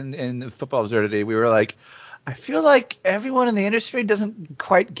season in Football Absurdity, we were like, I feel like everyone in the industry doesn't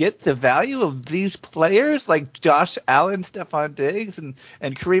quite get the value of these players like Josh Allen, Stephon Diggs, and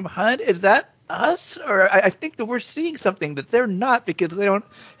Kareem Hunt. Is that us? Or I think that we're seeing something that they're not because they don't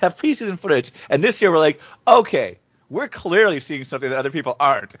have preseason footage. And this year we're like, okay, we're clearly seeing something that other people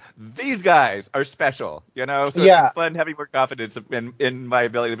aren't. These guys are special, So it's been fun having more confidence in my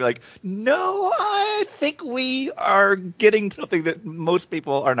ability to be like, no, I think we are getting something that most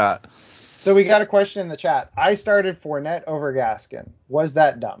people are not. So we got a question in the chat. I started Fournette over Gaskin. Was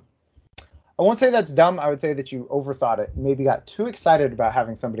that dumb? I won't say that's dumb. I would say that you overthought it. Maybe got too excited about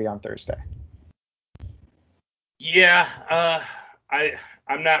having somebody on Thursday. Yeah,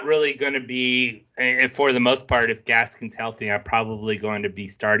 I'm not really going to be, and for the most part, if Gaskin's healthy, I'm probably going to be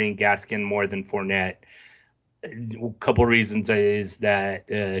starting Gaskin more than Fournette. A couple reasons is that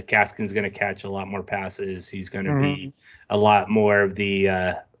Gaskin's going to catch a lot more passes. He's going to be a lot more of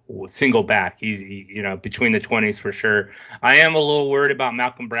the single back. He's between the 20s for sure. I am a little worried about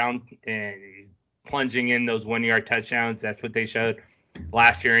Malcolm Brown plunging in those 1-yard touchdowns. That's what they showed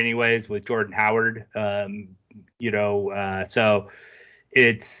last year anyways with Jordan Howard. So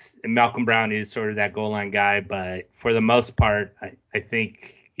it's Malcolm Brown is sort of that goal line guy, but for the most part, I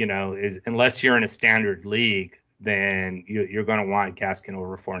think is unless you're in a standard league, then you're going to want Gaskin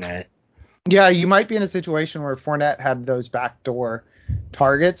over Fournette. Yeah, you might be in a situation where Fournette had those backdoor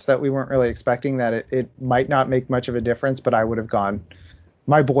targets that we weren't really expecting, that it might not make much of a difference, but I would have gone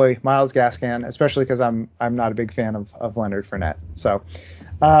my boy Myles Gaskin, especially because I'm not a big fan of Leonard Fournette. So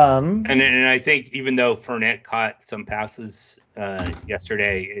and I think even though Fournette caught some passes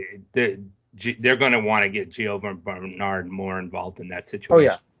yesterday, they're going to want to get Gio Bernard more involved in that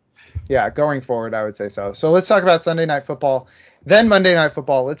situation. Oh yeah, going forward, I would say so. So let's talk about Sunday Night Football, then Monday Night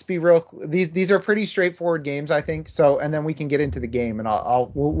Football. Let's be real. These are pretty straightforward games, I think. So, and then we can get into the game, and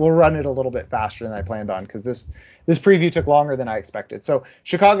we'll run it a little bit faster than I planned on because this preview took longer than I expected. So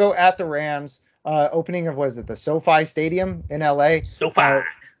Chicago at the Rams, opening of the SoFi Stadium in LA. SoFi.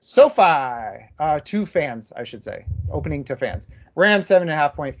 To fans, I should say. Opening to fans. Rams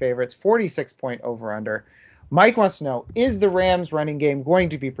 7.5-point favorites, 46-point over under. Mike wants to know, is the Rams running game going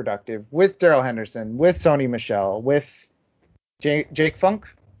to be productive with Darrell Henderson, with Sony Michel, with Jake Funk?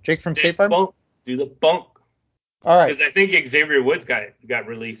 Jake from State Farm? Do the bunk. All right. Because I think Xavier Woods got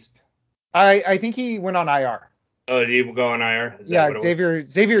released. I think he went on IR. Oh, did he go on IR? Yeah,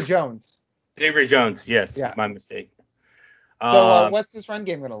 Xavier Jones. Xavier Jones, yes, Yeah. my mistake. So what's this run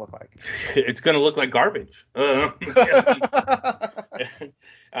game going to look like? It's going to look like garbage. Can't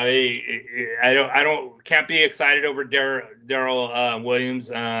be excited over Daryl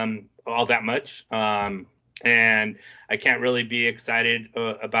Williams all that much, and I can't really be excited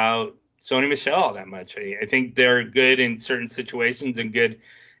about Sony Michel all that much. I think they're good in certain situations and good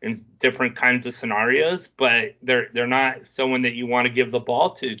in different kinds of scenarios, but they're not someone that you want to give the ball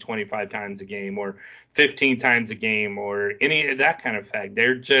to 25 times a game or 15 times a game or any of that kind of fact.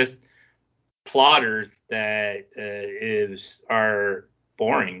 They're just plotters that are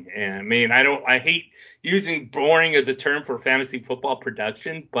boring. And I mean, I hate using boring as a term for fantasy football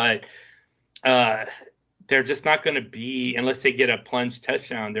production, but they're just not going to be, unless they get a plunge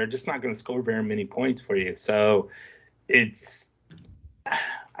touchdown, they're just not going to score very many points for you. So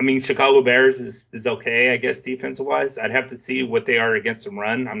Chicago Bears is okay, I guess, defensive wise. I'd have to see what they are against the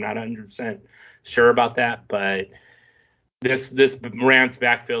run. I'm not 100% sure about that, but this Rams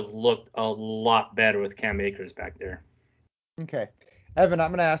backfield looked a lot better with Cam Akers back there. Okay. Evan, I'm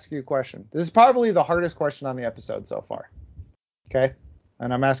going to ask you a question. This is probably the hardest question on the episode so far. Okay?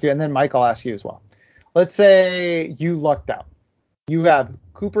 And I'm asking you, and then Mike, I'll ask you as well. Let's say you lucked out. You have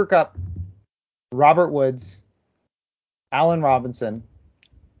Cooper Kupp, Robert Woods, Allen Robinson,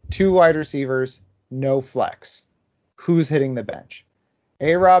 2 wide receivers, no flex. Who's hitting the bench?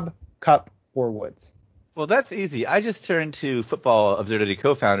 A-Rob, Kupp, or Woods? Well, that's easy. I just turned to Football Absurdity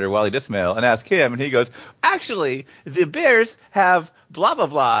co-founder Wally Dismail and asked him, and he goes, actually, the Bears have blah, blah,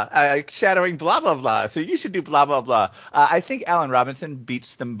 blah, shadowing blah, blah, blah, so you should do blah, blah, blah. I think Allen Robinson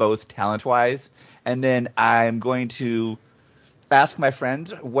beats them both talent-wise, and then I'm going to ask my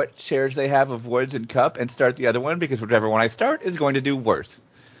friends what shares they have of Woods and Kupp and start the other one, because whichever one I start is going to do worse.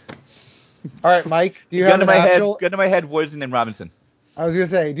 All right, Mike, do you have an actual... Gun to my head, Woods and then Robinson. I was going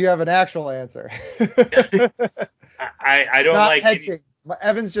to say, do you have an actual answer? I don't Not like hedging.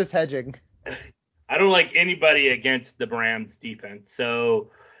 Evan's just hedging. I don't like anybody against the Rams defense.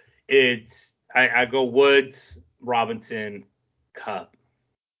 So I go Woods, Robinson, Kupp.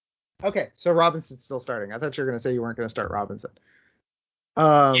 Okay, so Robinson's still starting. I thought you were going to say you weren't going to start Robinson.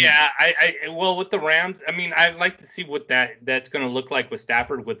 Yeah, well, with the Rams, I'd like to see what that's going to look like with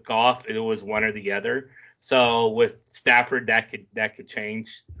Stafford. With Goff, it was one or the other. So with Stafford, that could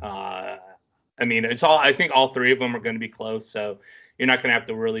change. It's all. I think all 3 of them are going to be close, so you're not going to have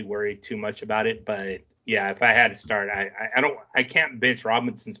to really worry too much about it. But yeah, if I had to start, I can't bench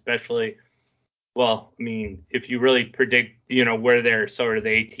Robinson, especially. Well, if you really predict, where they're sort of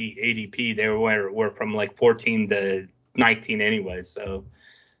the ADP, they were from like 14 to 19 anyway, so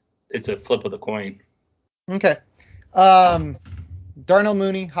it's a flip of the coin. Okay. Darnell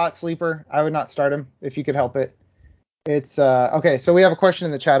Mooney, hot sleeper. I would not start him if you could help it. It's okay. So we have a question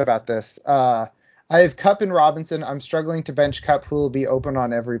in the chat about this. I have Kupp and Robinson. I'm struggling to bench Kupp, who will be open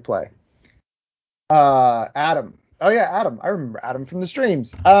on every play. Adam. Oh yeah, Adam. I remember Adam from the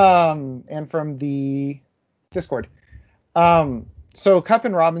streams. And from the Discord. So Kupp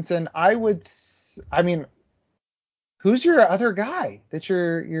and Robinson. Who's your other guy that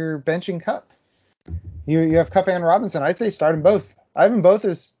you're benching Kupp? You have Kupp and Robinson. I'd say start them both. I have them both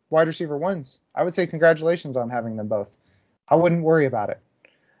as wide receiver 1s. I would say congratulations on having them both. I wouldn't worry about it.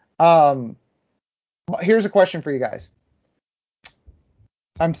 Here's a question for you guys.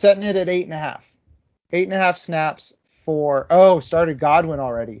 I'm setting it at 8.5. 8.5 snaps for... Oh, started Godwin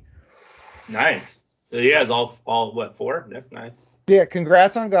already. Nice. So he has all 4? That's nice. Yeah,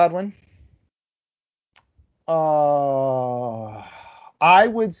 congrats on Godwin. I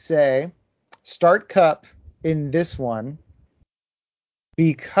would say start Kupp in this one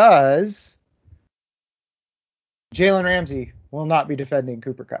because Jalen Ramsey will not be defending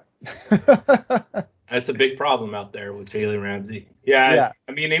Cooper Kupp. That's a big problem out there with Jalen Ramsey. Yeah.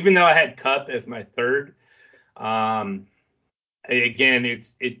 Even though I had Kupp as my 3rd, again,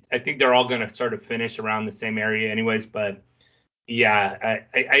 I think they're all going to sort of finish around the same area anyways. But yeah,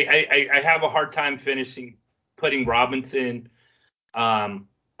 I have a hard time putting Robinson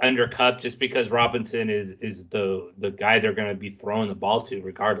under Kupp just because Robinson is the guy they're going to be throwing the ball to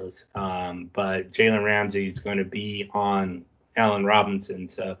regardless. But Jalen Ramsey is going to be on Allen Robinson.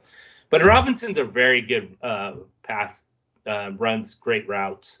 So, but Robinson's a very good pass, runs great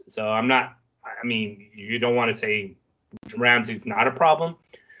routes. So you don't want to say Ramsey's not a problem,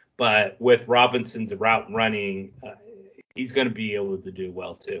 but with Robinson's route running, he's going to be able to do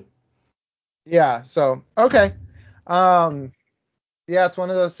well too. Yeah. So, okay. Yeah, it's one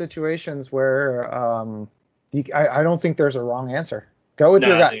of those situations where I don't think there's a wrong answer. Go with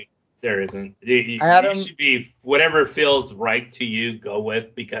your guy. There isn't. You Adam, should be whatever feels right to you, go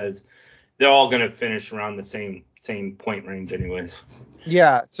with, because they're all going to finish around the same point range anyways.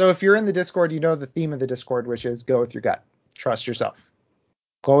 Yeah. So if you're in the Discord, you know the theme of the Discord, which is go with your gut, trust yourself.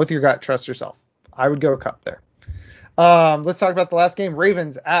 Go with your gut, trust yourself. I would go Kupp there. Let's talk about the last game,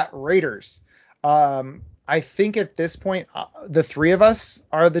 Ravens at Raiders. I think at this point, the three of us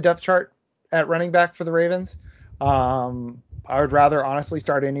are the depth chart at running back for the Ravens. I would rather honestly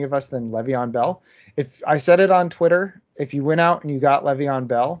start any of us than Le'Veon Bell. If I said it on Twitter, if you went out and you got Le'Veon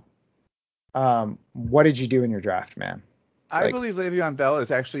Bell, what did you do in your draft, man? I believe Le'Veon Bell is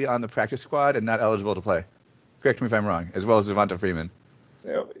actually on the practice squad and not eligible to play. Correct me if I'm wrong, as well as Devonta Freeman.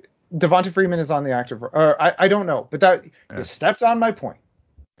 Devonta Freeman is on the active. I don't know, but that you stepped on my point.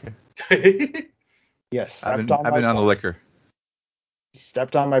 Yes, I've been on the liquor. You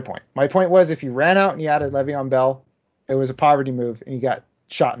stepped on my point. My point was if you ran out and you added Le'Veon Bell, it was a poverty move, and you got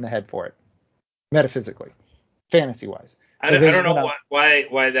shot in the head for it, metaphysically, fantasy-wise. I don't know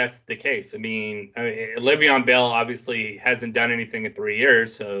why that's the case. I mean, Le'Veon Bell obviously hasn't done anything in 3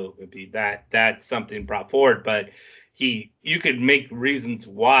 years, so it'd be that's something brought forward. But you could make reasons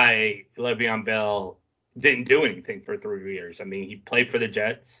why Le'Veon Bell didn't do anything for 3 years. I mean, he played for the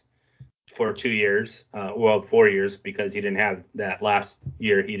Jets for 2 years, 4 years, because he didn't have that last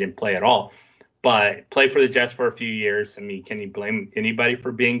year. He didn't play at all. But played for the Jets for a few years. I mean, can you blame anybody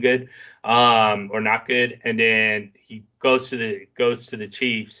for being good or not good? And then he goes to the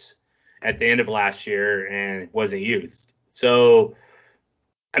Chiefs at the end of last year and wasn't used. So,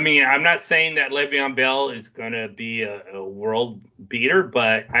 I mean, I'm not saying that Le'Veon Bell is going to be a world beater,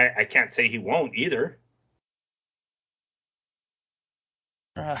 but I can't say he won't either.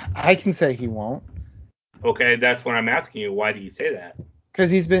 I can say he won't. Okay, that's what I'm asking you. Why do you say that? Because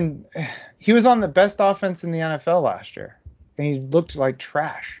he was on the best offense in the NFL last year, and he looked like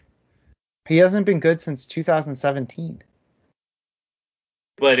trash. He hasn't been good since 2017.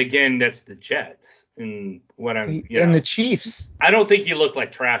 But again, that's the Jets, and the Chiefs. I don't think he looked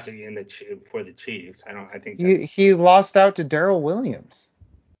like trash for the Chiefs. I think he lost out to Darrell Williams.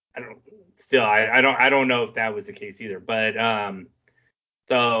 I don't know if that was the case either. But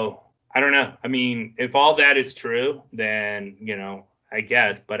so I don't know. I mean, if all that is true, then I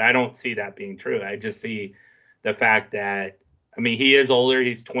guess, but I don't see that being true. I just see the fact that, I mean, he is older.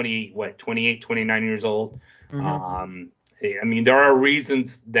 He's 28, 29 years old. Mm-hmm. I mean, there are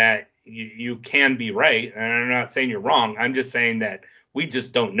reasons that you can be right, and I'm not saying you're wrong. I'm just saying that we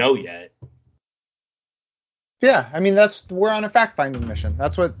just don't know yet. Yeah, I mean, we're on a fact-finding mission.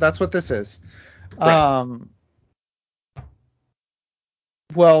 That's what this is. Right.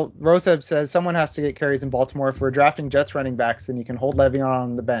 Well, Rotheb says someone has to get carries in Baltimore. If we're drafting Jets running backs, then you can hold Le'Veon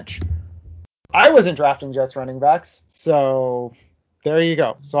on the bench. I wasn't drafting Jets running backs, so there you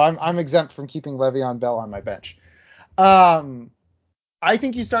go. So I'm exempt from keeping Le'Veon Bell on my bench. I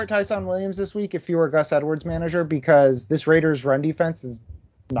think you start Tyson Williams this week if you were Gus Edwards manager, because this Raiders run defense is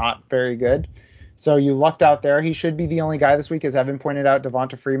not very good. So you lucked out there. He should be the only guy this week, as Evan pointed out.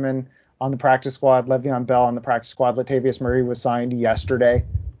 Devonta Freeman on the practice squad, Le'Veon Bell on the practice squad. Latavius Murray was signed yesterday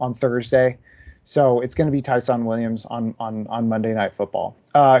on Thursday. So it's going to be Tyson Williams on Monday Night Football.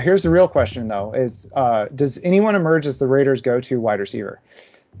 Here's the real question, though, is does anyone emerge as the Raiders' go-to wide receiver?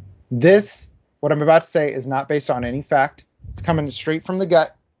 What I'm about to say, is not based on any fact. It's coming straight from the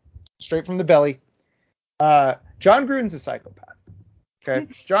gut, straight from the belly. John Gruden's a psychopath. Okay?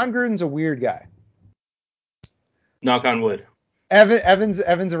 John Gruden's a weird guy. Knock on wood. Evan's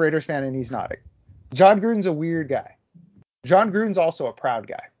a Raiders fan, and he's nodding. John Gruden's a weird guy. John Gruden's also a proud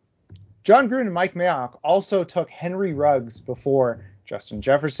guy. John Gruden and Mike Mayock also took Henry Ruggs before Justin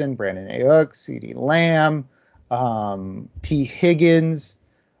Jefferson, Brandon Ayuk, CeeDee Lamb, T. Higgins,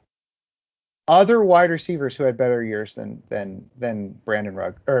 other wide receivers who had better years than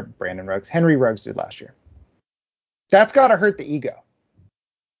Henry Ruggs did last year. That's got to hurt the ego.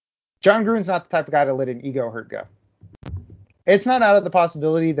 John Gruden's not the type of guy to let an ego hurt go. It's not out of the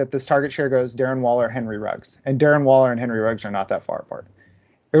possibility that this target share goes Darren Waller, Henry Ruggs. And Darren Waller and Henry Ruggs are not that far apart.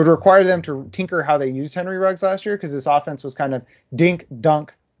 It would require them to tinker how they used Henry Ruggs last year, because this offense was kind of dink,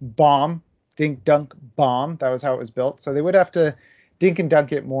 dunk, bomb. Dink, dunk, bomb. That was how it was built. So they would have to dink and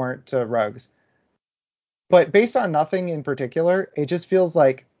dunk it more to Ruggs. But based on nothing in particular, it just feels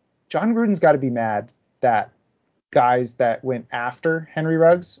like John Gruden's got to be mad that guys that went after Henry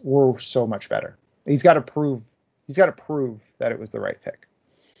Ruggs were so much better. He's got to prove that it was the right pick.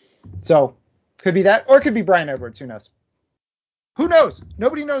 So could be that, or it could be Bryan Edwards. Who knows? Who knows?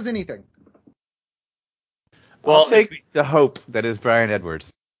 Nobody knows anything. Well, I'll take the hope that is Bryan Edwards.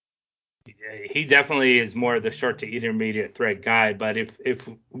 He definitely is more of the short to intermediate threat guy. But if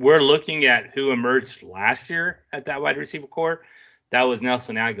we're looking at who emerged last year at that wide receiver core, that was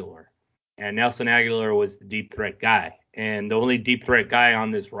Nelson Agholor. and Nelson Aguilar was the deep threat guy. And the only deep threat guy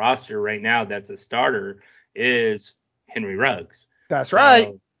on this roster right now that's a starter is Henry Ruggs. That's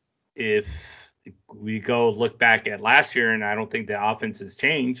right. If we go look back at last year, and I don't think the offense has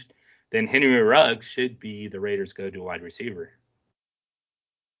changed, then Henry Ruggs should be the Raiders' go-to wide receiver.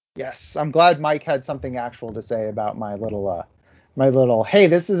 Yes, I'm glad Mike had something actual to say about my little, hey,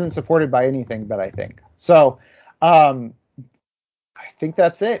 this isn't supported by anything, but I think. So, I think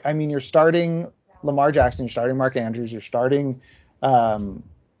that's it. I mean, you're starting Lamar Jackson, you're starting Mark Andrews, you're starting Darren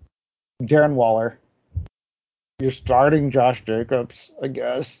Waller, you're starting Josh Jacobs, I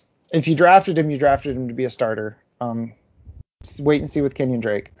guess. If you drafted him, you drafted him to be a starter. Wait and see with Kenyon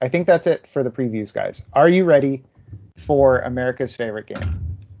Drake. I think that's it for the previews, guys. Are you ready for America's favorite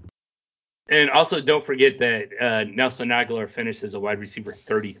game? And also, don't forget that Nelson Aguilar finished as a wide receiver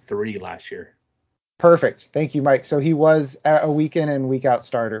 33 last year. Perfect. Thank you, Mike. So he was a week in and week out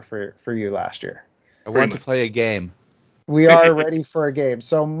starter for you last year. I want to play a game. We are ready for a game.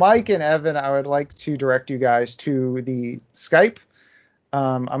 So Mike and Evan, I would like to direct you guys to the Skype.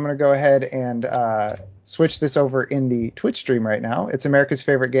 I'm going to go ahead and switch this over in the Twitch stream right now. It's America's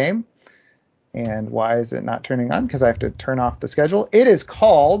favorite game. And why is it not turning on? Because I have to turn off the schedule. It is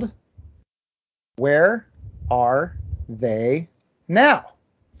called Where Are They Now?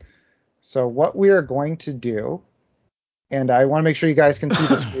 So what we are going to do, and I want to make sure you guys can see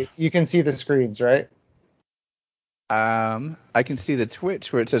the screen. You can see the screens, right? I can see the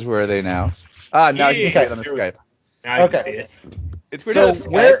Twitch where it says Where Are They Now? Now you can see it on the Skype. Now you can see it. It's weird how the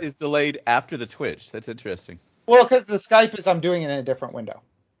Skype is delayed after the Twitch. That's interesting. Well, because the Skype is, I'm doing it in a different window.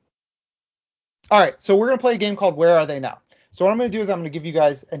 All right, so we're going to play a game called Where Are They Now? So what I'm going to do is I'm going to give you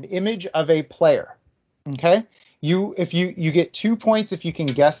guys an image of a player. Okay? You get 2 points if you can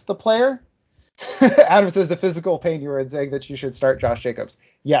guess the player. Adam says the physical pain you were in saying that you should start Josh Jacobs.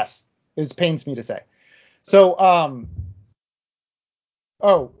 Yes, it pains me to say. So,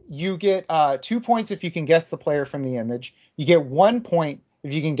 you get 2 points if you can guess the player from the image. You get 1 point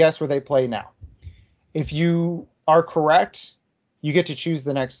if you can guess where they play now. If you are correct, you get to choose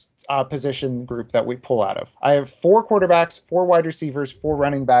the next position group that we pull out of. I have 4 quarterbacks, 4 wide receivers, 4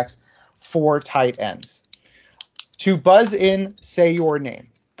 running backs, 4 tight ends. To buzz in, say your name,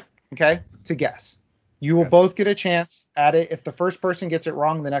 okay, to guess. You will both get a chance at it. If the first person gets it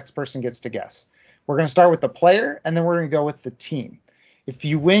wrong, the next person gets to guess. We're going to start with the player, and then we're going to go with the team. If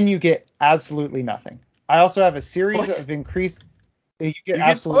you win, you get absolutely nothing. I also have a series of increased. You get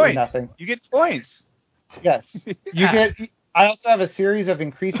absolutely nothing. You get points. Yes. Yeah. I also have a series of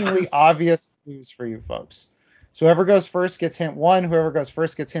increasingly obvious clues for you folks. So whoever goes first gets hint 1. Whoever goes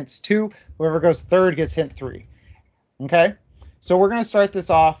first gets hints 2. Whoever goes third gets hint 3. Okay? So we're going to start this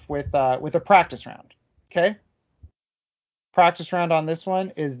off with a practice round. Okay? Practice round on this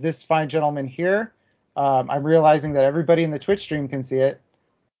one is this fine gentleman here. I'm realizing that everybody in the Twitch stream can see it,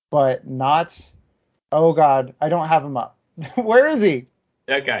 but not. Oh God, I don't have him up. Where is he?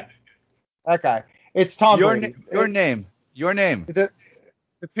 That guy. It's Tom Brady. Your name. The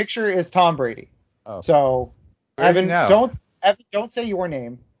picture is Tom Brady. Oh. So Evan, don't say your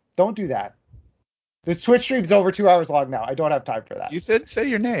name. Don't do that. This Twitch stream's over 2 hours long now. I don't have time for that. You said say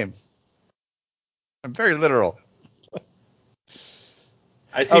your name. I'm very literal.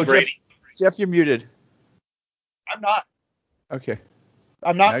 I see Brady. Jeff, you're muted. I'm not. Okay.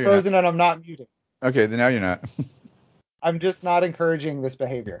 I'm not frozen and I'm not muted. Okay, then now you're not. I'm just not encouraging this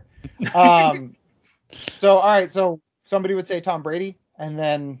behavior. All right. So somebody would say Tom Brady, and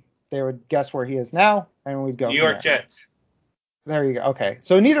then they would guess where he is now, and we'd go. New York Jets. There you go. Okay.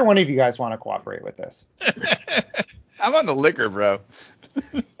 So neither one of you guys want to cooperate with this. I'm on the liquor, bro.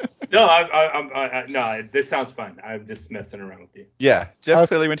 No, this sounds fun. I'm just messing around with you. Yeah, Jeff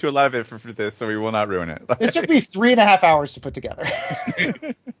clearly went to a lot of effort for this, so we will not ruin it. It took me 3.5 hours to put together.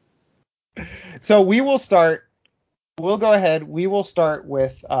 So we will start. We'll go ahead. We will start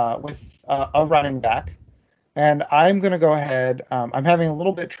with a running back, and I'm going to go ahead. I'm having a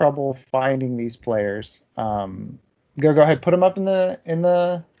little bit trouble finding these players. Go ahead. Put them up in the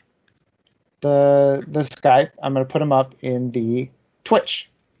Skype. I'm going to put them up in the Twitch.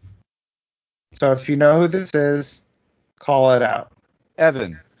 So if you know who this is, call it out.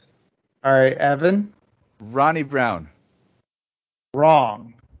 Evan. All right, Evan. Ronnie Brown.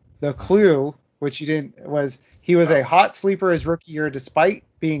 Wrong. The clue, which you didn't, was he was a hot sleeper his rookie year despite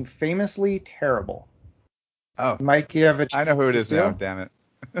being famously terrible. Oh. Mike, you have a chance. I know who it is now, damn it.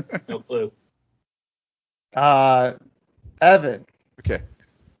 No clue. Evan. Okay.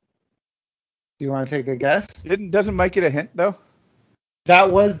 Do you want to take a guess? Doesn't Mike get a hint, though?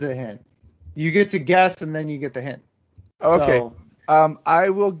 That was the hint. You get to guess, and then you get the hint. Oh, okay. I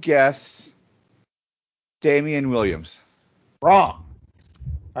will guess Damian Williams. Wrong.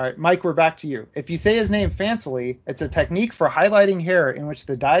 All right, Mike, we're back to you. If you say his name fancily, it's a technique for highlighting hair in which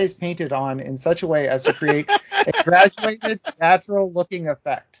the dye is painted on in such a way as to create a graduated, natural-looking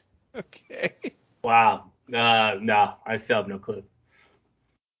effect. Okay. Wow. No, I still have no clue.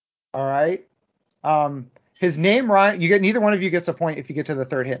 All right. His name rhymes. Neither one of you gets a point if you get to the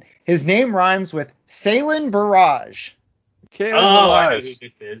third hint. His name rhymes with Salen Barrage. I know who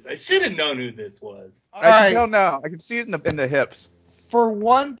this is. I should have known who this was. I can tell now. I can see it in the hips. For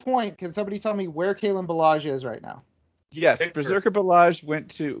 1 point, can somebody tell me where Kalen Ballage is right now? Yes, Pittsburgh. Berserker Ballage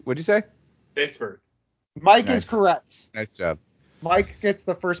went to, what'd you say? Pittsburgh. Mike is correct. Nice job. Mike gets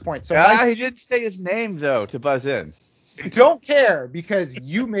the first point. So he didn't say his name, though, to buzz in. Don't care, because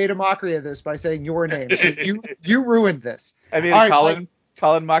you made a mockery of this by saying your name. So you ruined this. I made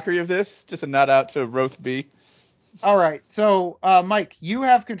Colin mockery of this, just a nod out to Roth B. All right. So, Mike, you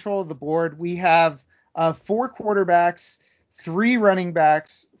have control of the board. We have 4 quarterbacks, 3 running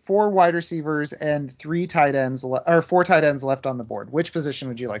backs, 4 wide receivers, and 4 tight ends left on the board. Which position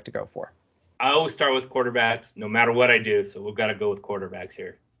would you like to go for? I always start with quarterbacks, no matter what I do. So we've got to go with quarterbacks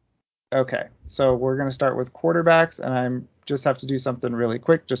here. Okay. So we're going to start with quarterbacks, and I just have to do something really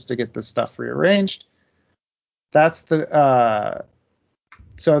quick just to get this stuff rearranged. That's the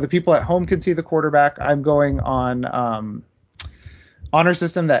so the people at home can see the quarterback. I'm going on honor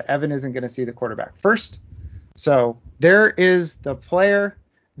system that Evan isn't going to see the quarterback first. So there is the player,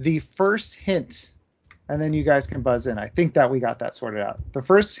 the first hint, and then you guys can buzz in. I think that we got that sorted out. The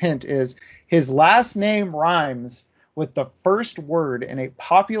first hint is his last name rhymes with the first word in a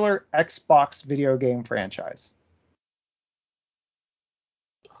popular Xbox video game franchise.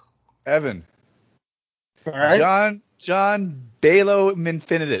 Evan. All right. John Balo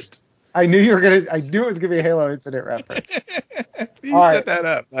Infinite. I knew it was gonna be a Halo Infinite reference. You set that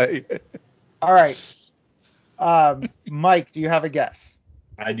up. All right. Mike, do you have a guess?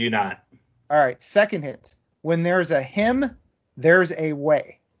 I do not. All right. Second hint. When there's a him, there's a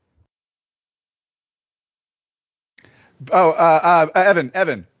way.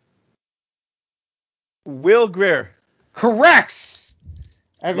 Evan. Will Greer. Correct.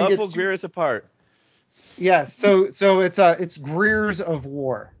 Evan Love Will Greer is apart. Yes. So it's Greers of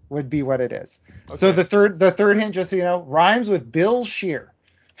War would be what it is. Okay. So the third hint, just so you know, rhymes with Bill Scheer.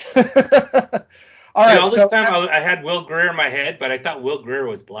 All right. All this time I had Will Greer in my head, but I thought Will Greer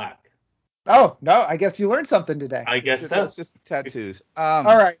was black. Oh no! I guess you learned something today. I guess so. It's just tattoos. All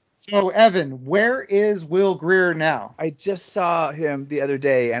right. So Evan, where is Will Greer now? I just saw him the other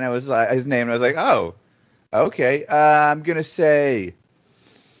day, and I was like his name, and I was like, oh, okay. I'm gonna say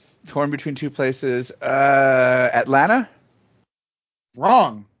torn between 2 places. Atlanta.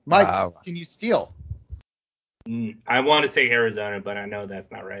 Wrong. Mike, can you steal? I want to say Arizona, but I know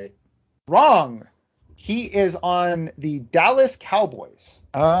that's not right. Wrong. He is on the Dallas Cowboys.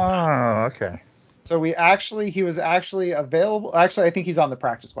 Oh, okay. So he was actually available. Actually, I think he's on the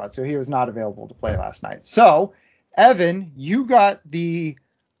practice squad, so he was not available to play last night. So, Evan, you got the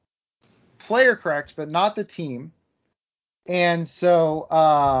player correct, but not the team. And so,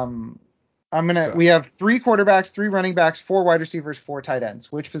 we have 3 quarterbacks, 3 running backs, 4 wide receivers, 4 tight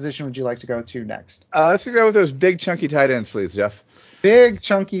ends. Which position would you like to go to next? Let's go with those big chunky tight ends, please, Jeff. Big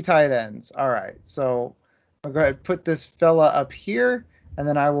chunky tight ends. All right. So I'll go ahead and put this fella up here, and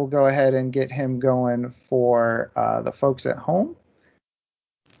then I will go ahead and get him going for the folks at home.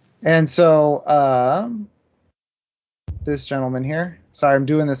 And so this gentleman here. Sorry, I'm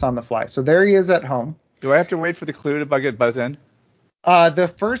doing this on the fly. So there he is at home. Do I have to wait for the clue to buzz in?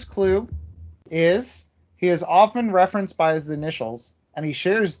 The first clue is he is often referenced by his initials, and he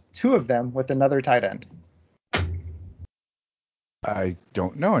shares 2 of them with another tight end. I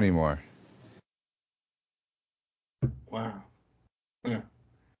don't know anymore. Wow. Yeah.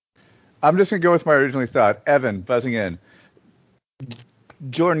 I'm just going to go with my originally thought. Evan, buzzing in.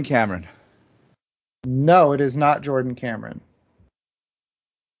 Jordan Cameron. No, it is not Jordan Cameron.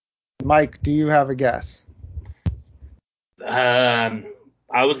 Mike, do you have a guess?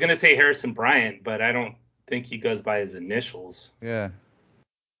 I was going to say Harrison Bryant, but I don't think he goes by his initials. Yeah.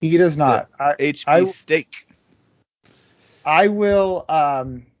 He does not. HB Steak. I will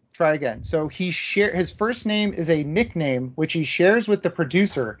try again. So his first name is a nickname which he shares with the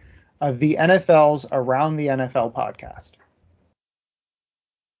producer of the NFL's Around the NFL podcast.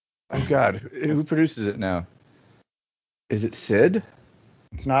 Oh God, who produces it now? Is it Sid?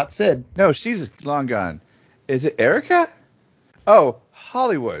 It's not Sid. No, she's long gone. Is it Erica? Oh,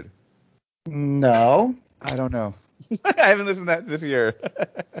 Hollywood. No. I don't know. I haven't listened to that this year.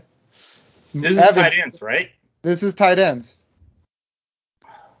 This is tight ends, right? This is tight ends.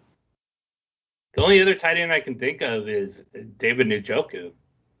 The only other tight end I can think of is David Njoku.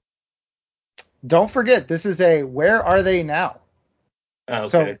 Don't forget, this is a where are they now? Okay.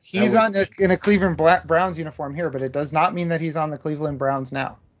 So he's in a Cleveland Browns uniform here, but it does not mean that he's on the Cleveland Browns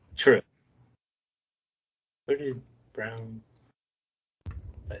now. True. Where did Brown?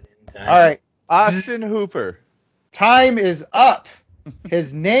 All right. Austin Hooper. Time is up.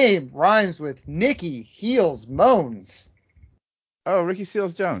 His name rhymes with Nicky Heels Moans. Oh, Ricky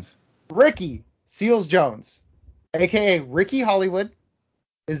Seals-Jones. Ricky Seals-Jones, a.k.a. Ricky Hollywood,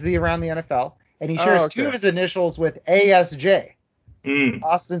 is around the NFL, and he shares two of his initials with ASJ.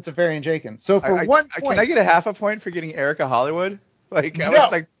 Austin Safarian-Jenkins. So for 1 point. Can I get a half a point for getting Erica Hollywood? Like, I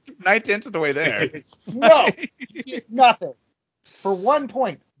was like 9/10 of the way there. No, nothing. For 1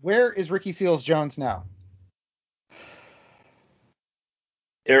 point, where is Ricky Seals-Jones now?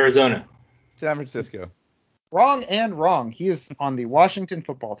 Arizona. San Francisco. Wrong and wrong. He is on the Washington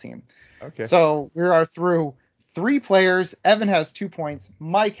football team. Okay. So we are through 3 players. Evan has 2 points.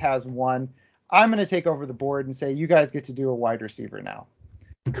 Mike has 1. I'm going to take over the board and say you guys get to do a wide receiver now.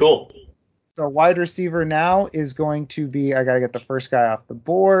 Cool. So wide receiver now is going to be, I got to get the first guy off the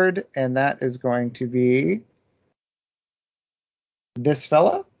board, and that is going to be this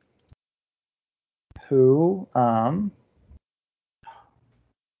fella who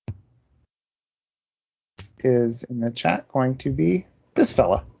is in the chat, going to be this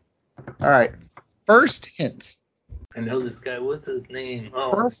fella. All right. First hint. I know this guy. What's his name?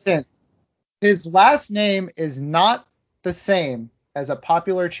 Oh. First hint. His last name is not the same as a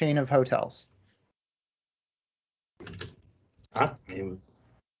popular chain of hotels. Huh?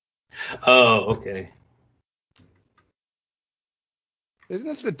 Oh, okay. Isn't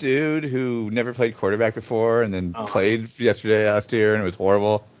this the dude who never played quarterback before and then played last year and it was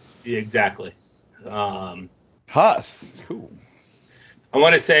horrible? Yeah, exactly. Huss. Cool. I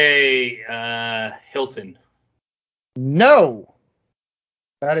want to say Hilton. No.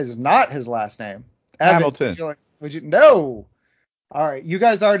 That is not his last name. Hamilton. Would you? No. All right. You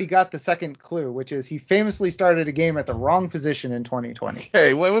guys already got the second clue, which is he famously started a game at the wrong position in 2020.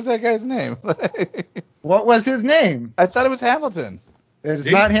 Hey, what was that guy's name? What was his name? I thought it was Hamilton. It is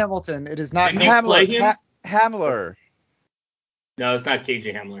not Hamilton. It is not Hamler. Hamler. No, it's not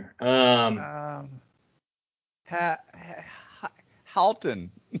KJ Hamler. Halton.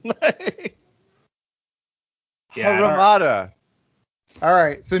 Yeah. Ramada. All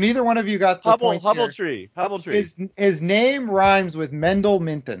right. So neither one of you got the points here. Hubbletree. His name rhymes with Mendel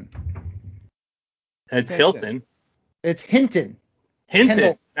Minton. It's Hilton. It's Hinton.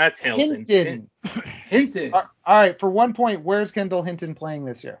 Hinton. That's Hilton. Hinton. All right. For 1 point, where's Kendall Hinton playing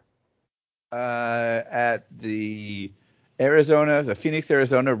this year? At the Phoenix,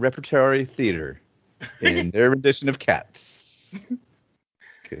 Arizona Repertory Theater in their rendition of Cats.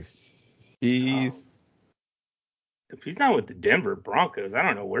 Because he's... If he's not with the Denver Broncos, I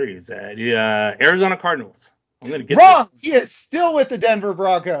don't know where he's at. Arizona Cardinals. I'm gonna get wrong. He is still with the Denver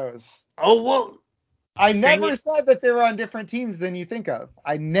Broncos. Oh well. I never said that they were on different teams than you think of.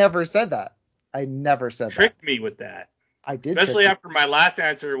 I never said that. Tricked me with that. I did. Especially after my last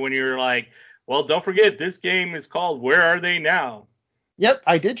answer when you were like, well, don't forget this game is called Where Are They Now? Yep,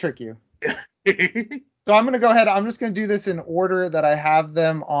 I did trick you. So I'm gonna go ahead. I'm just gonna do this in order that I have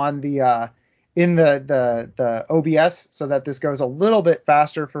them on the in the OBS, so that this goes a little bit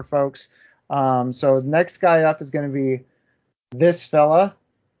faster for folks. So next guy up is going to be this fella.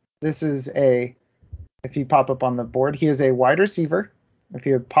 This is if you pop up on the board, he is a wide receiver. If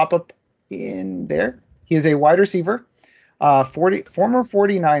you pop up in there, he is a wide receiver, former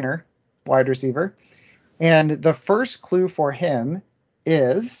 49er wide receiver. And the first clue for him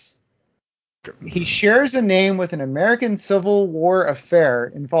is he shares a name with an American Civil War affair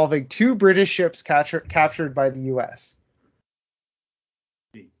involving 2 British ships captured by the U.S.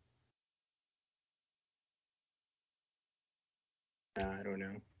 I don't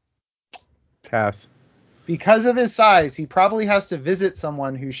know. Pass. Because of his size, he probably has to visit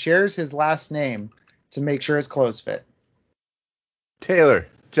someone who shares his last name to make sure his clothes fit. Taylor.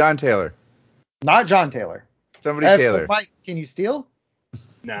 John Taylor. Not John Taylor. Taylor. Mike, can you steal?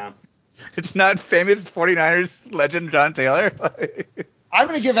 No. It's not famous 49ers legend John Taylor? I'm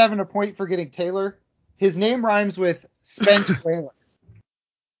going to give Evan a point for getting Taylor. His name rhymes with Spent Whaler.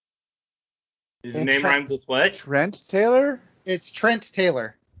 His name rhymes with what? Trent Taylor? It's Trent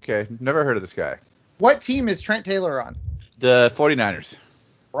Taylor. Okay, never heard of this guy. What team is Trent Taylor on? The 49ers.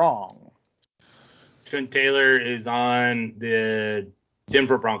 Wrong. Trent Taylor is on the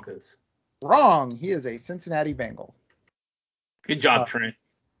Denver Broncos. Wrong. He is a Cincinnati Bengal. Good job, Trent.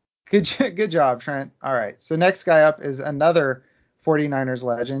 Good job, Trent. All right. So next guy up is another 49ers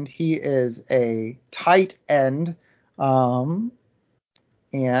legend. He is a tight end. And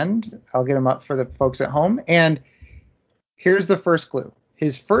I'll get him up for the folks at home. And here's the first clue.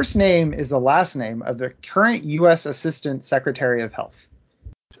 His first name is the last name of the current U.S. Assistant Secretary of Health.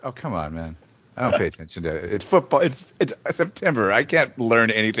 Oh, come on, man. I don't pay attention to it. It's football. It's September. I can't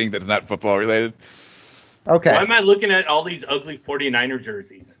learn anything that's not football related. Okay. Why am I looking at all these ugly 49er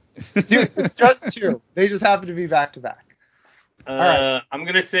jerseys? Dude, it's just two. They just happen to be back to back. All right. I'm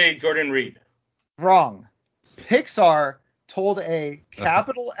going to say Jordan Reed. Wrong. Pixar told a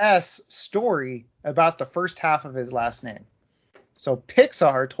capital S story about the first half of his last name. So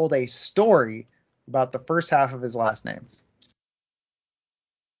Pixar told a story about the first half of his last name.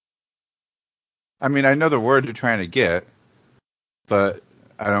 I mean, I know the word you're trying to get, but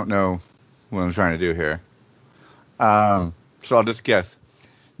I don't know what I'm trying to do here. So I'll just guess.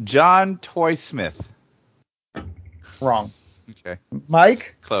 John Toy Smith. Wrong. Okay.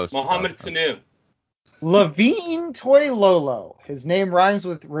 Mike? Close. Mohamed Sanu. Levine Toilolo. His name rhymes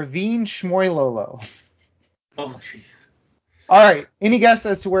with Ravine Shmoilolo. Oh, jeez. All right. Any guess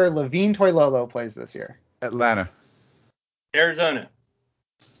as to where Levine Toilolo plays this year? Atlanta. Arizona.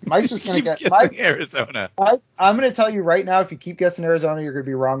 Mike's just going to Keep guess. guessing Arizona. I'm going to tell you right now, if you keep guessing Arizona, you're going to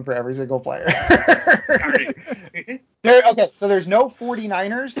be wrong for every single player. Okay, so there's no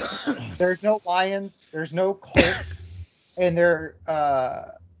 49ers, there's no Lions, there's no Colts, and there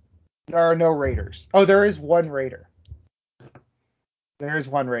are no Raiders. Oh, there is one Raider. There is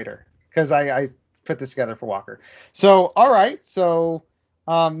one Raider, because I put this together for Walker. So, all right, so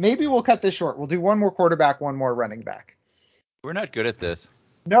maybe we'll cut this short. We'll do one more quarterback, one more running back. We're not good at this.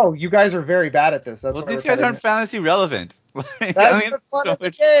 No, you guys are very bad at this. Well, these guys aren't fantasy relevant. That's the fun of the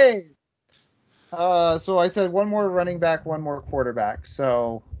game. So I said one more running back, one more quarterback.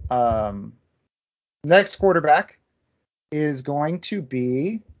 So next quarterback is going to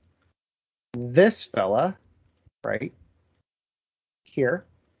be this fella right here.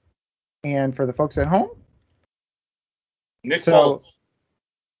 And for the folks at home, Nick Foles.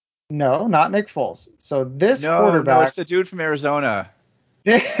 No, not Nick Foles. So this No, quarterback, it's the dude from Arizona.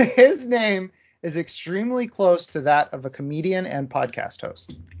 his name is extremely close to that of a comedian and podcast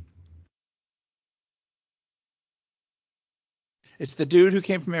host. It's the dude who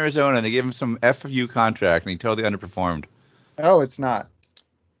came from Arizona, and they gave him some FU contract, and he totally underperformed. Oh, it's not.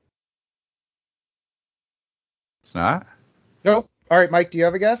 It's not? Nope. All right, Mike, do you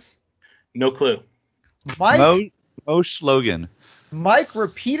have a guess? No clue. Mike Mo Slogan. Mike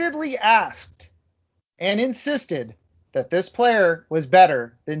repeatedly asked and insisted that this player was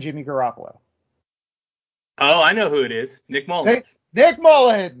better than Jimmy Garoppolo. Oh, I know who it is. Nick Mullins. Nick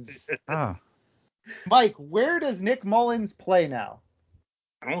Mullins! Oh. Mike, where does Nick Mullins play now?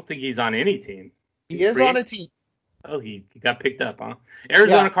 I don't think he's on any team. He is on a team. Oh, he got picked up, huh?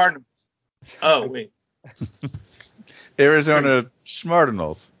 Arizona Cardinals. Oh, wait. Arizona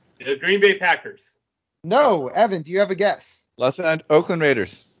Smartinals. The Green Bay Packers. No, Evan, do you have a guess? Oakland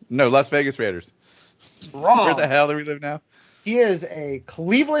Raiders. No, Las Vegas Raiders. Wrong. Where the hell do we live now? He is a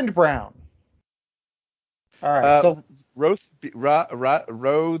Cleveland Brown. All right, so Row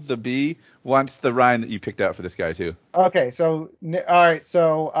the B wants the rhyme that you picked out for this guy too. Okay, so all right,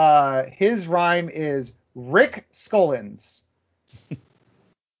 so his rhyme is Rick Scollins.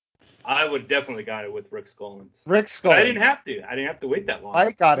 I would definitely got it with Rick Scollins. Rick Scollins. But I didn't have to. I didn't have to wait that long.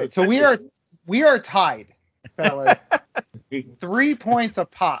 I got it. So we are tied, fellas. 3 points a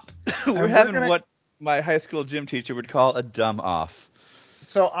pop. We're having what my high school gym teacher would call a dumb off.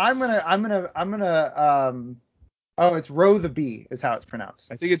 So I'm gonna oh, it's Row the B is how it's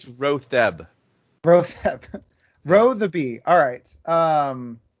pronounced. I think it's Rotheb. Row the B. All right.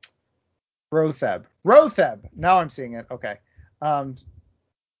 Rotheb. Now I'm seeing it. Okay. My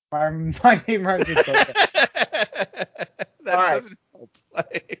name rhymes with Rotheb. All right.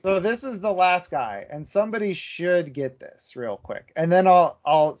 So this is the last guy, and somebody should get this real quick. And then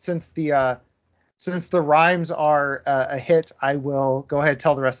I'll since the rhymes are a hit, I will go ahead and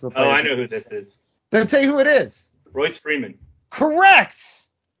tell the rest of the players. Oh, I know who this is. Then say who it is. Royce Freeman. Correct.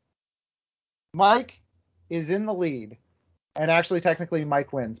 Mike is in the lead, and actually technically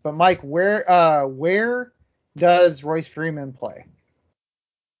Mike wins. But Mike, where does Royce Freeman play?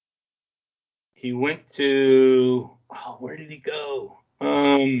 He went to where did he go?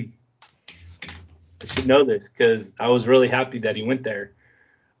 I should know this because I was really happy that he went there.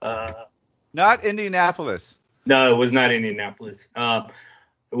 Not Indianapolis. No, it was not Indianapolis.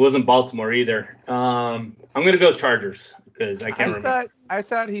 It wasn't Baltimore either. I'm gonna go Chargers because I can't remember. I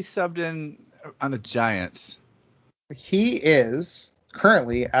thought he subbed in on the Giants. He is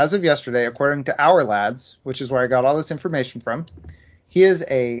currently, as of yesterday, according to Our Lads, which is where I got all this information from, he is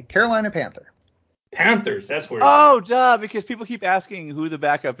a Carolina Panther. Panthers, that's where. Oh, duh, because people keep asking who the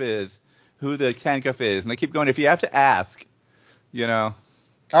backup is, who the handcuff is, and they keep going, if you have to ask, you know.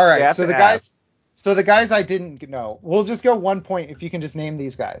 All right, so the guys I didn't know. We'll just go 1 point if you can just name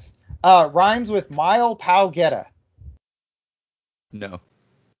these guys. Rhymes with Mile Palgetta. No.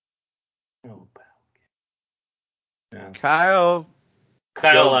 Oh, no. Kyle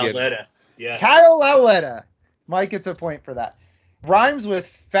Lauletta. Yeah. Kyle Lauletta. Mike gets a point for that. Rhymes with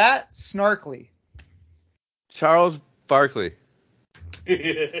Fat Snarkly. Charles Barkley.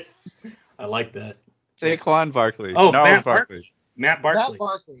 I like that. Saquon Barkley. Oh, Matt Barkley. Matt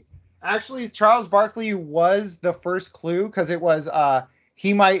Barkley. Actually, Charles Barkley was the first clue because it was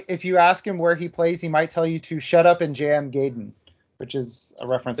he might, if you ask him where he plays, he might tell you to shut up and jam Gaydon, which is a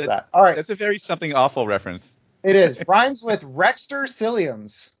reference to that. All right. That's a very something awful reference. It is. Rhymes with Rexter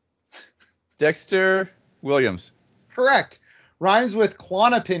Silliams. Dexter Williams. Correct. Rhymes with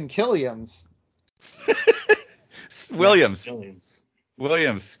Clonopin Killiams. Williams.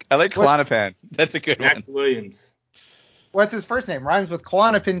 I like Clonopin. That's a good Max one. Williams. What's his first name? Rhymes with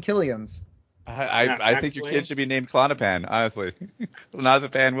Clonopin Killiams. I think your kid should be named Clonopin, honestly.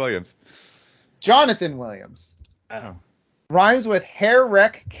 Nazapin Williams. Jonathan Williams. Oh. Rhymes with Hair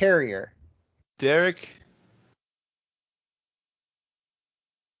Wreck Carrier. Derek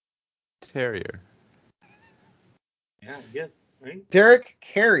Terrier. Yeah, I guess, right? Derek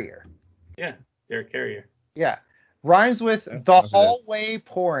Carrier. Yeah, Derek Carrier. Yeah. Rhymes with The Hallway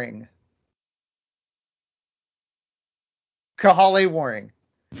Pouring. Kahale Waring.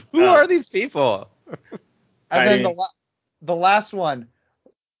 Who are these people? And then the last one.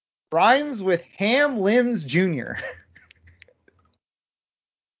 Rhymes with Ham Limbs Jr.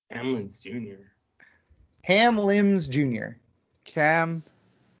 Ham Limbs Jr. Ham Limbs Jr. Cam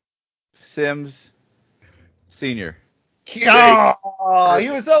Sims Sr. Oh, he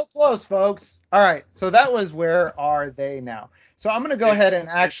was so close, folks. All right, so that was Where Are They Now? So I'm going to go ahead and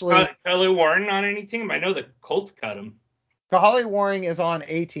actually... Kahale Warren on any team? I know the Colts cut him. Kahale Waring is on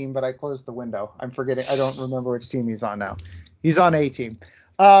A team, but I closed the window. I'm forgetting. I don't remember which team he's on now. He's on A team.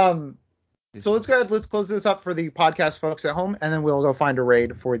 So let's go ahead. Let's close this up for the podcast folks at home, and then we'll go find a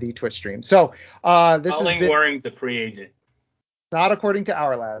raid for the Twitch stream. So this is Waring's a free agent. Not according to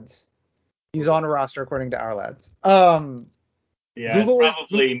Our Lads. He's on a roster according to Our Lads. Yeah, Google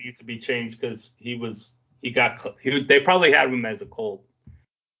probably needs to be changed because they probably had him as a Colt.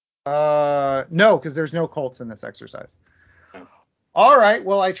 No, because there's no Colts in this exercise. Oh. All right.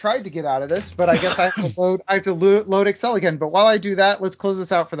 Well, I tried to get out of this, but I guess I have to load Excel again. But while I do that, let's close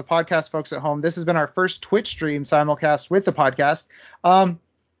this out for the podcast folks at home. This has been our first Twitch stream simulcast with the podcast.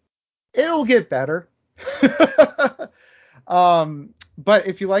 It'll get better. But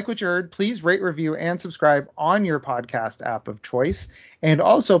if you like what you heard, please rate, review, and subscribe on your podcast app of choice. And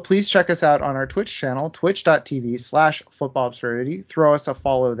also, please check us out on our Twitch channel, twitch.tv/footballabsurdity. Throw us a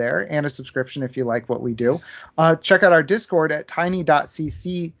follow there and a subscription if you like what we do. Check out our Discord at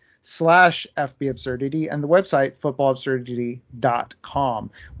tiny.cc/FBabsurdity and the website,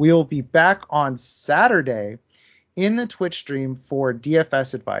 footballabsurdity.com. We will be back on Saturday in the Twitch stream for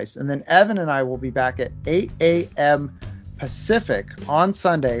DFS advice. And then Evan and I will be back at 8 a.m. Pacific on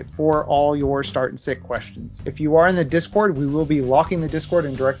Sunday for all your start and sit questions. If you are in the Discord, we will be locking the Discord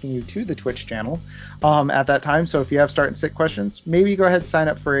and directing you to the Twitch channel at that time. So if you have start and sit questions, maybe go ahead and sign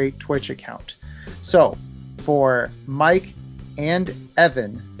up for a Twitch account. So for Mike and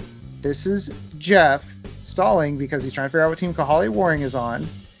Evan, this is Jeff stalling because he's trying to figure out what team Kahale Waring is on.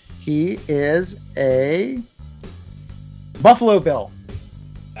 He is a Buffalo Bill.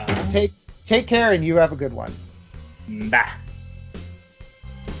 Take care and you have a good one. Bye.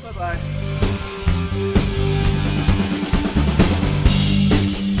 Bye-bye.